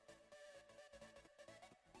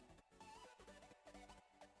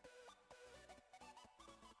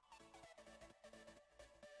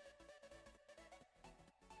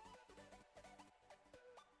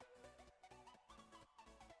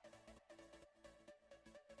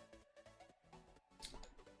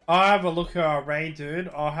 I'll have a look at our raid, dude.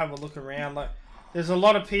 I'll have a look around. Like, there's a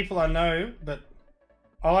lot of people I know, but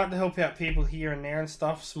I like to help out people here and there and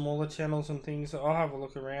stuff, smaller channels and things. So I'll have a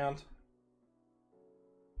look around.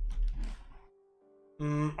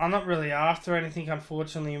 I'm not really after anything,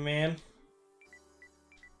 unfortunately, man.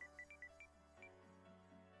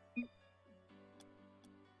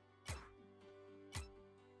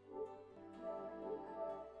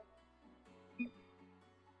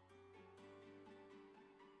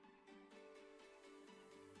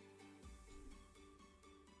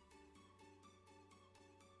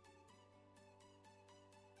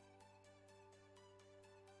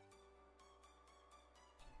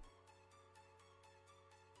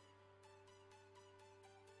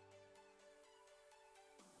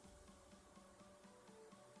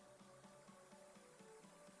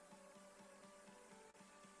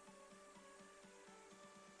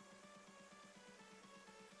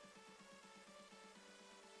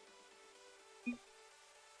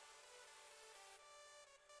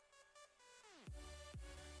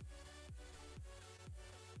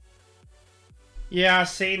 Yeah, I've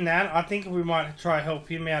seen that. I think we might try to help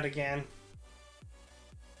him out again.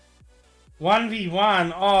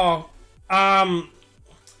 1v1. Oh, I'm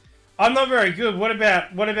not very good. What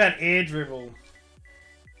about air dribble?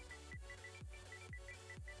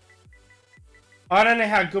 I don't know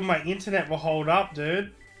how good my internet will hold up,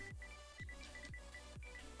 dude.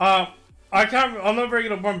 I'm not very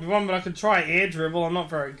good at 1v1, but I could try air dribble. I'm not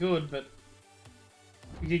very good, but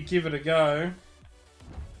we could give it a go.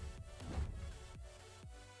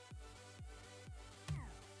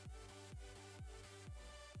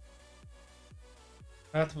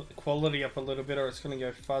 I have to put the quality up a little bit or it's going to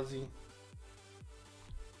go fuzzy.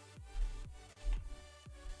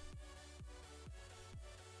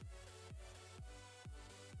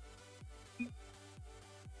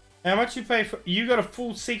 How much you pay for... You got a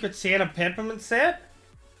full Secret Santa Peppermint set?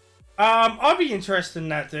 I'd be interested in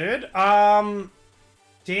that, dude. Damn,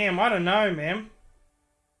 I don't know, man.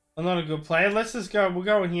 I'm not a good player. Let's just go... We'll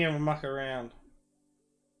go in here and we'll muck around.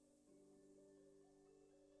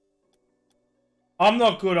 I'm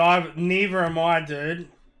not good either. Neither am I, dude.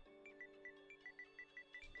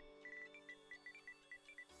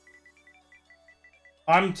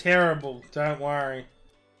 I'm terrible. Don't worry.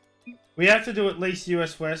 We have to do at least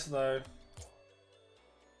US West, though.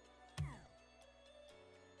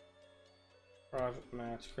 Private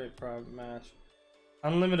match. Create private match.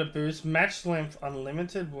 Unlimited boost. Match length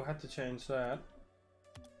unlimited. We'll have to change that.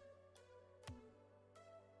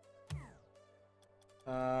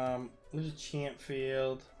 There's a champ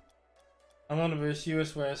field. I'm on the boost,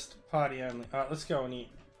 US West, party only. Alright, let's go and eat.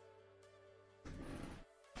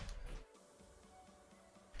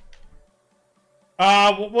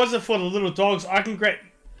 What was it for the little dogs?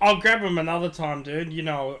 I'll grab them another time, dude. You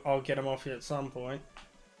know I'll get them off here at some point.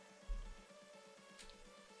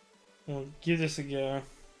 We'll give this a go.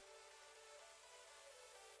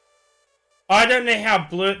 I don't know how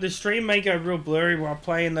the stream may go real blurry while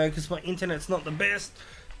playing though, because my internet's not the best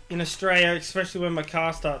in Australia, especially when my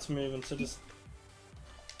car starts moving, so just...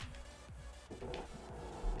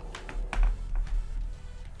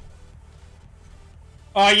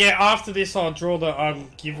 Oh yeah, after this I'll draw the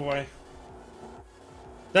giveaway.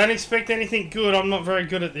 Don't expect anything good, I'm not very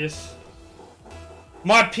good at this.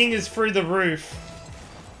 My ping is through the roof.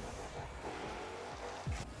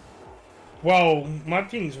 Whoa, my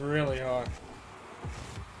ping's really high.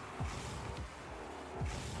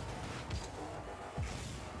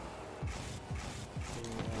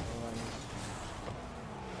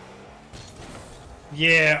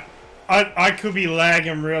 Yeah, I could be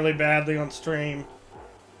lagging really badly on stream.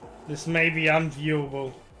 This may be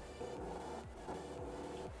unviewable.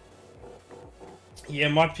 Yeah,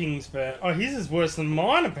 my ping's bad. Oh, his is worse than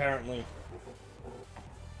mine, apparently.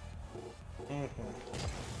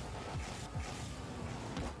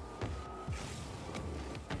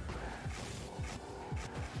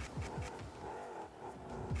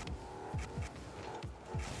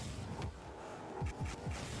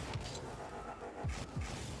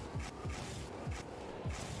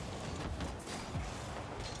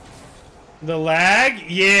 The lag?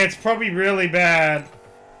 Yeah, it's probably really bad.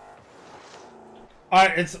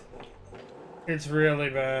 It's really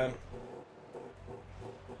bad.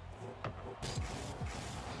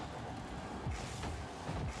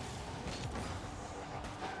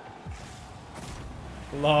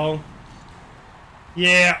 Lol.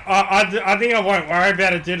 Yeah, I think I won't worry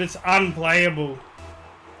about it, dude. It's unplayable.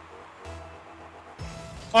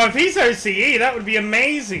 Oh, if he's OCE, that would be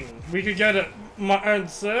amazing. We could go to my own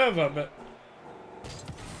server, but...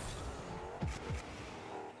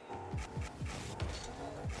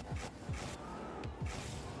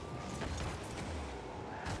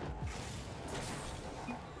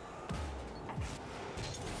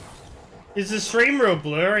 Is the stream real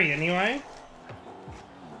blurry anyway?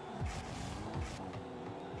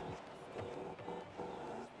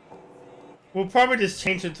 We'll probably just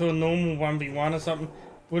change it to a normal 1v1 or something.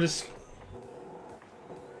 We'll just...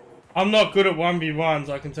 I'm not good at 1v1s,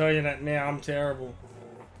 I can tell you that now. I'm terrible.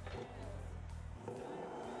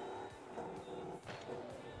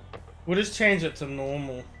 We'll just change it to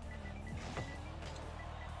normal.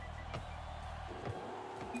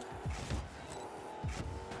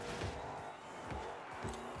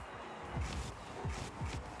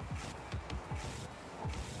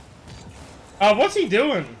 What's he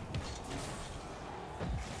doing?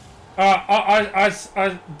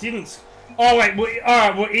 I didn't. Oh wait,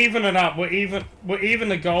 alright, we'll even it up. We'll even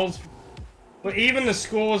the goals. We'll even the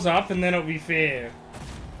scores up, and then it'll be fair.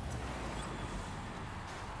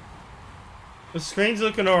 The screen's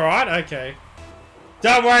looking alright. Okay.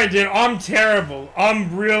 Don't worry, dude. I'm terrible.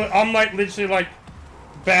 I'm like literally like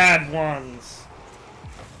bad ones.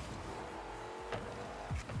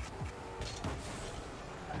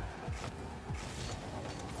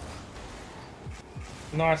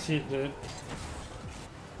 Nice hit, dude.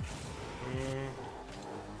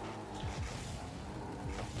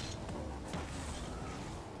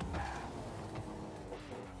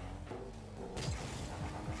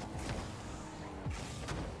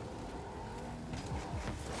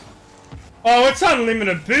 Oh, it's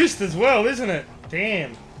unlimited boost as well, isn't it?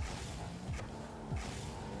 Damn.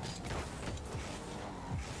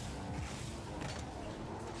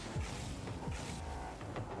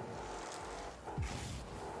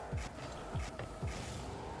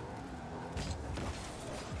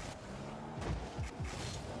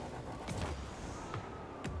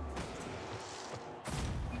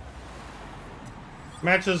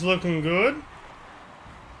 Match is looking good.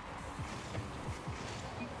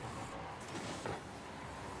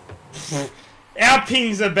 Our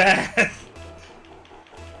pings are bad.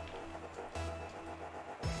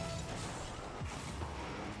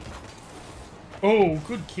 Oh,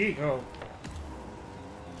 good kick. Oh.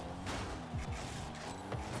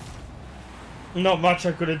 Not much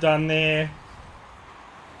I could have done there.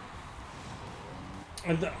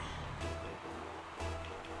 And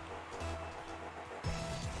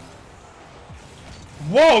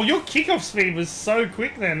whoa, your kickoff speed was so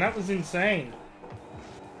quick then. That was insane.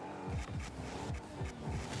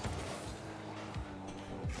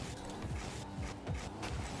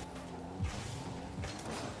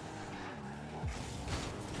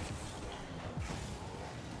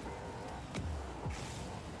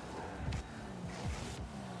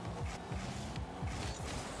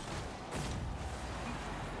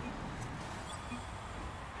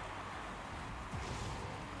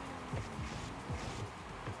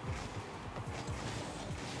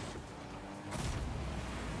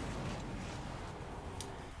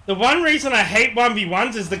 The one reason I hate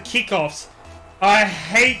 1v1s is the kickoffs. I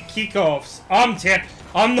hate kickoffs.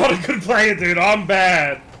 I'm not a good player, dude. I'm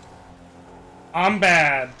bad. I'm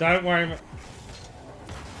bad. Don't worry.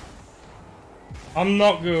 I'm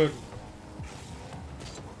not good.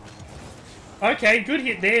 Okay, good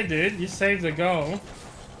hit there, dude. You saved the goal.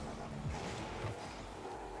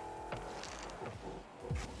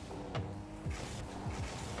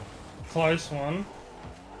 Close one.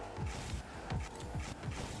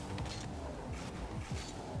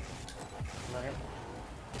 Right.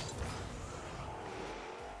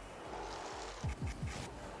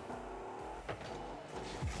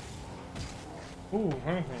 Ooh,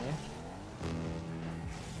 okay.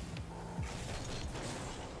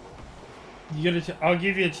 You got I'll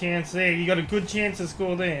give you a chance there. You got a good chance to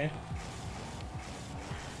score there.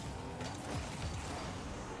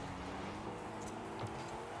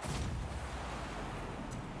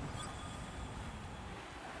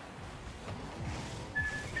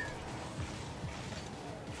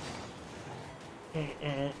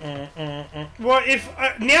 Well, if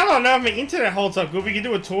now that I know my internet holds up good, we can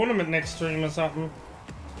do a tournament next stream or something.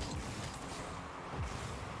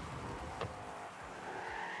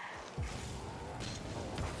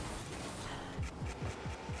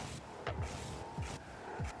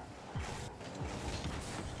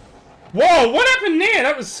 Whoa, what happened there?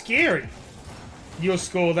 That was scary. You'll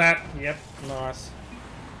score that. Yep, nice.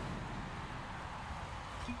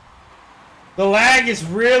 The lag is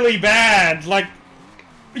really bad. Like,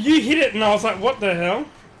 you hit it and I was like, what the hell?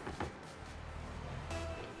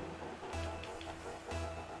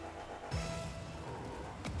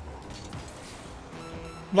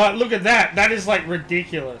 Like, look at that. That is, like,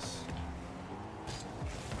 ridiculous.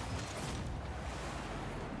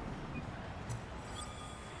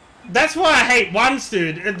 That's why I hate ones,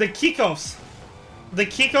 dude. The kickoffs. The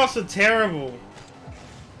kickoffs are terrible.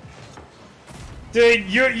 Dude,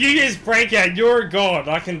 you use breakout. You're a god.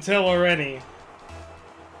 I can tell already.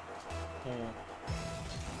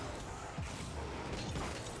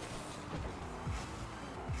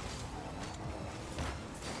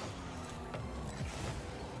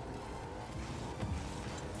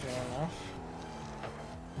 Fair enough.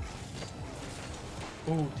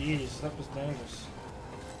 Oh, jeez. That was dangerous.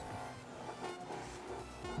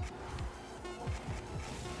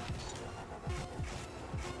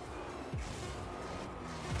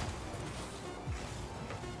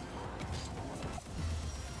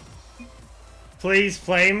 Please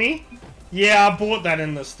play me? Yeah, I bought that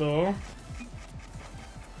in the store.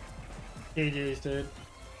 GG's, dude.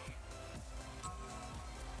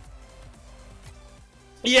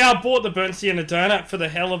 Yeah, I bought the burnt sienna donut for the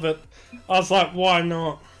hell of it. I was like, why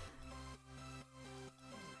not?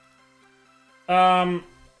 Alright.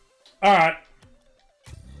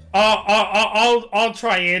 I'll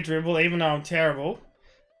try air dribble even though I'm terrible.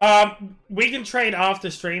 We can trade after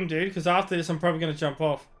stream, dude, because after this I'm probably gonna jump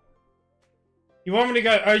off. You want me to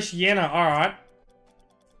go Oceania? Alright.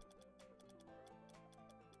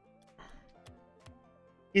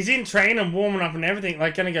 He's in train and warming up and everything.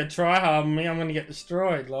 Like, gonna go try hard on me. I'm gonna get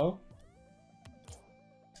destroyed, lol.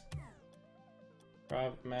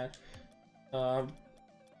 Private match. So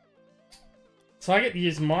I get to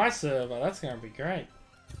use my server. That's gonna be great.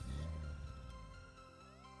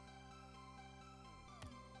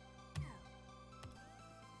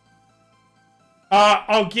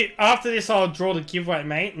 I'll get after this. I'll draw the giveaway,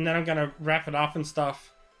 mate, and then I'm gonna wrap it up and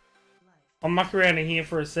stuff. I'll muck around in here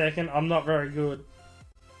for a second. I'm not very good.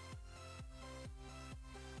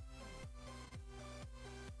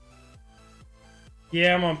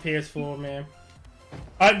 Yeah, I'm on PS4, man.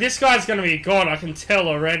 This guy's gonna be a god. I can tell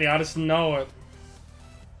already. I just know it.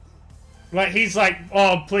 Like, he's like,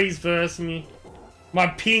 oh, please verse me. My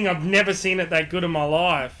ping, I've never seen it that good in my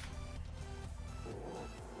life.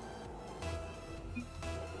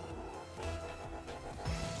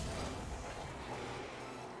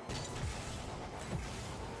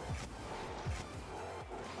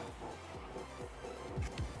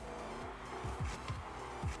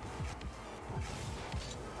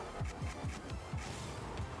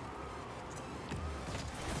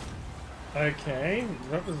 Okay,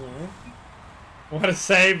 that was all. What a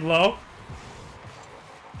save, lol.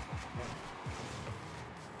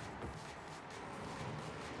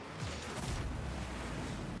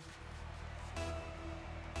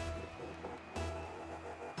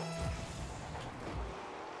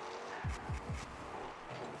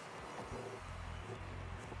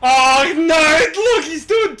 Oh no! Look, he's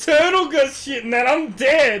doing turtle ghost shit, man. I'm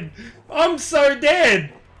dead. I'm so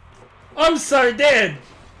dead. I'm so dead.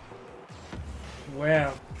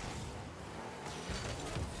 Wow.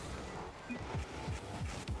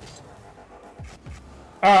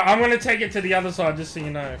 Alright, I'm gonna take it to the other side, just so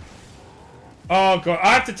you know. Oh god,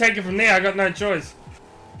 I have to take it from there, I got no choice.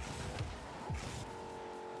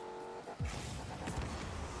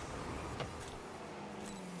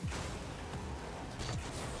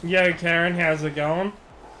 Yo Karen, how's it going?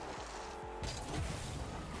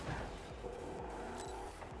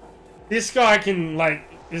 This guy can, like,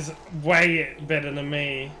 is way better than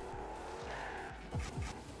me.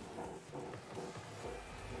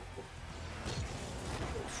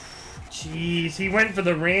 Jeez, he went for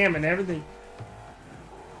the ram and everything.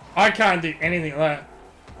 I can't do anything like that.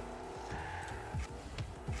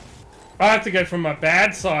 I have to go from my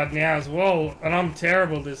bad side now as well, and I'm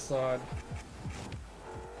terrible this side.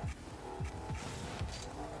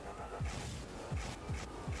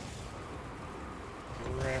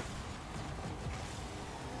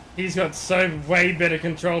 He's got so way better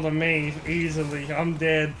control than me, easily. I'm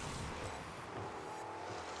dead.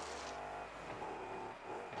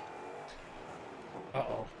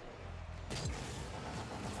 Uh-oh.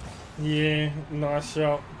 Yeah, nice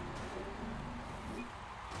shot.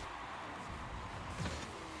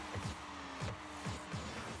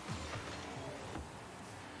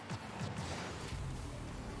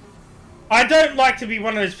 I don't like to be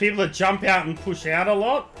one of those people that jump out and push out a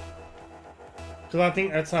lot. Because I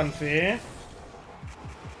think that's unfair.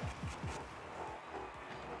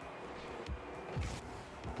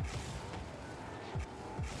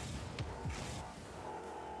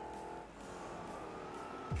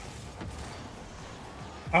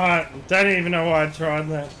 I don't even know why I tried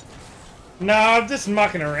that. No, I'm just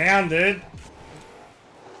mucking around, dude.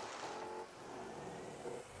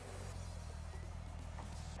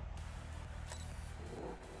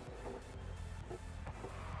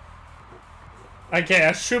 Okay,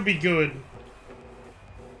 I should be good.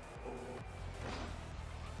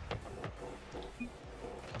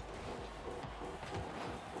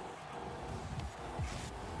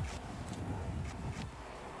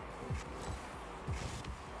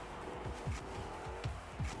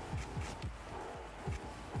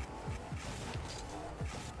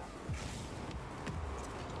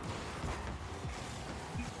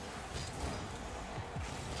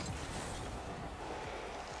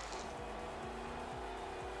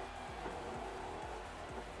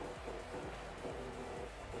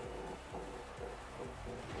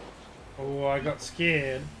 Oh, I got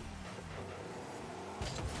scared.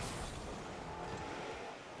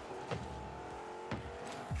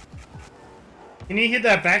 Can you hit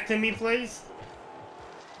that back to me, please?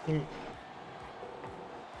 Oh,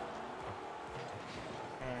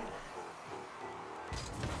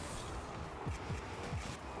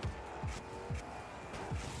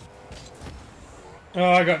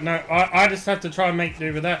 I got no... I just have to try and make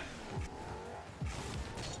do with that.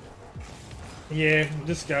 Yeah,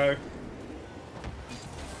 just go.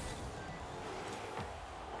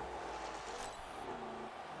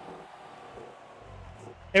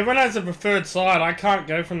 Everyone has a preferred side. I can't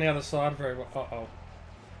go from the other side very well. Uh-oh.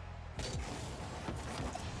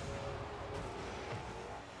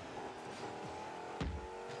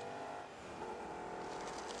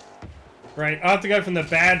 Great. I have to go from the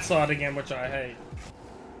bad side again, which I hate.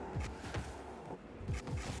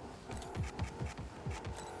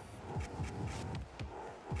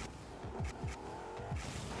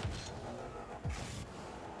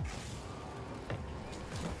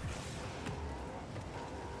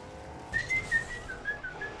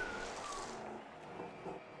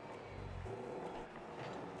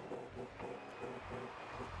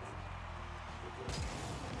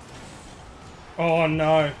 Oh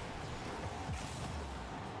no.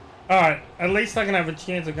 Alright, at least I can have a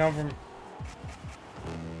chance to come from...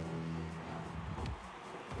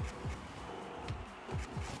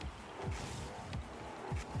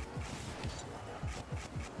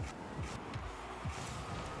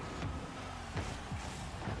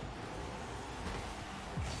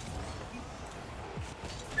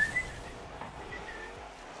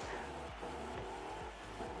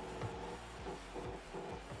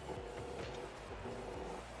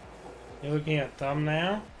 You're looking at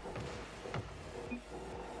thumbnail?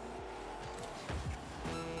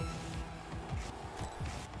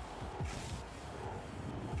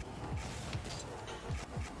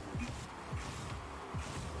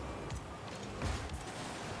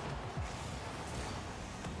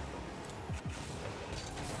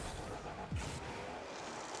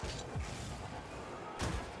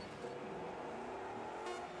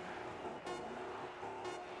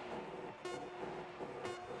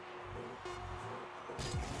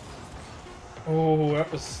 Oh, that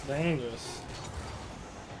was dangerous.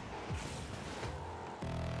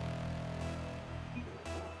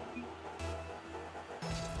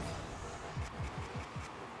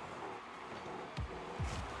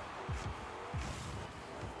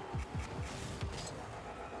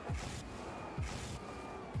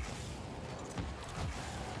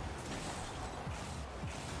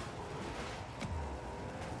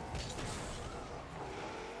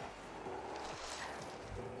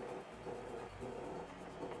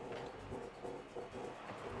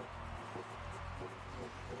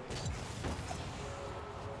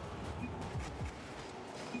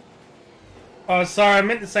 Oh, sorry, I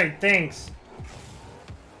meant to say thanks.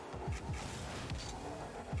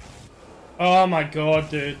 Oh my god,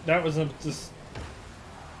 dude. That was just...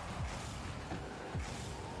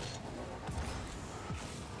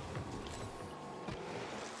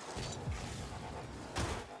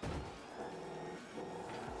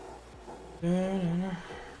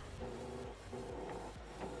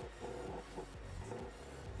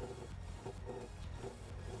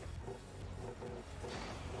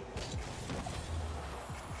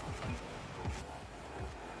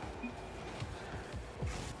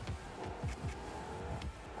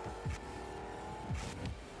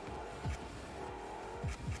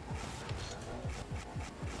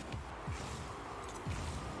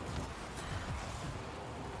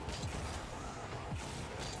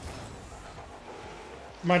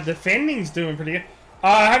 My defending's doing pretty good.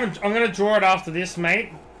 I haven't. I'm gonna draw it after this,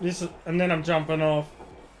 mate. This, and then I'm jumping off.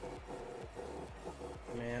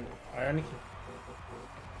 Man, I only.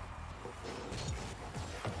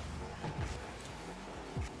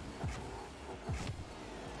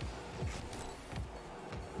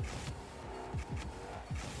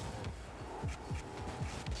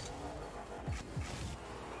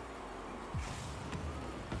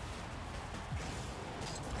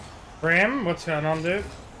 Bram, what's going on, dude?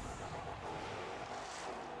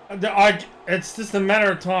 It's just a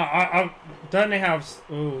matter of time. I don't know how.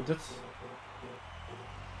 Ooh, that's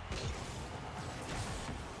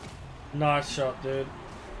nice shot, dude.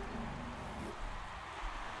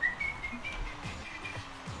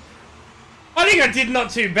 I think I did not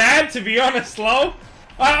too bad, to be honest, lol.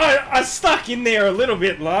 I stuck in there a little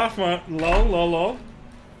bit, laugh, lol.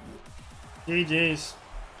 GG's.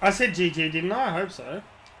 I said GG, didn't I? I hope so.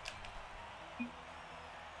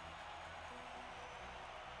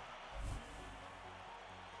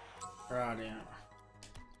 Right,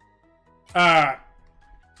 yeah.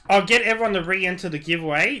 I'll get everyone to re-enter the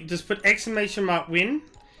giveaway. Just put !win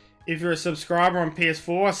if you're a subscriber on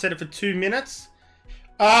PS4. I set it for 2 minutes.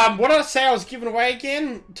 What did I say I was giving away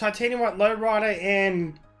again? Titanium White Lowrider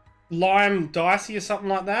and Lime Dicey or something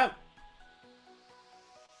like that.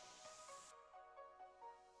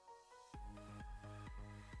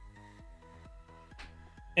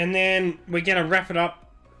 And then we're going to wrap it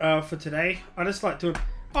up for today. I just like doing...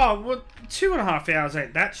 Oh, well, 2.5 hours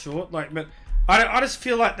ain't that short. Like, but I just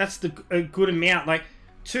feel like that's a good amount. Like,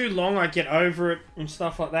 too long, I get over it and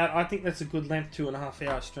stuff like that. I think that's a good length 2.5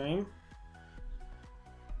 hour stream.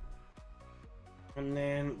 And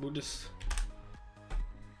then we'll just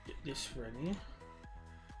get this ready.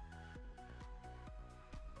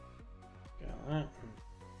 Got that.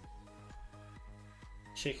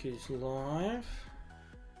 Check who's live.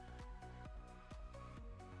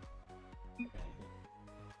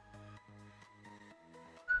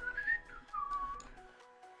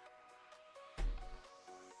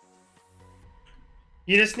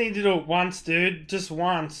 You just need to do it once, dude. Just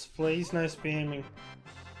once, please. No spamming.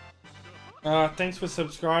 Thanks for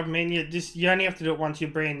subscribing, man. You only have to do it once. You're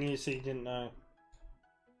brand new, so you didn't know.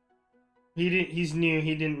 He's new.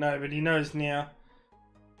 He didn't know, but he knows now.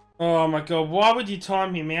 Oh my god, why would you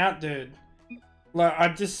time him out, dude? Like, I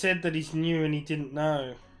just said that he's new and he didn't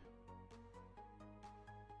know.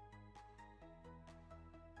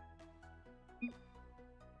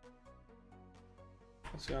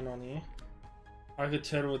 What's going on here? I could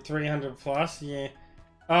total with 300 plus, yeah.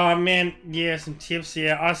 Oh man, yeah, some tips,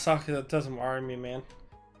 yeah. I suck at it, doesn't worry me, man.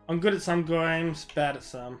 I'm good at some games, bad at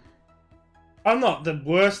some. I'm not the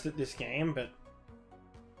worst at this game, but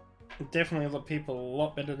definitely a lot of people a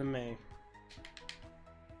lot better than me.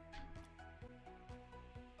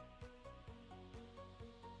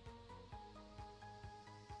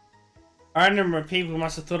 I remember people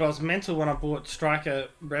must have thought I was mental when I bought Striker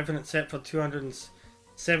Revenant set for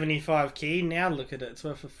 275 key. Now look at it, it's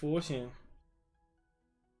worth a fortune.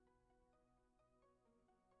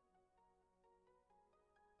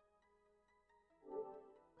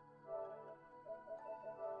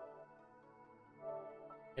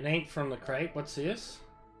 It ain't from the crate. What's this?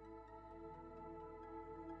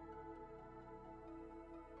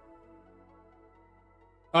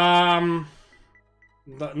 Not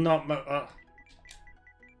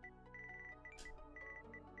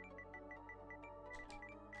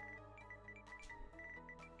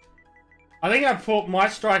I think I bought my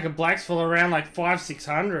Striker Blacks for around like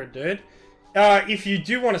 500-600, dude. If you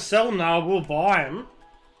do want to sell them, though, I will buy them.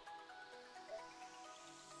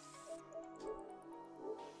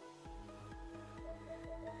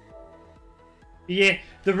 Yeah,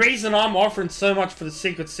 the reason I'm offering so much for the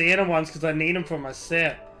Secret Santa ones because I need them for my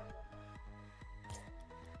set.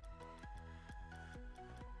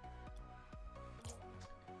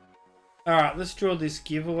 Alright, let's draw this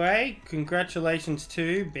giveaway. Congratulations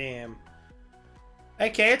to Bam.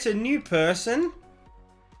 Okay, it's a new person.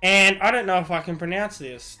 And I don't know if I can pronounce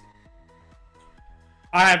this.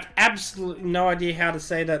 I have absolutely no idea how to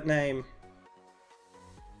say that name.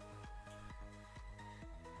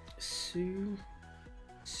 Suoexio?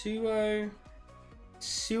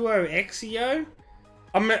 Suoexio.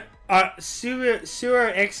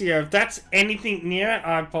 If that's anything near it,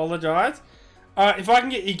 I apologize. If I can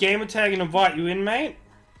get your gamer tag and invite you in, mate.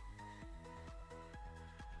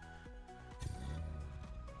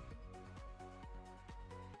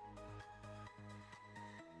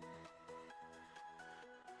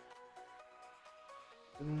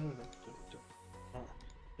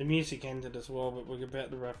 The music ended as well, but we're about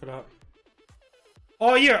to wrap it up.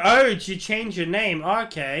 Oh, you're Ode. You changed your name.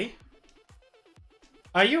 Okay.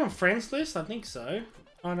 Are you on friends list? I think so.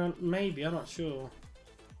 Maybe. I'm not sure.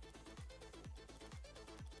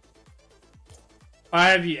 I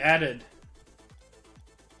have you added.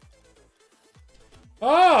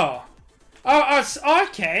 Oh. Oh,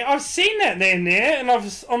 okay. I've seen that name there, and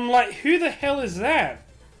I'm like, who the hell is that?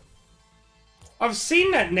 I've seen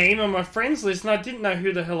that name on my friends list, and I didn't know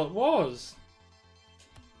who the hell it was.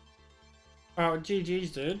 Oh, GG's,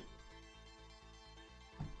 dude.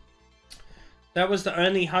 That was the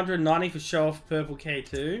only 190 for show off purple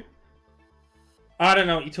K2. I don't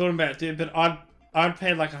know what you're talking about, dude, but I'd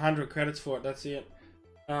paid like 100 credits for it. That's it.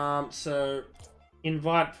 So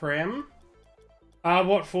invite Prem.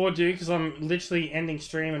 What for, dude? Because I'm literally ending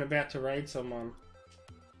stream and about to raid someone.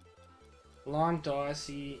 Lime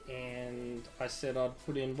Dicey, and I said I'd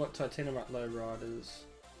put in what titanium at low riders.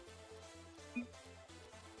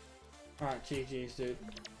 Alright, GG's, dude.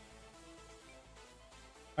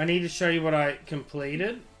 I need to show you what I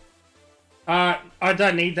completed. I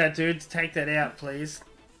don't need that, dude. Take that out, please.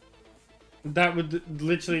 That would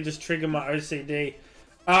literally just trigger my OCD.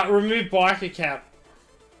 Remove biker cap.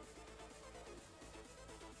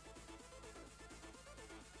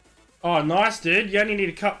 Oh, nice, dude. You only need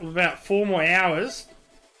a couple, about 4 more hours,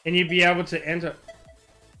 and you'd be able to enter.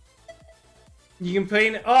 You can put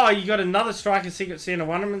in. Oh, you got another Striker Secret Santa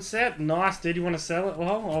Wonderment set. Nice, dude. You want to sell it?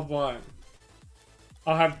 Well, I'll buy it.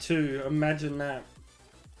 I'll have 2. Imagine that.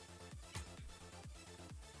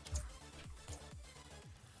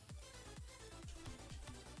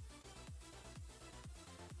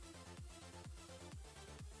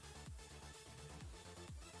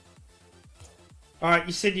 Alright,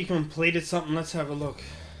 you said you completed something. Let's have a look.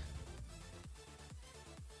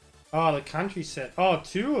 Oh, the country set. Oh,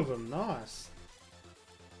 2 of them. Nice.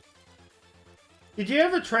 Did you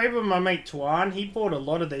ever trade with my mate Tuan? He bought a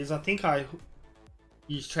lot of these. I think I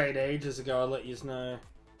used trade ages ago. I'll let you know.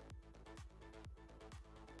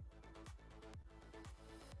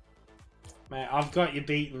 Man, I've got you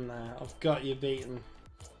beaten there. I've got you beaten.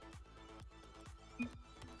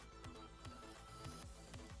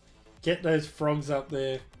 Get those frogs up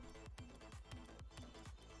there.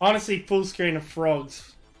 Honestly, full screen of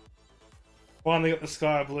frogs. Finally got the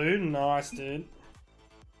sky blue. Nice, dude.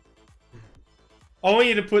 I want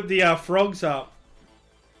you to put the frogs up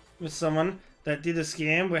with someone that did a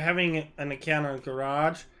scam. We're having an account on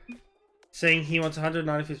Garage saying he wants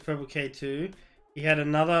 195 purple K2. He had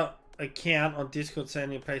another account on Discord saying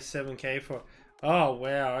he'll pay 7K for it. Oh,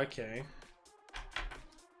 wow. Okay.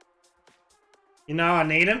 You know I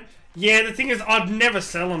need him? Yeah, the thing is, I'd never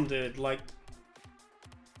sell them, dude. Like,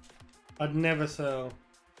 I'd never sell.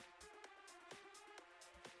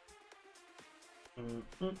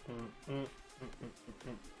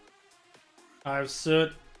 I have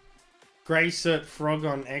Grey Cert Frog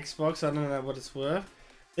on Xbox. I don't know what it's worth.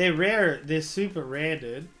 They're rare. They're super rare,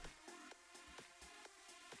 dude.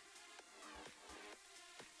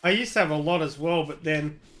 I used to have a lot as well, but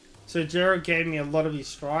then so Gerald gave me a lot of his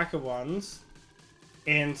striker ones.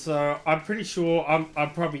 And so I'm pretty sure I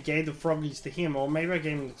probably gave the froggies to him, or maybe I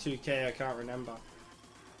gave him the 2K, I can't remember.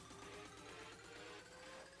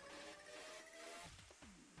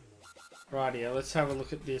 Right, yeah, let's have a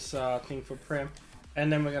look at this thing for Prem.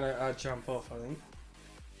 And then we're going to jump off, I think.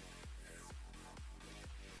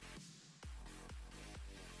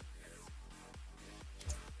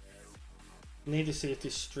 Need to see if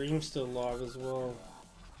this stream's still live as well.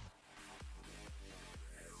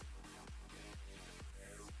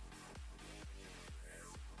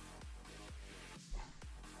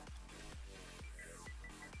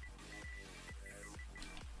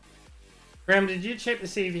 Graham, did you check to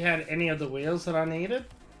see if you had any of the wheels that I needed?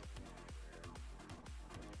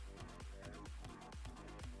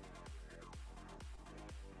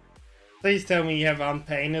 Please tell me you have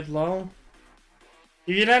unpainted, lol.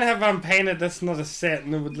 If you don't have unpainted, that's not a set,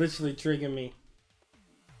 and it would literally trigger me.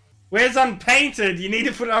 Where's unpainted? You need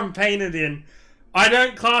to put unpainted in. I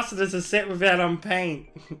don't class it as a set without unpaint.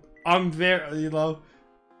 I'm very,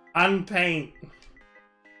 unpaint.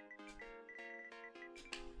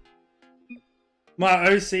 My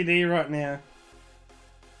OCD right now.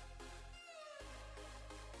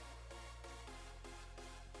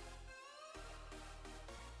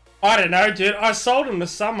 I don't know, dude. I sold him to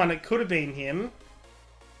someone. It could have been him.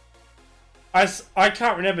 I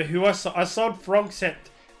can't remember who I sold. I sold Frog Set.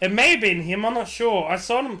 It may have been him. I'm not sure. I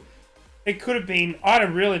sold him. It could have been. I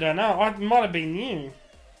really don't know. It might have been you.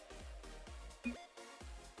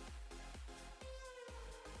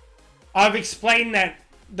 I've explained that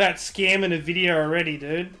scam in a video already,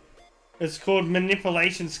 dude. It's called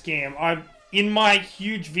manipulation scam. In my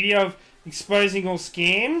huge video of exposing all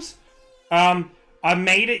scams, I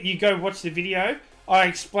made it. You go watch the video. I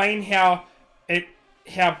explain how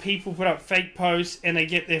people put up fake posts and they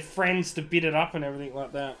get their friends to bid it up and everything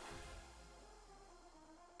like that.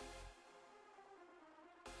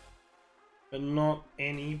 But not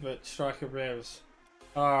any, but Striker Revs.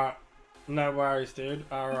 Alright. No worries, dude.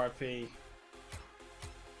 RIP.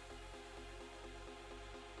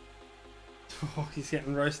 Oh, he's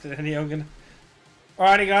getting roasted anyway.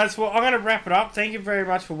 Alrighty guys, well I'm going to wrap it up. Thank you very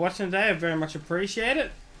much for watching today. I very much appreciate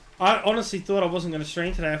it. I honestly thought I wasn't going to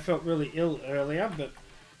stream today. I felt really ill earlier, but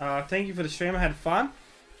thank you for the stream. I had fun.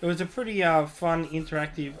 It was a pretty fun,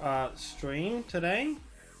 interactive stream today.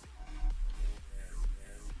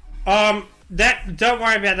 Don't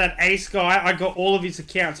worry about that Ace guy. I got all of his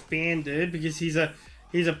accounts banned, dude, because he's a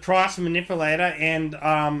price manipulator, and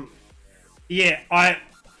yeah, I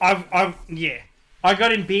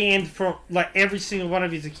got him banned from like every single one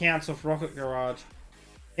of his accounts off Rocket Garage.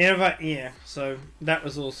 Yeah, so that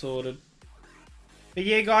was all sorted. But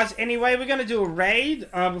yeah, guys, anyway, we're gonna do a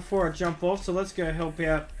raid before I jump off, so let's go help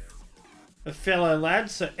out a fellow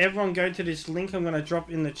lad. So everyone go to this link I'm gonna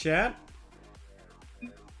drop in the chat.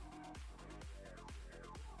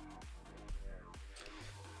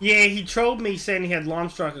 Yeah, he trolled me saying he had Lime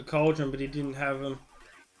Striker Cauldron, but he didn't have him.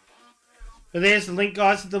 But there's the link,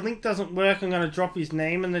 guys. If the link doesn't work, I'm going to drop his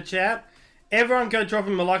name in the chat. Everyone go drop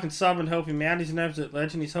him a like and sub and help him out. He's an absolute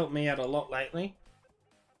legend. He's helped me out a lot lately.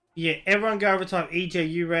 Yeah, everyone go over type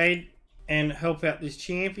EJU raid and help out this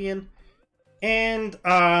champion. And,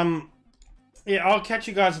 yeah, I'll catch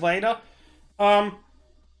you guys later. And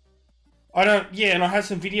I have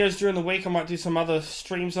some videos during the week. I might do some other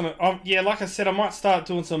streams on it. Yeah, like I said, I might start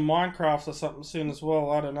doing some Minecraft or something soon as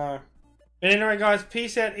well. I don't know. But anyway, guys,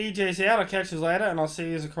 peace out. EJ's out. I'll catch you later, and I'll see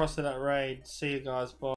you across to that raid. See you guys. Bye.